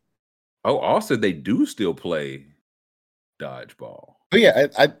different game. Oh, also they do still play dodgeball. But yeah,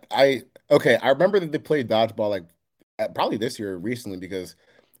 I remember that they played dodgeball like probably this year recently because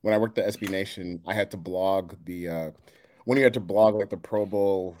when I worked at SB Nation, I had to blog the Pro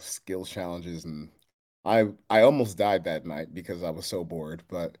Bowl skills challenges, and I almost died that night because I was so bored,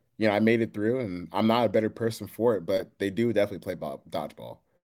 but you know, I made it through, and I'm not a better person for it, but they do definitely play dodgeball.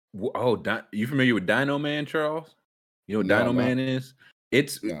 Oh, you familiar with Dino Man, Charles? You know what Dino Man is?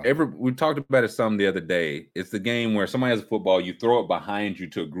 We talked about it some the other day. It's the game where somebody has a football, you throw it behind you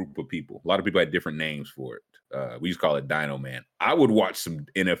to a group of people. A lot of people had different names for it. We used to call it Dino Man. I would watch some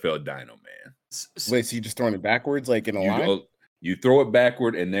NFL Dino Man. Wait, so you just throwing it backwards like in a line? You throw it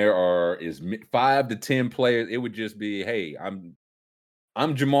backward, and there is 5 to 10 players. It would just be, hey, I'm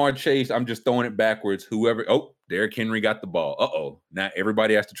Jamar Chase. I'm just throwing it backwards. Derrick Henry got the ball. Now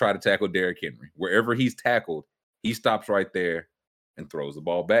everybody has to try to tackle Derrick Henry. Wherever he's tackled, he stops right there and throws the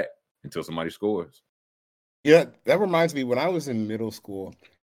ball back until somebody scores. Yeah, that reminds me, when I was in middle school,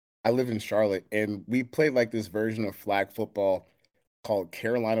 I lived in Charlotte, and we played like this version of flag football called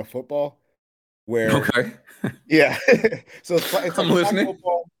Carolina football. Okay. Yeah. So it's like I'm listening.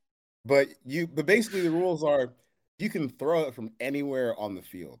 Football, but basically the rules are you can throw it from anywhere on the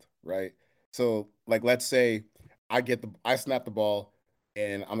field, right? So like let's say I snap the ball,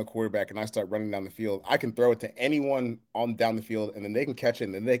 and I'm a quarterback and I start running down the field, I can throw it to anyone on down the field and then they can catch it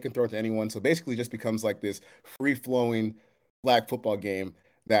and then they can throw it to anyone. So basically, it just becomes like this free flowing flag football game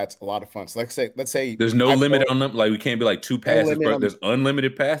that's a lot of fun. So let's say There's no I limit throw on them. Like we can't be like 2 no passes, limit but on there's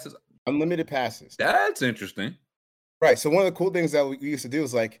unlimited passes. unlimited passes. That's interesting. Right. So one of the cool things that we used to do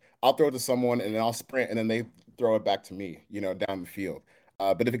is like I'll throw it to someone and then I'll sprint and then they throw it back to me, down the field.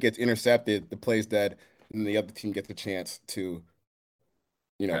 But if it gets intercepted, the play's dead, and the other team gets a chance to,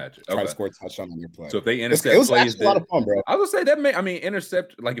 Gotcha. try to Okay. score a touchdown on their play. So if they It intercept was plays actually a lot that of fun, bro. I was gonna say that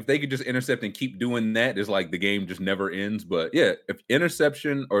intercept, like if they could just intercept and keep doing that, it's like the game just never ends. But yeah, if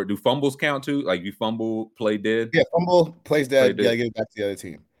interception or do fumbles count too? Like you fumble, play dead, Yeah, fumble, plays play dead, you gotta dead. give it back to the other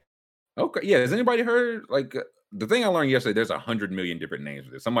team. Okay, yeah. Has anybody heard like the thing I learned yesterday? There's 100 million different names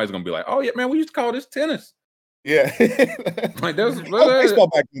for this. Somebody's gonna be like, "Oh yeah, man, we used to call this tennis." Yeah. Like that's Baseball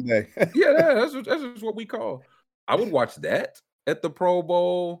back in the day. yeah, that's just what we call. I would watch that at the Pro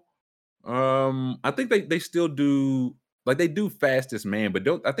Bowl. I think they still do like they do fastest man, but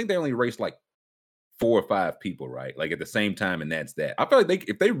don't I think they only race like 4 or 5 people, right? Like at the same time, and that's that. I feel like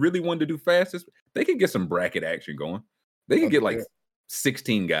if they really wanted to do fastest, they could get some bracket action going. They could get like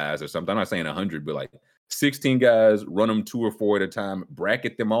 16 guys or something. I'm not saying 100, but like 16 guys, run them 2 or 4 at a time,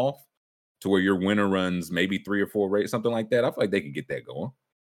 bracket them off to where your winner runs maybe 3 or 4 races, something like that. I feel like they could get that going.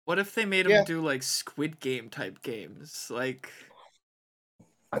 What if they made them do like Squid Game type games? Like,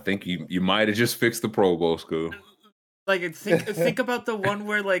 I think you might have just fixed the Pro Bowl school. like think about the one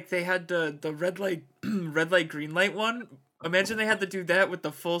where like they had the red light green light one. Imagine they had to do that with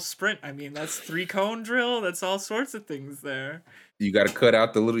the full sprint. I mean, that's 3-cone drill. That's all sorts of things there. You got to cut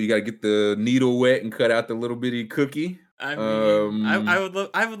out you got to get the needle wet and cut out the little bitty cookie. I mean,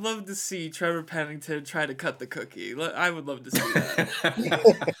 I would love to see Trevor Pennington try to cut the cookie. I would love to see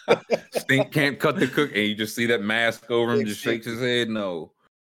that. Stink can't cut the cookie, and you just see that mask over him, just shakes his head. No.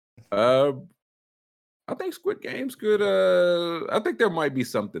 I think Squid Game's good. I think there might be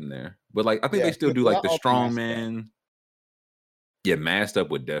something there, but like I think they still do like the strongman. Yeah, masked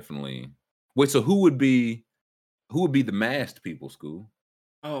up would definitely. Wait, so who would be the masked people, School?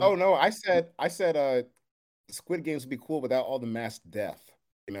 Oh no, I said Squid Games would be cool without all the mass death.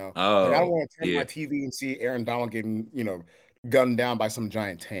 Like I don't want to turn my TV and see Aaron Donald getting gunned down by some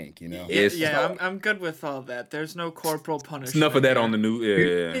giant tank. Yeah, I'm good with all that. There's no corporal punishment. Enough of that on the new.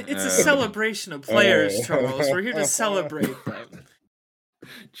 Yeah, it's a celebration of players, Charles. We're here to celebrate them.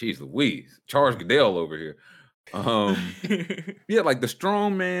 Jeez Louise, Charles Goodell over here. Yeah, like the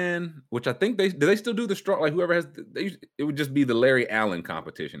strong man, which I think they still do the strong, like whoever has it would just be the Larry Allen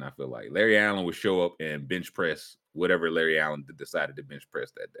competition. I feel like Larry Allen would show up and bench press whatever Larry Allen decided to bench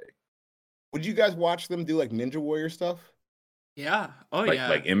press that day. Would you guys watch them do like Ninja Warrior stuff? Yeah. Oh like, yeah.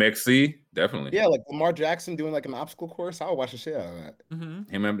 Like MXC, definitely. Yeah, like Lamar Jackson doing like an obstacle course. I would watch the shit out of that.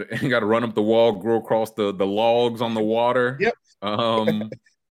 Mm-hmm. Him got to run up the wall, go across the logs on the water. Yep.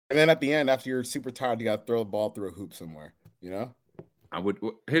 And then at the end, after you're super tired, you got to throw the ball through a hoop somewhere.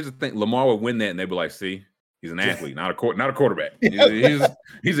 Here's the thing: Lamar would win that, and they'd be like, "See, he's an athlete, not a quarterback. He's an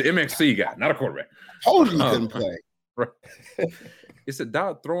MXC guy, not a quarterback." Told you couldn't play. Right. It's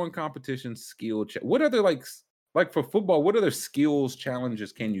a throwing competition, skill. What other like for football? What other skills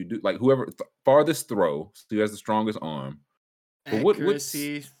challenges can you do? Like whoever farthest throw, who has the strongest arm.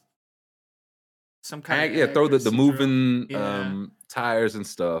 Accuracy. Some kind of throw the moving tires and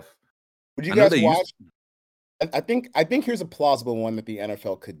stuff. Would you guys watch? I think here's a plausible one that the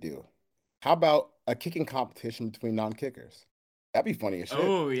NFL could do. How about a kicking competition between non-kickers? That'd be funny as shit.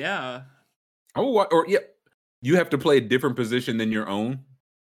 Oh yeah. You have to play a different position than your own.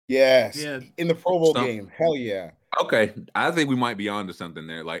 Yes. Yeah. In the Pro Bowl game. Hell yeah. Okay, I think we might be onto something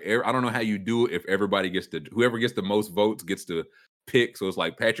there. Like I don't know how you do it if everybody whoever gets the most votes gets to pick. So it's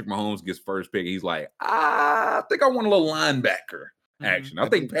like Patrick Mahomes gets first pick. He's like, I think I want a little linebacker action. I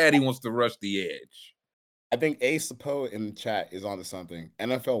think Patty wants to rush the edge. I think Ace Sapo in the chat is onto something.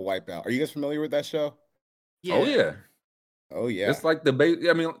 NFL Wipeout. Are you guys familiar with that show? Yeah. Oh yeah. Oh yeah. It's like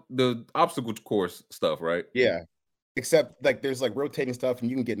the obstacle course stuff, right? Yeah. Except like there's like rotating stuff and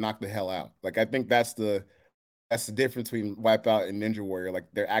you can get knocked the hell out. Like I think that's the difference between Wipeout and Ninja Warrior. Like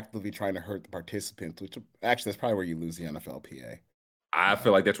they're actively trying to hurt the participants, which actually that's probably where you lose the NFLPA. I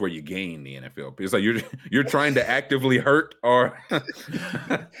feel like that's where you gain the NFL. It's like you're trying to actively hurt our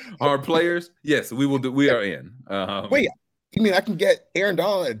players. Yes, we will do. We are in. Wait, you mean I can get Aaron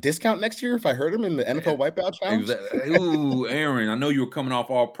Donald a discount next year if I hurt him in the NFL Wipeout challenge? Exactly. Ooh, Aaron, I know you were coming off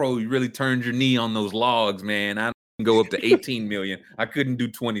All Pro. You really turned your knee on those logs, man. I can go up to 18 million. I couldn't do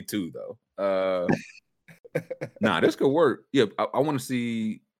 22 though. Nah, this could work. Yeah, I want to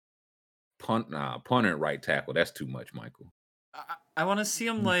see punter at right tackle. That's too much, Michael. I want to see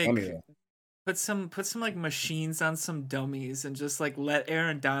him Funny, like put some like machines on some dummies and just like let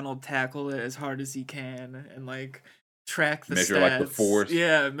Aaron Donald tackle it as hard as he can and like track the Measure stats. like the force.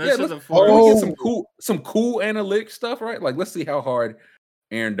 Yeah, Yeah, measure the can force. we get Oh, some cool analytic stuff, right? Like, let's see how hard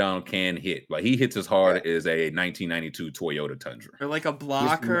Aaron Donald can hit. Like, he hits as hard yeah. as a 1992 Toyota Tundra Or like a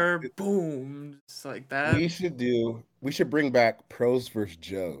blocker, boom, just like that. We should bring back pros versus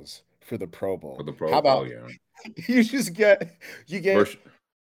Joes for the Pro for Bowl. the How Pro. Oh about yeah, you get Versus,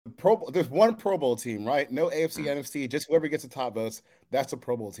 the Pro Bowl, there's one Pro Bowl team, right? No AFC, mm. NFC, just whoever gets the top votes, that's the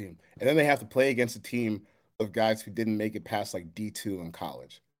Pro Bowl team. And then they have to play against a team of guys who didn't make it past like D2 in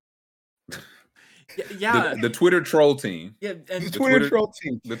college. Yeah, the Twitter troll team. yeah, The and The Twitter Twitter troll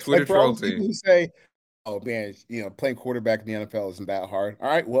team. the Twitter Like for all troll the people team. who say, oh man, playing quarterback in the NFL isn't that hard. All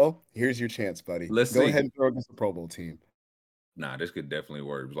right, well, here's your chance, buddy. Let's Go see. ahead and throw against the Pro Bowl team. Nah, this could definitely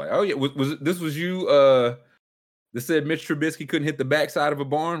work. It was like, oh yeah, this was you? This said Mitch Trubisky couldn't hit the backside of a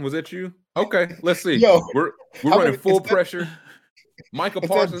barn. Was that you? Okay, let's see. Yo, We're how running about full instead- pressure. Michael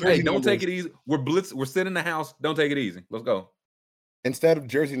instead of Parsons, hey, jersey don't take it numbers- easy. We're sitting in the house. Don't take it easy. Let's go. Instead of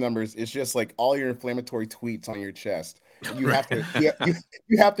jersey numbers, it's just like all your inflammatory tweets on your chest. You have to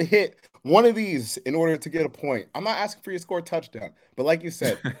you have to hit one of these in order to get a point. I'm not asking for you to score a touchdown, but like you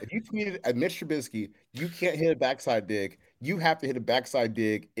said, if you tweeted at Mitch Trubisky, you can't hit a backside dig. You have to hit a backside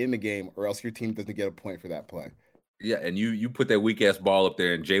dig in the game, or else your team doesn't get a point for that play. Yeah, and you put that weak ass ball up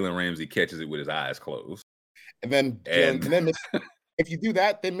there, and Jalen Ramsey catches it with his eyes closed. And then if you do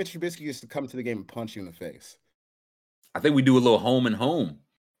that, then Mitch Trubisky used to come to the game and punch you in the face. I think we do a little home and home,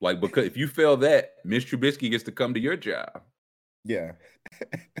 like because if you fail that, Mitch Trubisky gets to come to your job. Yeah.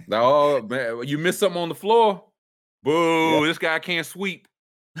 Like, oh man, you missed something on the floor. Boo! This guy can't sweep.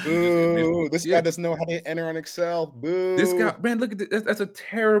 Boo! This guy doesn't know how to enter on Excel. Boo! This guy, man, look at this. That's a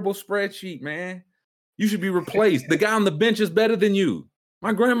terrible spreadsheet, man. You should be replaced. The guy on the bench is better than you.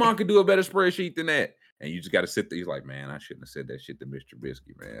 My grandma could do a better spreadsheet than that. And you just got to sit there. He's like, man, I shouldn't have said that shit to Mr.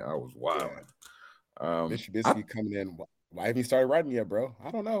 Trubisky, man. I was wild. Yeah. Mitch Trubisky coming in. Why haven't you started writing yet, bro?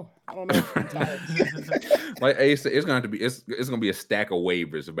 I don't know. I'm tired. Like Ace said, it's going to be it's going to be a stack of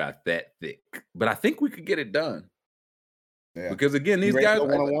waivers about that thick. But I think we could get it done. Yeah. Because again, these you guys ready to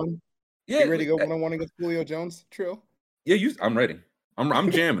go one-on-one? Yeah, you ready to go one-on-one against Julio Jones? True. Yeah, I'm ready.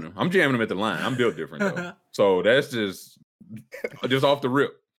 I'm jamming him. I'm jamming him at the line. I'm built different though. So that's just off the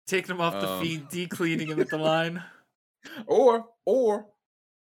rip. Taking him off the feet, decleaning him at the line. Or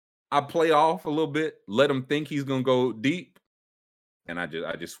I play off a little bit, let him think he's gonna go deep, and I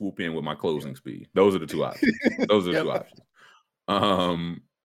just swoop in with my closing speed. Those are the two options. Those are the two options.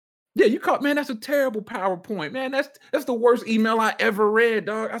 Yeah, you caught, man. That's a terrible PowerPoint, man. That's the worst email I ever read,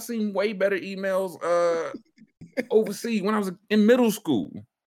 dog. I seen way better emails overseas when I was in middle school.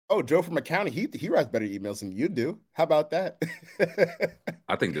 Oh, Joe from accounting, he writes better emails than you do. How about that?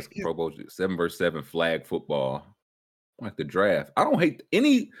 I think this Pro Bowl 7-versus-7 flag football, like the draft. I don't hate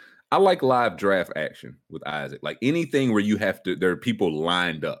any. I like live draft action with Isaac. Like anything where there are people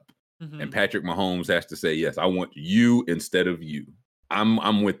lined up, and Patrick Mahomes has to say, yes, I want you instead of you.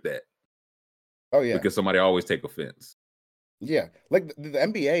 I'm with that. Oh yeah, because somebody always take offense. Yeah, like the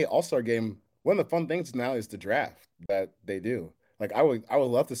NBA All-Star Game. One of the fun things now is the draft that they do. Like I would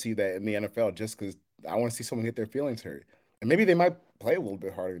love to see that in the NFL just because I want to see someone get their feelings hurt, and maybe they might play a little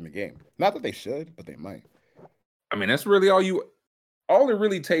bit harder in the game. Not that they should, but they might. I mean, that's really all it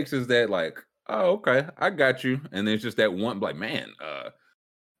really takes is that, like, oh, okay, I got you. And there's just that one, like, man,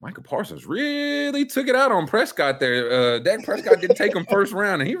 Michael Parsons really took it out on Prescott there. Dak Prescott didn't take him first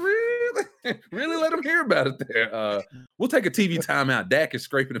round, and he really let him hear about it there. We'll take a TV timeout. Dak is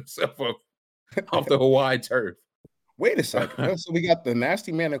scraping himself up off the Hawaii turf. Wait a second. So we got the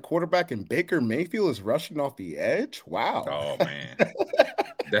nasty man at quarterback, and Baker Mayfield is rushing off the edge. Wow. Oh, man.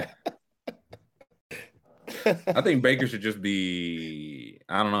 I think Baker should just be,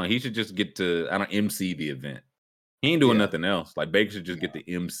 I don't know, he should just get to, MC the event. He ain't doing nothing else. Like, Baker should just get the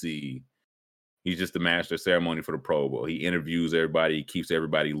MC. He's just the master of ceremony for the Pro Bowl. He interviews everybody, he keeps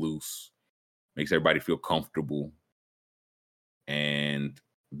everybody loose, makes everybody feel comfortable. And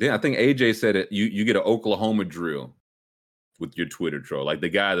then I think AJ said it, you get an Oklahoma drill with your Twitter troll. Like the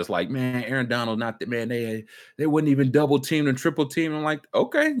guy that's like, man, Aaron Donald, not that, man, they wouldn't even double team and triple team. I'm like,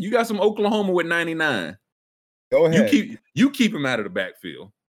 okay, you got some Oklahoma with 99. Go ahead. You keep him out of the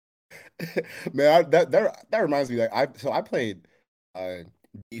backfield. Man, that reminds me that I played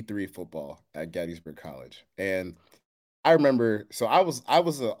D3 football at Gettysburg College, and I remember. So I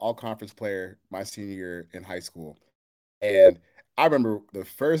was an all conference player my senior year in high school, and I remember the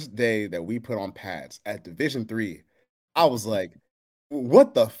first day that we put on pads at Division III. I was like,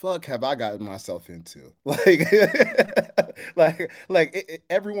 what the fuck have I gotten myself into?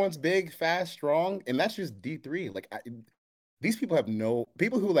 Everyone's big, fast, strong, and that's just D3. These people have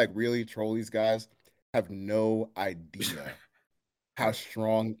people who like really troll these guys have no idea how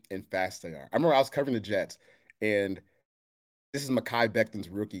strong and fast they are. I remember I was covering the Jets, and this is Mekhi Becton's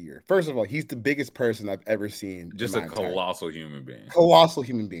rookie year. First of all, he's the biggest person I've ever seen. Just a colossal human being. Colossal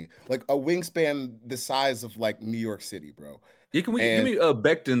human being. Like a wingspan the size of like New York City, bro. Yeah, give me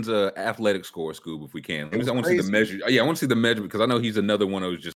Becton's athletic score, Scoob, if we can. I want to see the measure. Yeah, I want to see the measure because I know he's another one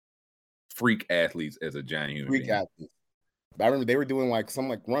of those just freak athletes as a giant human being. Athletes. I remember they were doing like some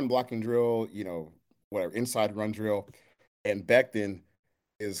like run blocking drill, whatever, inside run drill. And Becton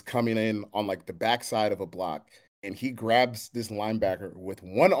is coming in on like the backside of a block, and he grabs this linebacker with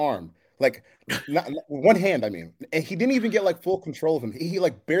one arm, like not one hand, I mean. And he didn't even get like full control of him. He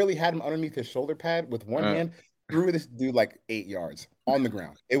like barely had him underneath his shoulder pad with one hand. Threw this dude like 8 yards on the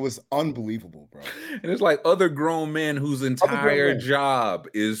ground. It was unbelievable, bro. And it's like other grown men whose entire job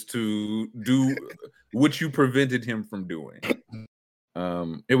is to do what you prevented him from doing.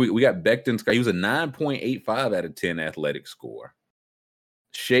 Here we got Becton's. He was a 9.85 out of 10 athletic score.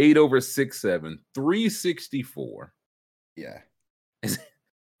 Shade over 6'7", 364. Yeah. His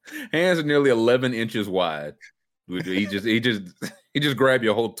hands are nearly 11 inches wide. He just grab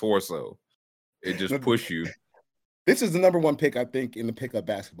your whole torso. It just push you. This is the number one pick, I think, in the pickup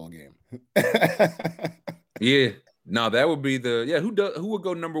basketball game. Yeah. No, that would be who would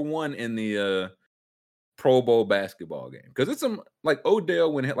go number one in the Pro Bowl basketball game? Because it's some like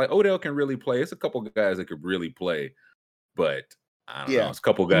Odell Odell can really play. It's a couple of guys that could really play, but I don't know. It's a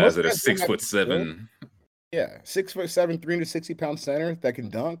couple of guys that are 6'7". Yeah, 6'7", 360-pound center that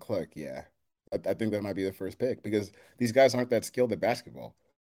can dunk. Like, yeah, I think that might be the first pick because these guys aren't that skilled at basketball.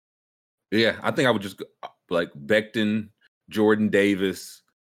 Yeah, I think I would just go, like Becton, Jordan Davis,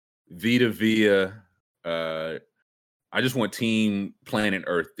 Vita Vea. I just want Team Planet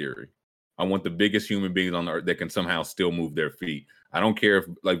Earth theory. I want the biggest human beings on the earth that can somehow still move their feet. I don't care if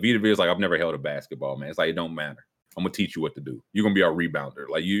like Vita Vea is like, I've never held a basketball, man. It's like, it don't matter. I'm gonna teach you what to do. You're gonna be our rebounder.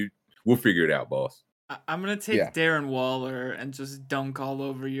 Like we'll figure it out, boss. I'm gonna take Darren Waller and just dunk all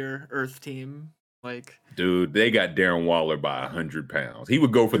over your Earth team. Like, dude, they got Darren Waller by 100 pounds. He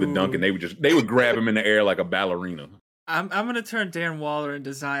would go for the dunk, and they would grab him in the air like a ballerina. I'm gonna turn Darren Waller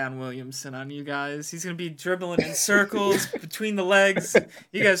into Zion Williamson on you guys. He's gonna be dribbling in circles between the legs.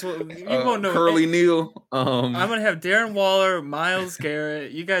 You guys won't know. Curly Neal. I'm gonna have Darren Waller, Myles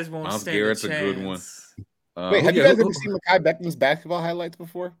Garrett. You guys won't stand Garrett's a chance. A good one. Wait, have you guys ever seen Mekhi Becton's basketball highlights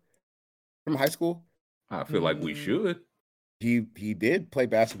before from high school? I feel like we should. He did play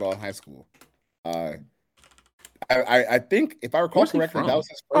basketball in high school. I think if I recall correctly, that was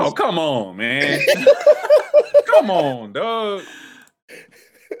his first. Oh, come on, man. Come on, dog.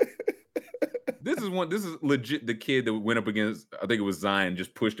 This is legit the kid that went up against, I think it was Zion,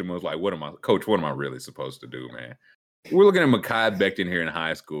 just pushed him and was like, what am I really supposed to do, man? We're looking at Mekhi Becton here in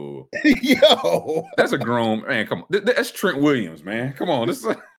high school. Yo. That's a grown man. Come on. That's Trent Williams, man. Come on. This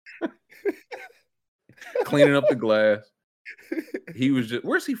is cleaning up the glass. He was just,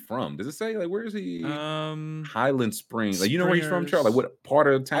 where's he from? Does it say like where is he? Highland Springs. Like, you know where he's from, Charlie? Like what part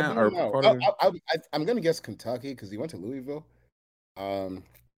of the town? I don't know. I'm gonna guess Kentucky because he went to Louisville.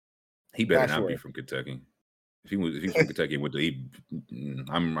 He better not be from Kentucky. If he's from Kentucky,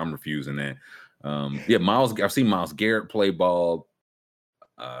 I'm refusing that. I've seen Myles Garrett play ball.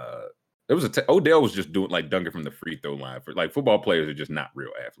 There was Odell was just doing like dunking from the free throw line. For like football players are just not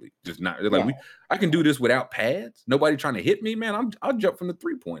real athletes. Just not. They're like, I can do this without pads. Nobody trying to hit me, man. I'll jump from the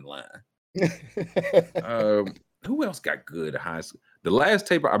 3-point line. Who else got good at high school? The last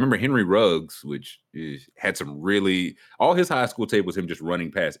tape I remember, Henry Ruggs, had some really, all his high school tape was him just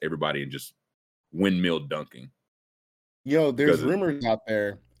running past everybody and just windmill dunking. There's rumors out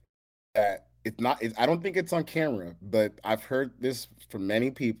there that I don't think it's on camera, but I've heard this from many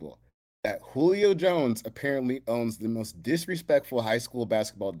people that Julio Jones apparently owns the most disrespectful high school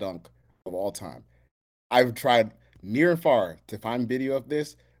basketball dunk of all time. I've tried near and far to find video of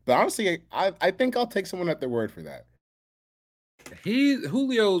this, but honestly, I think I'll take someone at their word for that.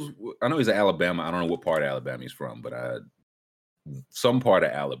 Julio's, I know he's in Alabama. I don't know what part of Alabama he's from, but some part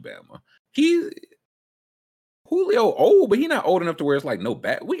of Alabama. Julio old, but he's not old enough to where it's like no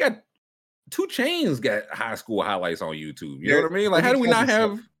bad. We got 2 Chainz got high school highlights on YouTube. You know what I mean? Like, how do we not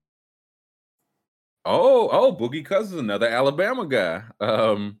have? Oh, Boogie Cousins, another Alabama guy.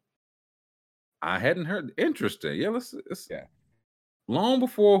 I hadn't heard. Interesting. Yeah, let's long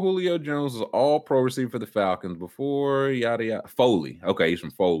before Julio Jones was all-pro receiver for the Falcons, before yada yada. Foley. Okay, he's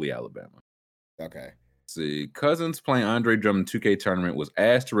from Foley, Alabama. Okay. see. Cousins playing Andre Drummond 2K tournament was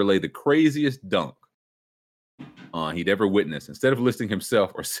asked to relay the craziest dunk he'd ever witnessed. Instead of listing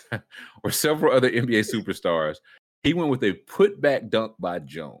himself or several other NBA superstars, he went with a putback dunk by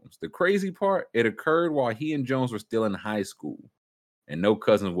Jones. The crazy part, it occurred while he and Jones were still in high school, and no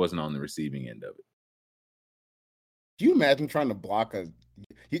Cousins wasn't on the receiving end of it. Do you imagine trying to block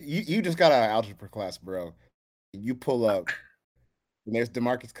you just got out of algebra class, bro? You pull up, and there's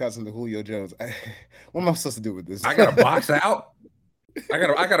DeMarcus Cousins and Julio Jones. What am I supposed to do with this? I got to box out. I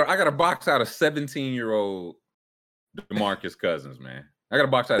got to box out a 17-year-old DeMarcus Cousins, man. I got to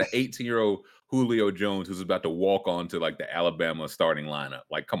box out an 18-year-old Julio Jones who's about to walk onto like the Alabama starting lineup.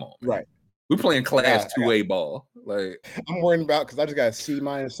 Like, come on, man. Right. We're playing class 2A ball. Like, I'm worried about because I just got a C-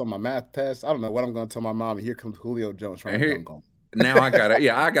 on my math test. I don't know what I'm going to tell my mom. And here comes Julio Jones trying to dunk on. Now I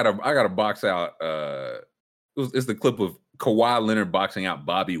gotta box out. It's the clip of Kawhi Leonard boxing out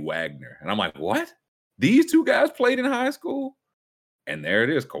Bobby Wagner, and I'm like, what? These two guys played in high school, and there it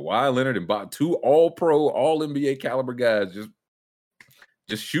is, Kawhi Leonard and two All-Pro, All-NBA caliber guys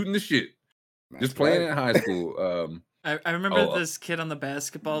just shooting the shit, just playing in high school. I remember this kid on the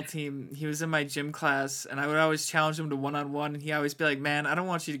basketball team. He was in my gym class, and I would always challenge him to one-on-one, and he always be like, "Man, I don't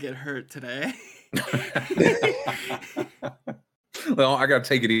want you to get hurt today." Well, I gotta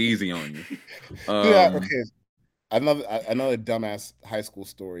take it easy on you. Yeah, okay. Another dumbass high school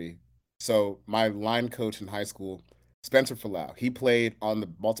story. So my line coach in high school, Spencer Falau, he played on the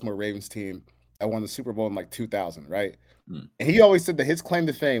Baltimore Ravens team that won the Super Bowl in like 2000, right? And he always said that his claim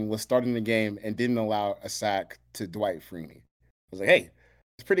to fame was starting the game and didn't allow a sack to Dwight Freeney. I was like, hey,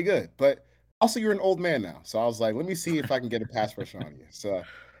 it's pretty good, but also you're an old man now. So I was like, let me see if I can get a pass rush on you. So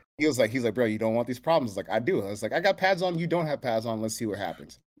he's like, bro, you don't want these problems. I was like, I do. I was like, I got pads on, you don't have pads on. Let's see what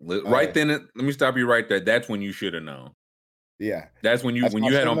happens. Right then, let me stop you right there. That's when you should have known. Yeah. That's when you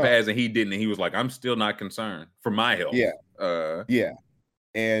had on pads and he didn't, and he was like, I'm still not concerned for my health. Yeah. Yeah.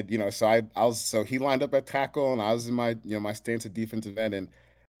 And so he lined up at tackle and I was in my my stance at defensive end, and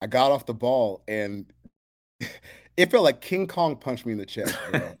I got off the ball and it felt like King Kong punched me in the chest,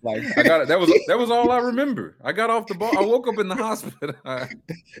 bro. Like that was all I remember. I got off the ball. I woke up in the hospital.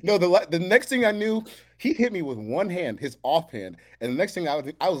 No, the next thing I knew, he hit me with one hand, his offhand, and the next thing I was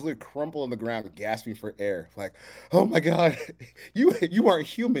literally crumpled on the ground, gasping for air. Like, oh my god, you aren't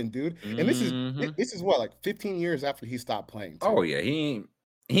human, dude. And this is what, like 15 years after he stopped playing. Too. Oh yeah, he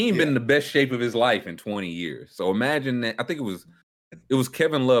ain't been in the best shape of his life in 20 years. So imagine that. I think it was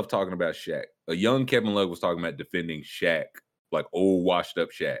Kevin Love talking about Shaq. A young Kevin Love was talking about defending Shaq, like old washed up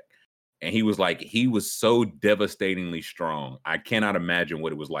Shaq. And he was like, he was so devastatingly strong. I cannot imagine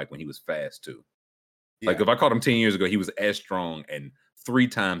what it was like when he was fast too. Like if I caught him 10 years ago, he was as strong and 3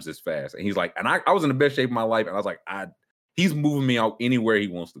 times as fast. And he's like, and I was in the best shape of my life. And I was like, he's moving me out anywhere he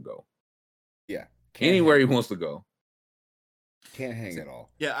wants to go. Yeah. Anywhere he wants to go. Can't hang at all.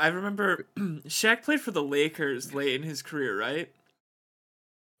 Yeah, I remember Shaq played for the Lakers late in his career, right?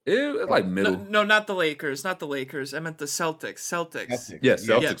 It was like middle. No, not the Lakers. Not the Lakers. I meant the Celtics. Yes,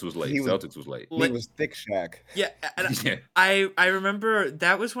 Celtics was late. Celtics was late. He was thick Shaq. Yeah, and I remember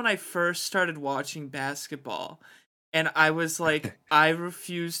that was when I first started watching basketball. And I was like, I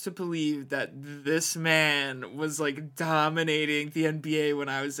refuse to believe that this man was like dominating the NBA when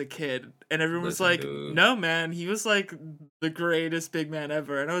I was a kid. And everyone was like, no, man, he was like the greatest big man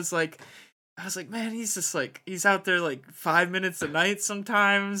ever. And I was like, man, he's just like, he's out there like 5 minutes a night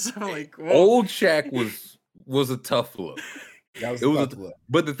sometimes. I'm like, whoa. Old Shaq was a tough look. That was a tough look.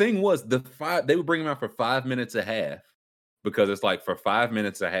 But the thing was, they would bring him out for 5 minutes a half. Because it's like for 5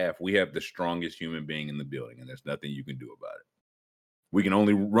 minutes a half, we have the strongest human being in the building, and there's nothing you can do about it. We can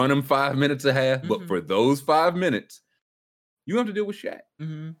only run him 5 minutes a half, but for those 5 minutes, you have to deal with Shaq.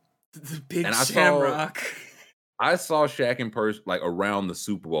 Mm-hmm. The big Shamrock. I saw Shaq in person, like around the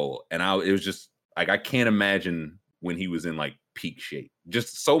Super Bowl, and it was just like I can't imagine when he was in like peak shape.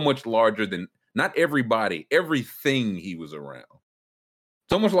 Just so much larger than not everybody, everything he was around.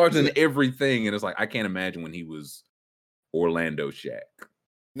 So much larger than everything, and it's like I can't imagine when he was Orlando Shaq,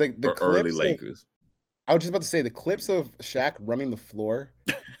 the early Lakers. I was just about to say the clips of Shaq running the floor,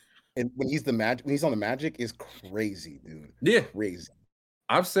 and when he's on the Magic is crazy, dude. Yeah, crazy.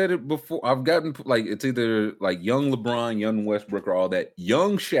 I've said it before. I've gotten like it's either like young LeBron, young Westbrook, or all that.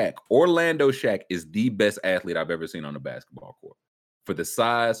 Young Shaq, Orlando Shaq is the best athlete I've ever seen on a basketball court. For the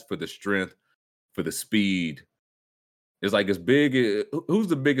size, for the strength, for the speed. It's like as big. Who's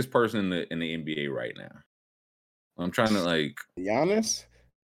the biggest person in the NBA right now? I'm trying to like Giannis.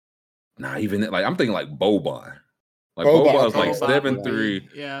 Nah, even like I'm thinking like Boban. Like Boban's like 7'3".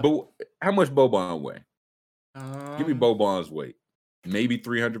 Yeah. But how much Boban weigh? Give me Boban's weight. Maybe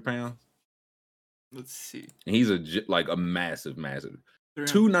 300 pounds. Let's see. And he's like a massive. 291.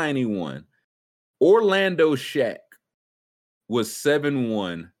 291. Orlando Shaq was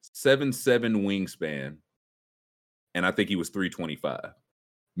 7'1", 7'7" wingspan, and I think he was 325,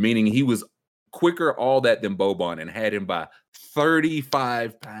 meaning he was quicker all that than Boban and had him by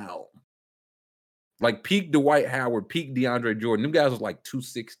 35 pounds. Like peak Dwight Howard, peak DeAndre Jordan. Them guys was like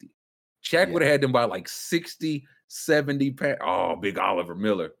 260. Shaq would have had them by like 60, 70 pounds. Oh, big Oliver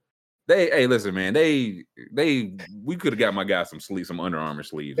Miller. Hey, listen, man. We could have got my guy some Under Armour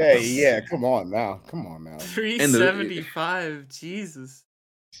sleeves. Hey, yeah, come on now. 375. Jesus.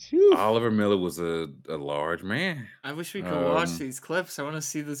 Oliver Miller was a large man. I wish we could watch these clips. I want to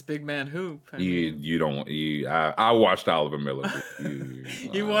see this big man hoop. I watched Oliver Miller.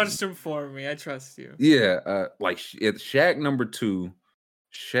 You watched him for me. I trust you. Yeah, like Shaq number 2.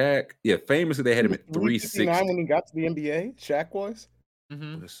 Shaq, famously they had him at 360 when he got to the NBA. Shaq was.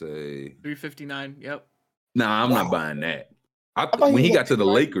 Let's say 359. Yep. Nah, I'm not buying that. When he got to the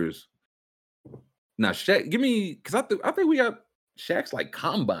Lakers. Now Shaq, give me because I think we got Shaq's like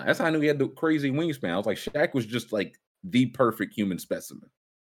combine. That's how I knew he had the crazy wingspan. I was like, Shaq was just like the perfect human specimen.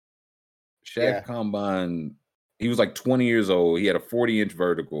 Shaq combine. He was like 20 years old. He had a 40-inch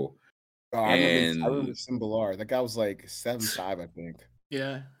vertical. Oh, I remember Simbalar. That guy was like 7'5", I think.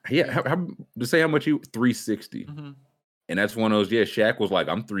 Yeah. To say how much he 360. And that's one of those, Shaq was like,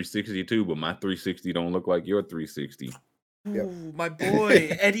 I'm 360 too, but my 360 don't look like your 360. Ooh, my boy,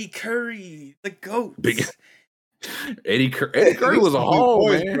 Eddie Curry, the GOAT. Eddie Curry was a haul,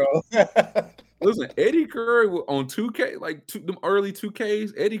 man. Bro. Listen, Eddie Curry on 2K, like them early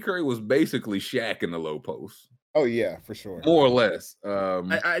 2Ks, Eddie Curry was basically Shaq in the low post. Oh, yeah, for sure. More or less.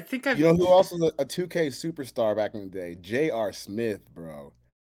 I think You know who else was a 2K superstar back in the day? J.R. Smith, bro.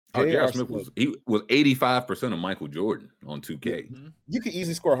 J.R. Smith was 85% of Michael Jordan on 2K. You could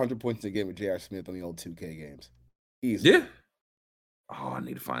easily score 100 points in a game with J.R. Smith on the old 2K games. Easily. Yeah. Oh, I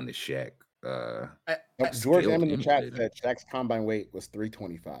need to find this Shaq. George M in the chat said Shaq's combine weight was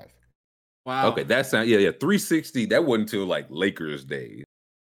 325. Wow. Okay, that sounds 360. That wasn't until like Lakers days.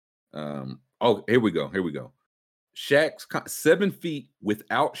 Here we go. Shaq's 7 feet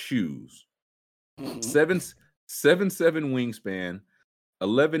without shoes. 7'7" wingspan.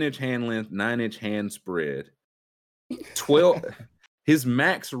 11-inch hand length, 9-inch hand spread. 12. His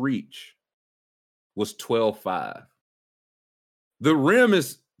max reach was 12.5. The rim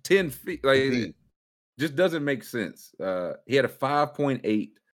is 10 feet. Like it just doesn't make sense. He had a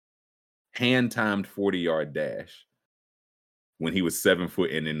 5.8 hand timed 40-yard dash when he was 7 foot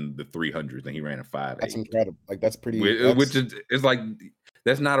and in the 300s, and he ran a 5.8. That's incredible. Like that's pretty. Which is it's like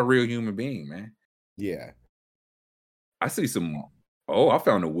that's not a real human being, man. Yeah. I see some. Oh, I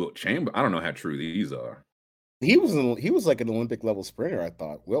found a Wilt Chamberlain. I don't know how true these are. He was like an Olympic level sprinter, I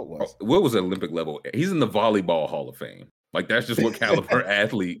thought. Wilt was. Wilt was at Olympic level. He's in the Volleyball Hall of Fame. Like that's just what caliber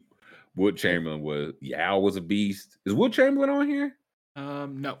athlete Wilt Chamberlain was. Yao was a beast. Is Wilt Chamberlain on here?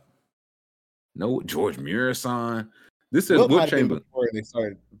 No. No, George Murison. This is Wilt Chamberlain. Before they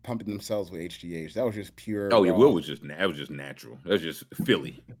started pumping themselves with HGH. That was just pure. Oh yeah, Wilt was just natural. That was just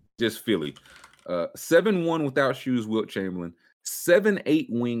Philly. Just Philly. 7'1" without shoes, Wilt Chamberlain.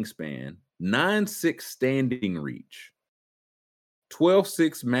 7'8" wingspan, 9'6" standing reach,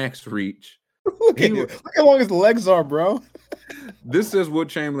 12'6" max reach. Look how long his legs are, bro. This says Wilt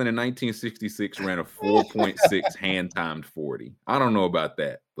Chamberlain in 1966 ran a 4.6 hand timed 40. I don't know about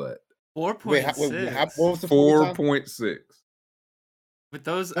that, but 4.6. What was the 4.6? With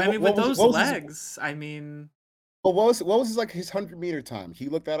those, with those legs, Well, what was his 100-meter time? He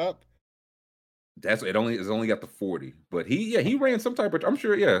looked that up. It's only got the 40, but he ran some type of. I'm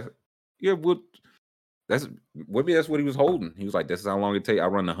sure, that's what he was holding. He was like, "This is how long it take. I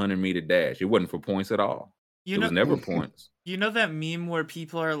run the 100-meter dash. It wasn't for points at all. It was never points." You know that meme where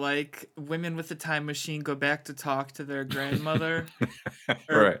people are like, "Women with a time machine go back to talk to their grandmother."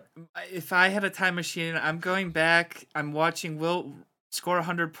 Right. If I had a time machine, I'm going back. I'm watching Wilt score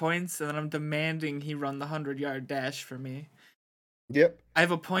 100 points, and then I'm demanding he run the 100-yard dash for me. Yep. I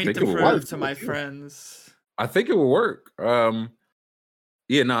have a point to prove to my friends. I think it will work. I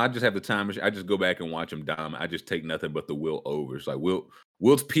just have the time machine. I just go back and watch him dominate. I just take nothing but the Wilt overs. Like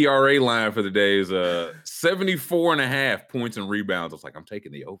Wilt's PRA line for the day is 74.5 points and rebounds. I was like, I'm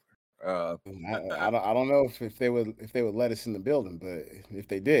taking the over. I don't know if they would let us in the building, but if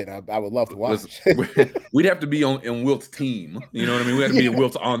they did, I would love to watch. Listen, we'd have to be on Wilt's team. You know what I mean? We have to be in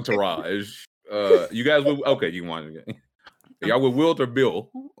Wilt's entourage. You guys would you want to get. Y'all with Wilt or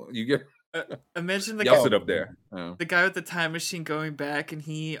Bill? You get Imagine the Y'all guy, sit up there. the guy with the time machine going back, and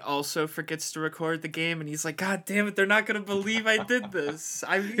he also forgets to record the game, and he's like, "God damn it, they're not gonna believe I did this.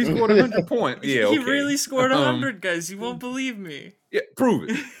 He scored 100 points. Yeah, he okay. really scored 100, guys. You won't believe me." Yeah, prove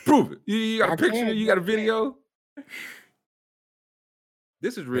it. Prove it. You got a picture? You got a video?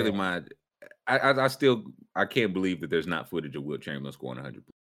 This is really my. I can't believe that there's not footage of Wilt Chamberlain scoring 100.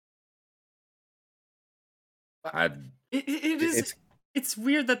 It's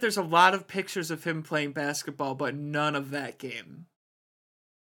weird that there's a lot of pictures of him playing basketball, but none of that game.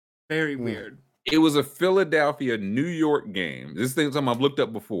 Very weird. It was a Philadelphia, New York game. This thing's something I've looked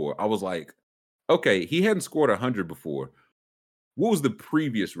up before. I was like, okay, he hadn't scored 100 before. What was the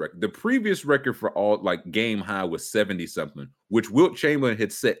previous record? The previous record for all like game high was 70 something, which Wilt Chamberlain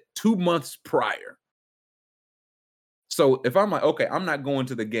had set 2 months prior. So if I'm like, okay, I'm not going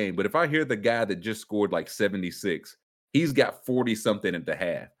to the game, but if I hear the guy that just scored like 76, he's got 40 something at the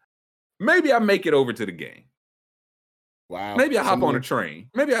half, maybe I make it over to the game. Wow. Maybe I hop on a train.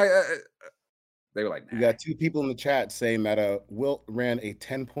 Maybe they were like, nah. You got 2 people in the chat saying that Wilt ran a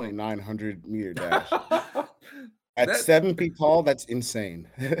 10.900 meter dash. At 7 feet tall, that's insane.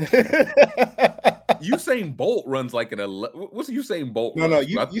 Usain Bolt runs like an 11. What's Usain Bolt? No,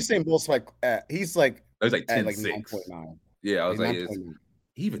 Usain Bolt's like he's like he's like 10 like 9.9. Yeah, I was like,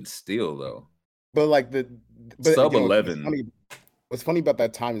 even still though. But like sub 11. What's funny about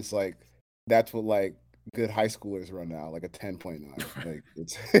that time is like that's what like good high schoolers run now, like a 10.9. Like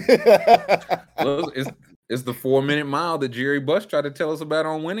it's it's the 4-minute mile that Jerry Buss tried to tell us about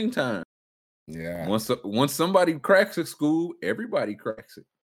on Winning Time. Yeah. Once somebody cracks at school, everybody cracks it.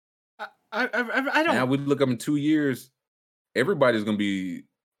 I don't. Now we look up in 2 years, everybody's gonna be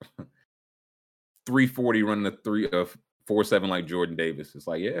 340 running a 4.7 like Jordan Davis. It's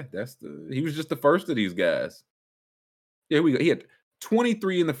like, yeah, he was just the first of these guys. Yeah, he had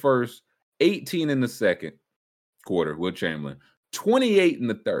 23 in the first, 18 in the second quarter, Wilt Chamberlain, 28 in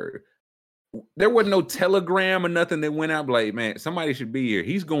the third. There wasn't no telegram or nothing that went out like, man, somebody should be here.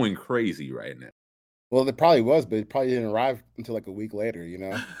 He's going crazy right now. Well, it probably was, but it probably didn't arrive until like a week later, you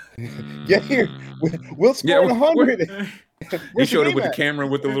know? Get here. Wilt scored 100. He showed it with the camera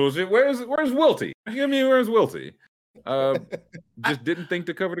with the little shit. Where's Wilty? Give me where's Wilty? Just didn't think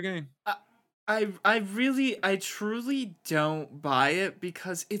to cover the game. I truly don't buy it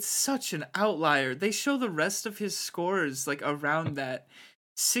because it's such an outlier. They show the rest of his scores like around that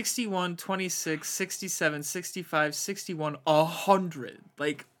 61, 26, 67, 65, 61, 100.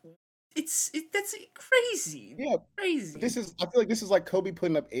 Like that's crazy. Yeah, crazy. I feel like this is like Kobe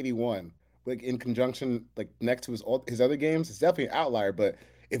putting up 81, like in conjunction, like next to his other games. It's definitely an outlier, but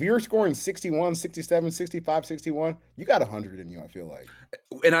if you're scoring 61, 67, 65, 61, you got 100 in you, I feel like.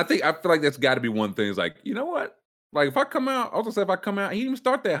 And I feel like that's got to be one thing. Is like, you know what? Like if I come out, he didn't even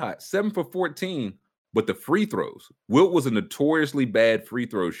start that hot. 7 for 14, but the free throws. Wilt was a notoriously bad free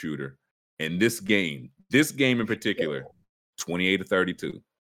throw shooter. And this game in particular, 28 to 32.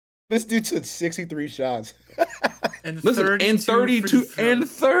 This dude took 63 shots. And 32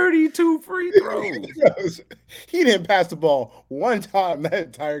 free throws. He didn't pass the ball one time that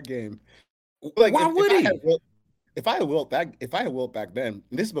entire game. Like, why would he? If I had Wilt back then,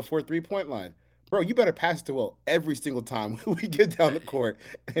 and this is before 3-point line, bro, you better pass to Wilt every single time we get down the court.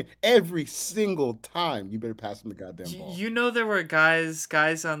 Every single time, you better pass him the goddamn ball. You know, there were guys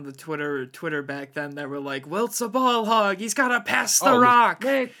on the Twitter back then that were like, "Wilt's a ball hog. He's gotta pass the rock."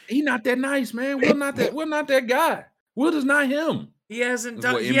 Man, he not that nice, man. Wilt not that guy. Wilt is not him. He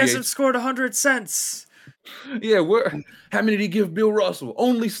hasn't scored 100 cents. Yeah, how many did he give Bill Russell?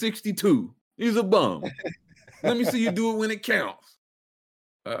 Only 62. He's a bum. Let me see you do it when it counts.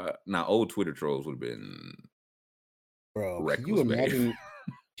 Now old Twitter trolls would have been, bro. Reckless, can you imagine?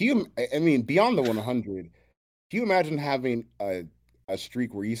 I mean, beyond the 100, can you imagine having a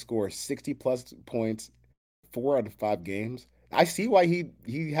streak where you score 60 plus points 4 out of 5 games? I see why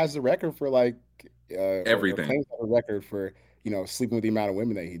he has the record for like everything. Claims a record for sleeping with the amount of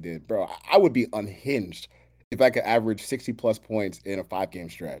women that he did, bro. I would be unhinged if I could average 60 plus points in a 5-game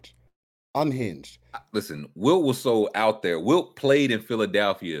stretch. Unhinged. Listen, Wilt was so out there. Wilt played in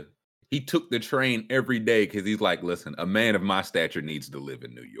Philadelphia. He took the train every day because he's like, listen, a man of my stature needs to live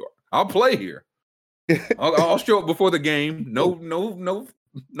in New York. I'll play here. I'll show up before the game. No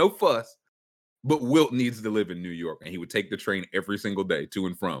fuss. But Wilt needs to live in New York, and he would take the train every single day to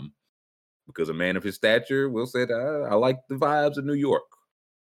and from. Because a man of his stature, Wilt said, I like the vibes of New York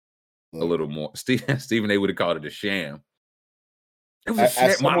a little more. Stephen A. would have called it a sham. It was a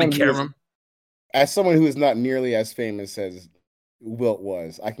sham, Mommy Karam. As someone who is not nearly as famous as Wilt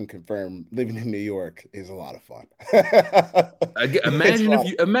was. I can confirm living in New York is a lot of fun.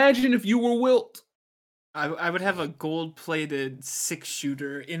 Imagine if you were Wilt. I would have a gold-plated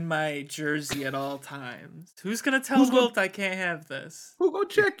 6-shooter in my jersey at all times. Who's gonna tell Wilt I can't have this? Who gonna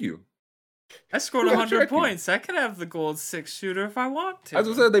check you? I scored 100 points. I can have the gold 6-shooter if I want to. As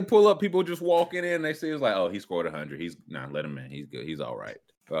I said, they pull up, people just walking in, and they see it's like, oh, he scored 100. Let him in. He's good. He's all right.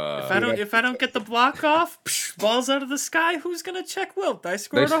 If I don't get the block off, balls out of the sky. Who's gonna check Wilt? I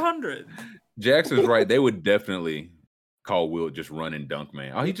scored 100. Jackson's right. They would definitely call Wilt just run and dunk,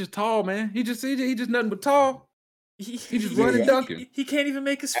 man. Oh, he just tall, man. He just nothing but tall. He just run and dunking. He can't even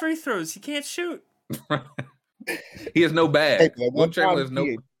make his free throws. He can't shoot. He has no bag. Hey, Wilt Chamberlain has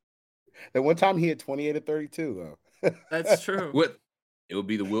no. That one time he had 28 of 32 though. That's true. It would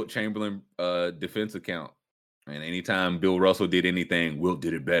be the Wilt Chamberlain defense account. And anytime Bill Russell did anything, Wilt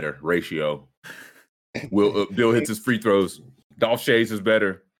did it better. Ratio. Bill hits his free throws. Dolph Shades is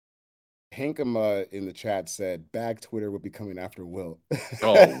better. Hinkham in the chat said Bag Twitter would be coming after Wilt.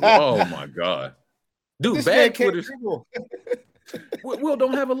 oh my God. Dude, Bag Twitter. Wilt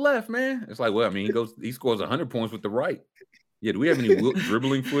don't have a left, man. It's like, well, I mean, he scores 100 points with the right. Yeah, do we have any Wilt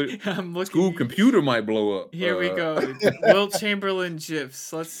dribbling foot? School computer might blow up. Here we go. Wilt Chamberlain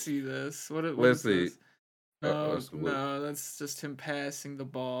GIFs. Let's see this. Let's see. No, that's just him passing the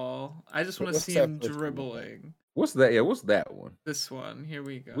ball. I just want to see him dribbling. What's that? Yeah, what's that one? This one. Here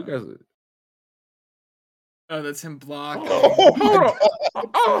we go. We got. Oh, that's him blocking.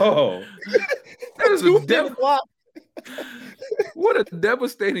 Oh, that is a block. What a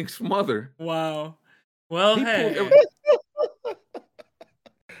devastating smother! Wow. Well,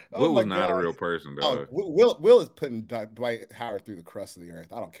 Will was not a real person, though. Will is putting Dwight Howard through the crust of the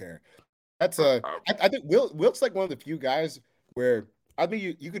earth. I don't care. That's I think Wilt's like one of the few guys where I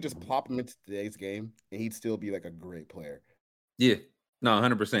think you could just plop him into today's game and he'd still be like a great player. Yeah, no,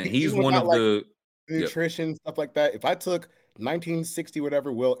 100%. He's one of the nutrition stuff like that. If I took 1960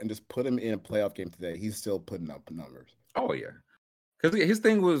 whatever Wilt and just put him in a playoff game today, he's still putting up numbers. Oh yeah, because his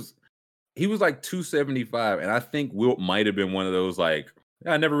thing was he was like 275, and I think Wilt might have been one of those like.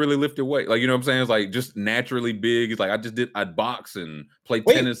 I never really lifted weight. Like, you know what I'm saying? It's like just naturally big. It's like I'd box and play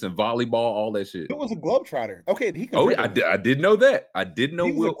tennis and volleyball, all that shit. It was a globetrotter. Okay, he can. Oh, yeah, I did know that. I did know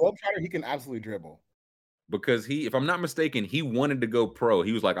Will. A globetrotter, he can absolutely dribble. Because if I'm not mistaken, he wanted to go pro.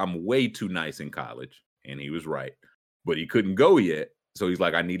 He was like, I'm way too nice in college. And he was right. But he couldn't go yet. So he's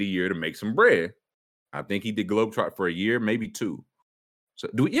like, I need a year to make some bread. I think he did globetrot for a year, maybe 2. So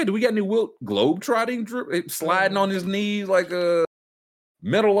do we got any Wilt globetrotting sliding on his knees like a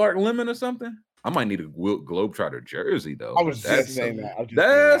Metal Art Lemon or something? I might need a Wilt Globetrotter jersey though. I was just saying that.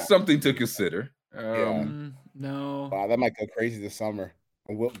 That's something to consider. No. Wow, that might go crazy this summer.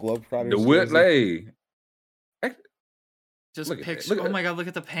 A Wilt Globetrotter. The Wilt, just picture. Oh my God! Look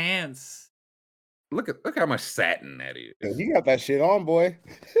at the pants. Look how much satin that is. Yeah, you got that shit on, boy.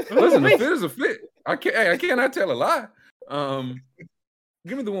 Listen, the fit is a fit. I cannot tell a lie.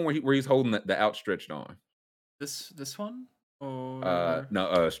 Give me the one where he's holding the outstretched arm. This one. Or...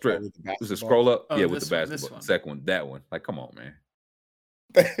 strip. Was it scroll up? Yeah, with the basketball. Second one, that one. Like, come on, man.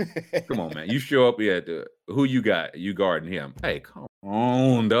 Come on, man. You show up. Yeah, who you got? You guarding him? Hey, come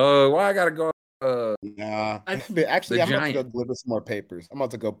on, dog. Why I gotta go? Nah. Actually, I'm about to go deliver some more papers. I'm about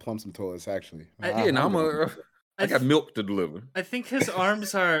to go plumb some toilets. Actually, I got milk to deliver. I think his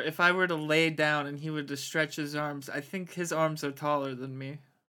arms are. If I were to lay down and he were to stretch his arms, I think his arms are taller than me.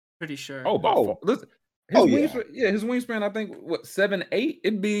 Pretty sure. Listen. His wingspan, I think, 7'8"?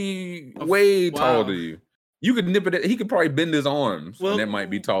 It'd be way taller than you. You could nip it. He could probably bend his arms, and that might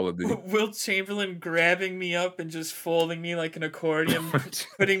be taller than you. Wilt Chamberlain grabbing me up and just folding me like an accordion,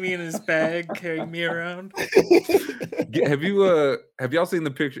 putting me in his bag, carrying me around. Have y'all seen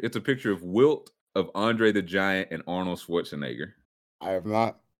the picture? It's a picture of Wilt, of Andre the Giant, and Arnold Schwarzenegger. I have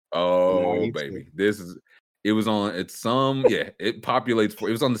not. Oh, baby. It was on, it populates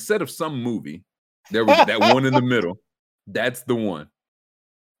it was on the set of some movie. There was that one in the middle. That's the one.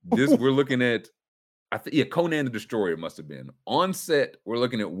 We're looking at, Conan the Destroyer must have been. On set, we're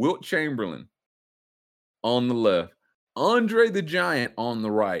looking at Wilt Chamberlain on the left, Andre the Giant on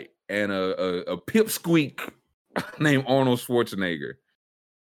the right, and a pipsqueak named Arnold Schwarzenegger.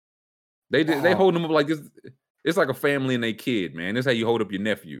 They hold him up like this. It's like a family and a kid, man. This is how you hold up your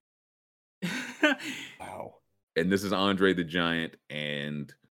nephew. Wow. And this is Andre the Giant.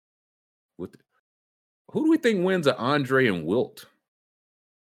 And who do we think wins at Andre and Wilt?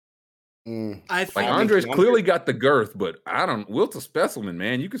 I think Andre's clearly got the girth, but Wilt's a specimen,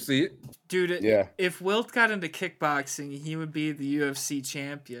 man. You can see it. Dude, if Wilt got into kickboxing, he would be the UFC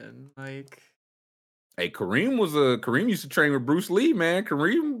champion. Like, Hey, Kareem used to train with Bruce Lee, man.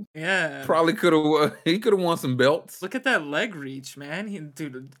 Kareem Yeah. probably could have won some belts. Look at that leg reach, man.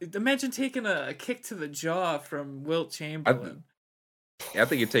 Dude, imagine taking a kick to the jaw from Wilt Chamberlain. I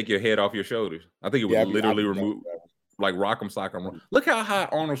think it'd take your head off your shoulders. I think it would literally remove, like Rock'em Sock'em. Look how high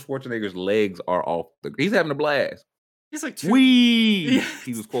Arnold Schwarzenegger's legs are off. He's having a blast. He's like Wee!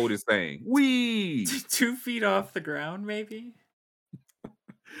 He was quoted saying, "Wee!" 2 feet off the ground, maybe.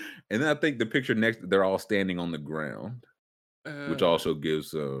 And then I think the picture next, they're all standing on the ground, which also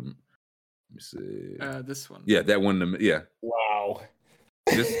gives let me see. This one. Yeah, that one. Yeah. Wow.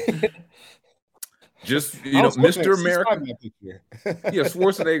 Just Mr. America. Yeah,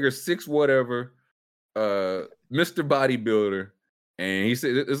 Schwarzenegger, 6 whatever, Mr. Bodybuilder, and he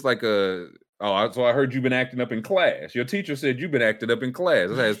said it's like so I heard you've been acting up in class. Your teacher said you've been acting up in class.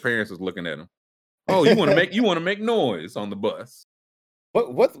 That's how his parents was looking at him. Oh, you want to make noise on the bus.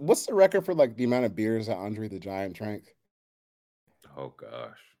 What's the record for like the amount of beers that Andre the Giant drank? Oh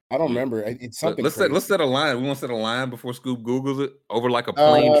gosh, I don't remember. It's something. Let's set a line. We want to set a line before Scoop Googles it over like a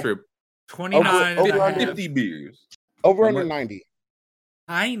plane trip. 29 over 50 beers. Over under 90.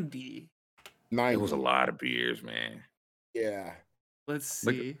 90. It was a lot of beers, man. Yeah. Let's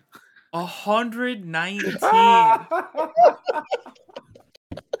see. 119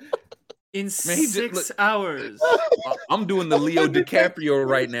 in 6 hours. I'm doing the Leo DiCaprio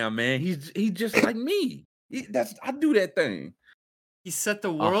right now, man. He's just like me. I do that thing. He set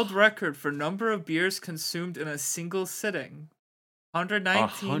the world record for number of beers consumed in a single sitting.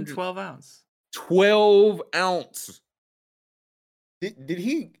 119 12 ounce. 12 ounce. Did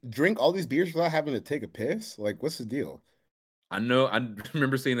he drink all these beers without having to take a piss? Like, what's the deal? I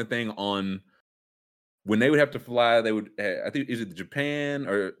remember seeing a thing on when they would have to fly. They would, I think, is it Japan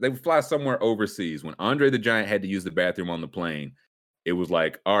or they would fly somewhere overseas. When Andre the Giant had to use the bathroom on the plane, it was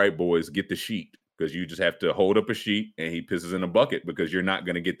like, all right, boys, get the sheet because you just have to hold up a sheet and he pisses in a bucket because you're not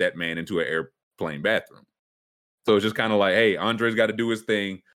going to get that man into an airplane bathroom. So it's just kind of like, hey, Andre's got to do his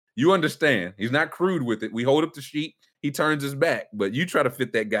thing. You understand? He's not crude with it. We hold up the sheet. He turns his back, but you try to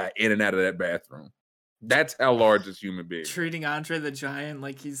fit that guy in and out of that bathroom. That's how large this human being. Treating Andre the Giant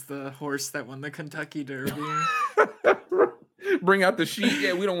like he's the horse that won the Kentucky Derby. Bring out the sheet.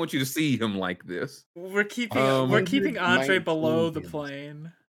 Yeah, we don't want you to see him like this. We're keeping Andre below the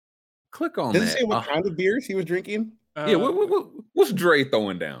plane. Click on Does that. it say what kind of beers he was drinking? Yeah, what's Dre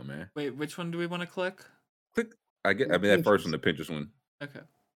throwing down, man? Wait, which one do we want to click? That first one, the Pinterest one. Okay.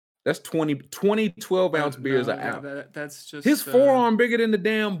 That's 20 12-ounce beers are out. That's just his forearm bigger than the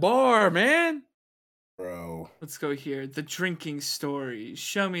damn bar, man. Bro. Let's go here. The drinking story.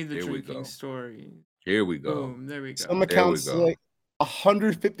 Show me the drinking story. Here we go. Boom. There we go. Some accounts like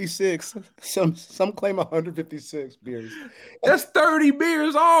 156. Some claim 156 beers. That's 30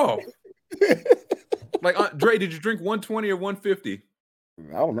 beers off. Like, Dre, did you drink 120 or 150? I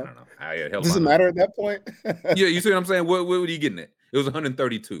don't know. Does it matter at that point? Yeah, you see what I'm saying? What were you getting at? It was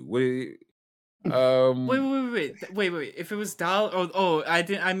 132. Wait. If it was dollar,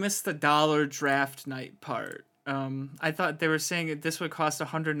 I missed the dollar draft night part. I thought they were saying this would cost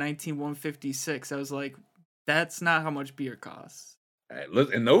 119,156. I was like, that's not how much beer costs. Hey,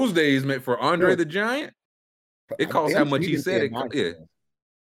 look, in those days, man, for Andre the Giant, it costs how much he said it. Yeah.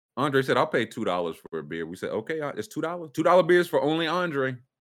 Andre said, "I'll pay $2 for a beer." We said, "Okay, it's $2. $2 beers for only Andre."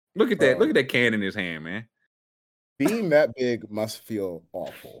 Look at that! Look at that can in his hand, man. Being that big must feel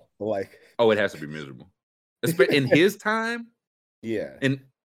awful. Like, it has to be miserable. In his time, yeah. And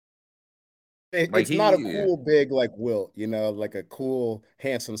it's not a cool big like Wilt, like a cool,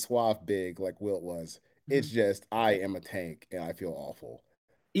 handsome, suave big like Wilt was. Mm-hmm. It's just I am a tank and I feel awful.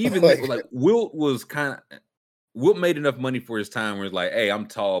 Even like Wilt was Wilt made enough money for his time where it's like, hey, I'm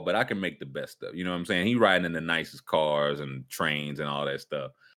tall, but I can make the best stuff. You know what I'm saying? He riding in the nicest cars and trains and all that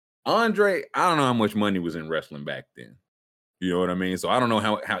stuff. Andre, I don't know how much money was in wrestling back then. You know what I mean? So I don't know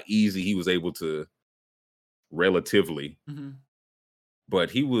how easy he was able to relatively. Mm-hmm.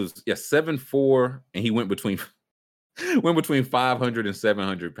 But he was 7'4", and he went between 500 and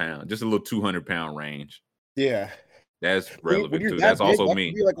 700 pounds, just a little 200-pound range. Yeah. That's relevant too. That's also me.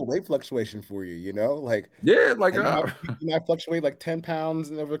 That could be like a weight fluctuation for you, Like, yeah, like you might fluctuate like 10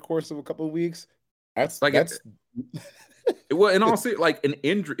 pounds over the course of a couple of weeks. That's well, and also like an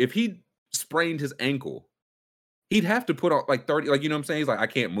injury. If he sprained his ankle, he'd have to put on like 30. Like, you know what I'm saying? He's like, I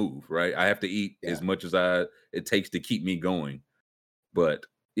can't move, right? I have to eat as much as it takes to keep me going. But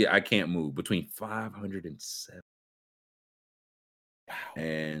yeah, I can't move between 500 and 7. Wow.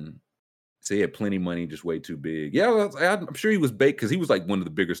 And so he had plenty of money, just way too big. Yeah, I'm sure he was baked because he was like one of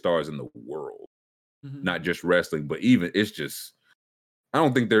the bigger stars in the world. Mm-hmm. Not just wrestling, but even it's just I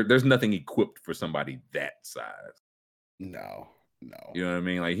don't think there's nothing equipped for somebody that size. No. You know what I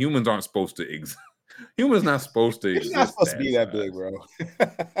mean? Like humans aren't supposed to humans not supposed to It's exist. not supposed to be that size. big, bro.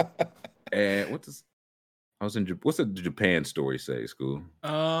 And what's the Japan story say, School?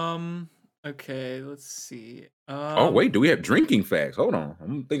 Okay, let's see. Oh wait, do we have drinking facts? Hold on. I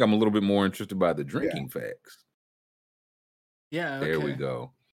think I'm a little bit more interested by the drinking facts. Yeah, There we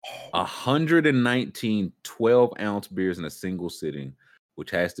go. 119 12-ounce beers in a single sitting,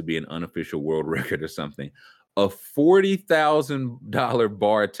 which has to be an unofficial world record or something. A $40,000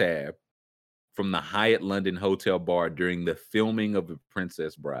 bar tab from the Hyatt London Hotel bar during the filming of The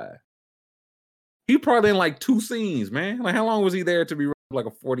Princess Bride. He probably in like 2 scenes, man. Like how long was he there to be like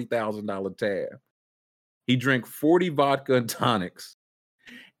a $40,000 tab? He drank 40 vodka and tonics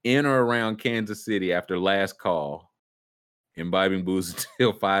in or around Kansas City after last call, imbibing booze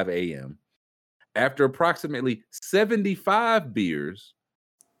until 5 a.m. After approximately 75 beers,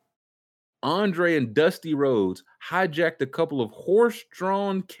 Andre and Dusty Rhodes hijacked a couple of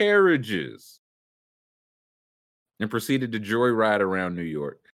horse-drawn carriages and proceeded to joyride around New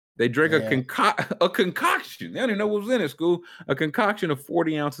York. They drank a concoction. They don't even know what was in it, School. A concoction of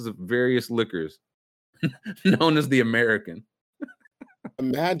 40 ounces of various liquors, known as the American.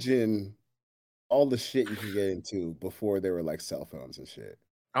 Imagine all the shit you could get into before there were like cell phones and shit.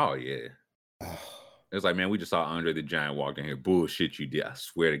 Oh, yeah. It's like, man, we just saw Andre the Giant walk in here. Bullshit you did. I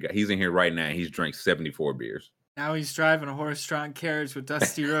swear to God. He's in here right now. He's drank 74 beers. Now he's driving a horse-drawn carriage with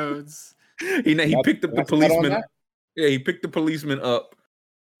Dusty Rhodes. He picked up the policeman. Yeah, he picked the policeman up.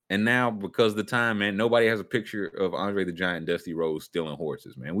 And now, because of the time, man, nobody has a picture of Andre the Giant and Dusty Rhodes stealing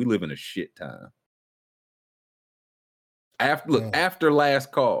horses, man. We live in a shit time. After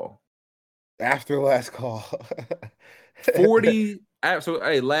last call. After last call. 40. So,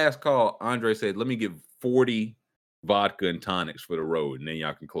 hey, last call, Andre said, let me get 40 vodka and tonics for the road, and then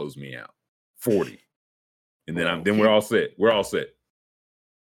y'all can close me out. 40. And then we're all set. We're all set.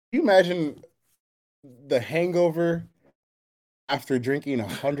 Can you imagine the hangover after drinking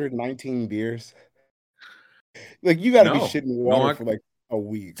 119 beers? Like, you got to be shitting water for like a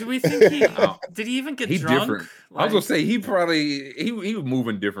week. Do we think did he even get drunk? Different. I was gonna say he probably he was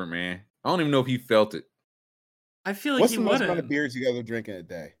moving different, man. I don't even know if he felt it. I feel like what's he the most wouldn't. amount of beers you guys are drinking a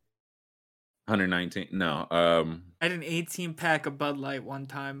day? 119. No. I had an 18-pack of Bud Light one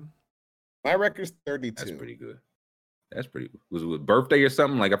time. My record's 32. That's pretty good. Was it a birthday or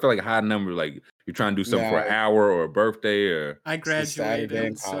something? Like I feel like a high number. Like you're trying to do something for an hour or a birthday or. I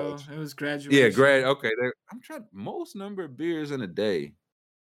graduated, so it was graduation. Yeah, okay. I'm trying most number of beers in a day.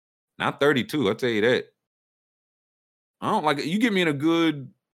 Not 32. I'll tell you that. I don't like it. You get me in a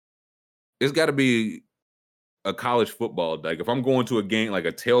good. It's got to be a college football. Like if I'm going to a game, like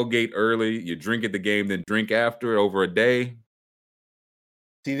a tailgate early, you drink at the game, then drink after over a day.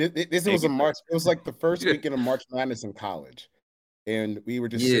 See, this was a March. It was like the first weekend of March Madness in college, and we were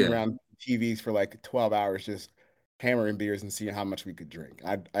just sitting around TVs for like 12 hours, just hammering beers and seeing how much we could drink.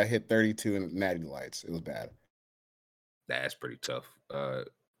 I hit 32 in Natty Lights. It was bad. That's pretty tough.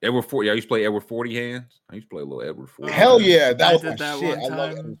 Edward 40. I used to play Edward 40 hands. I used to play a little Edward 40. Hell yeah, that was my shit. I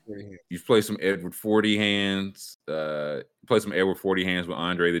love Edward 40 hands. You play some Edward 40 hands. Play some Edward 40 hands with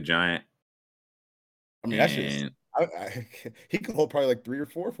Andre the Giant. I mean, that's just. He could hold probably like 3 or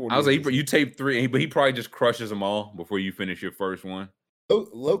 4 40. I was like, you tape 3, but he probably just crushes them all before you finish your first one.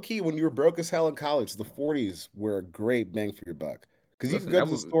 Low key, when you were broke as hell in college, the 40s were a great bang for your buck because you could go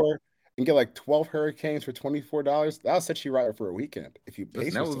to the store and get like 12 Hurricanes for $24. That'll set you right for a weekend if you pay.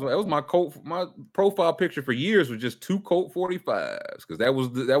 That was my Colt. My profile picture for years was just 2 Colt 45s because that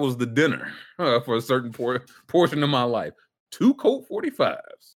was the dinner for a certain portion of my life. 2 Colt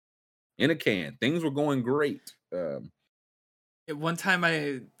 45s in a can. Things were going great. One time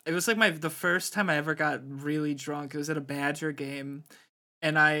it was like the first time I ever got really drunk. It was at a Badger game,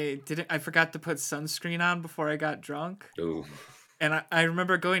 and I forgot to put sunscreen on before I got drunk. Ooh. And I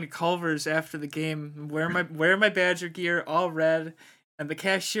remember going to Culver's after the game, wearing my Badger gear, all red, and the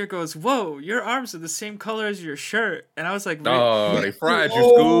cashier goes, "Whoa, your arms are the same color as your shirt." And I was like, "Oh, they fried you,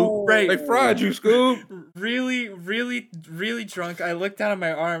 Scoob! Right, they fried you, Scoob!" Really, really, really drunk. I looked down at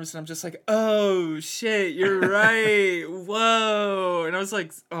my arms and I'm just like, "Oh shit, you're right! Whoa!" And I was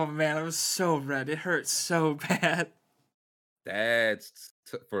like, "Oh man, I was so red. It hurt so bad." That's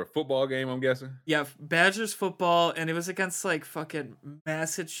for a football game, I'm guessing. Yeah, Badgers football, and it was against like fucking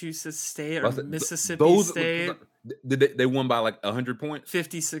Massachusetts State or Mississippi State. They won by like 100 points?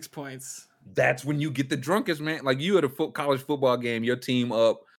 56 points. That's when you get the drunkest, man. Like you at a college football game, your team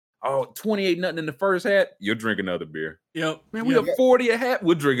up 28-0 in the first half, you'll drink another beer. Yep. Man, we up 40 a half,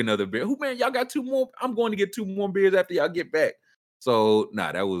 we'll drink another beer. Man, y'all got 2 more. I'm going to get 2 more beers after y'all get back. So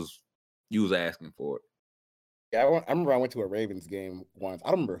that was you was asking for it. Yeah, I remember I went to a Ravens game once. I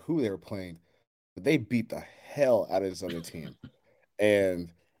don't remember who they were playing, but they beat the hell out of this other team. And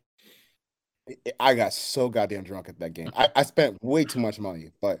I got so goddamn drunk at that game. I spent way too much money,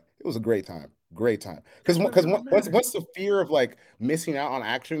 but it was a great time. Great time. Because once the fear of like missing out on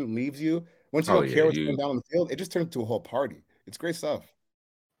action leaves you, once you don't care what's going down on the field, it just turns into a whole party. It's great stuff.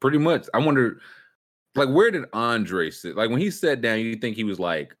 Pretty much. I wonder, like, where did Andre sit? Like, when he sat down, you think he was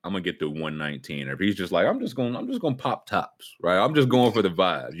like, I'm gonna get to 119, or if he's just like, I'm just gonna pop tops, right? I'm just going for the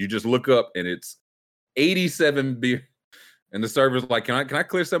vibe. You just look up and it's 87 beer, and the server's like, can I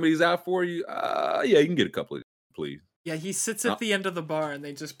clear some of these out for you? Yeah, you can get a couple of these, please. Yeah, he sits at the end of the bar, and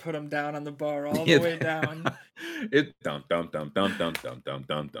they just put him down on the bar all the way down. It dum dum dum dum dum dum dum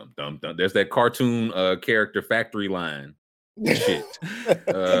dum dum dum dum. There's that cartoon character factory line. Shit.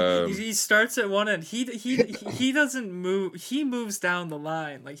 He starts at one end. He doesn't move. He moves down the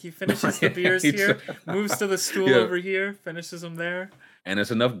line. Like he finishes the beers here, moves to the stool over here, finishes them there. And it's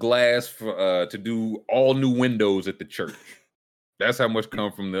enough glass for to do all new windows at the church. That's how much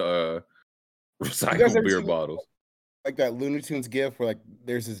come from the recycled beer bottles. Like that Looney Tunes gif where like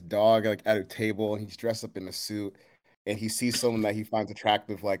there's this dog like at a table and he's dressed up in a suit and he sees someone that he finds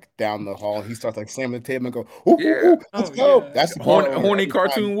attractive like down the hall and he starts like slamming the table and go, ooh, let's go. Yeah. That's the horny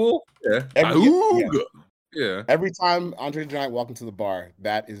cartoon wolf. Yeah. Every time Andre the Giant walks into the bar,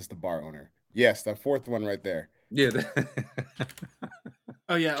 that is the bar owner. Yes, that fourth one right there. Yeah.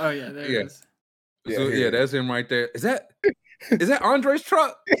 Oh yeah, there it is. So that's him right there. Is that Andre's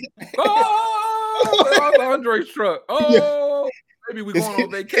truck? Oh, Andre's truck. Oh, maybe we're going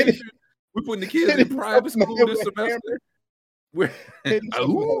on vacation. We're putting the kids in private school this semester.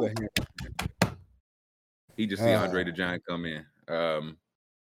 He just see Andre the Giant come in.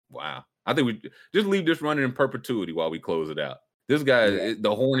 Wow. I think we just leave this running in perpetuity while we close it out. This guy is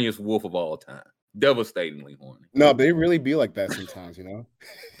the horniest wolf of all time. Devastatingly horny. No, they really be like that sometimes, you know?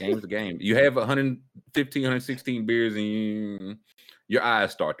 Game's the game. You have 115, 116 beers and your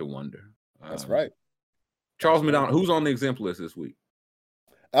eyes start to wonder. That's right. Charles McDonald, who's on the exempt list this week?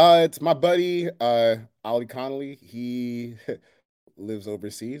 It's my buddy, Ollie Connolly. He lives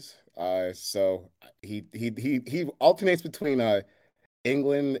overseas. So he alternates between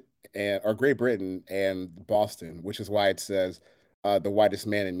England or Great Britain and Boston, which is why it says the whitest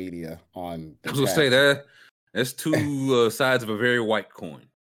man in media on the I was gonna say that's two sides of a very white coin.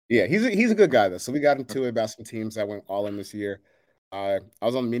 Yeah, he's a good guy though. So we got into it about some teams that went all in this year. I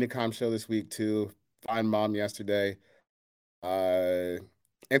was on the Minicom show this week too. Fine Mom yesterday.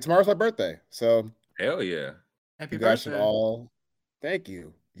 And tomorrow's my birthday. So hell yeah. Happy birthday. Thank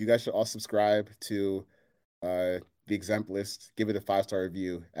you. You guys should all subscribe to the exempt list. Give it a 5-star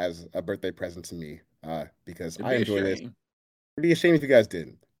review as a birthday present to me. Because I enjoy this. It'd be a shame if you guys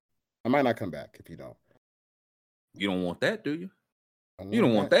didn't. I might not come back if you don't. You don't want that, do you? You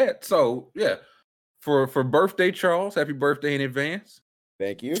don't want that. So yeah. For birthday, Charles, happy birthday in advance.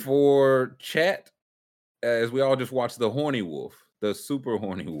 Thank you. For chat, as we all just watched the horny wolf, the super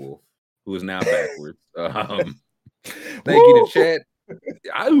horny wolf, who is now backwards. Thank you to chat.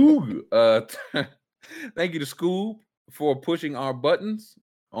 Thank you to Scoob for pushing our buttons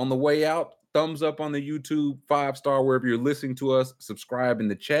on the way out. Thumbs up on the YouTube, 5-star wherever you're listening to us. Subscribe in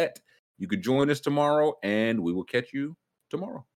the chat. You could join us tomorrow, and we will catch you tomorrow.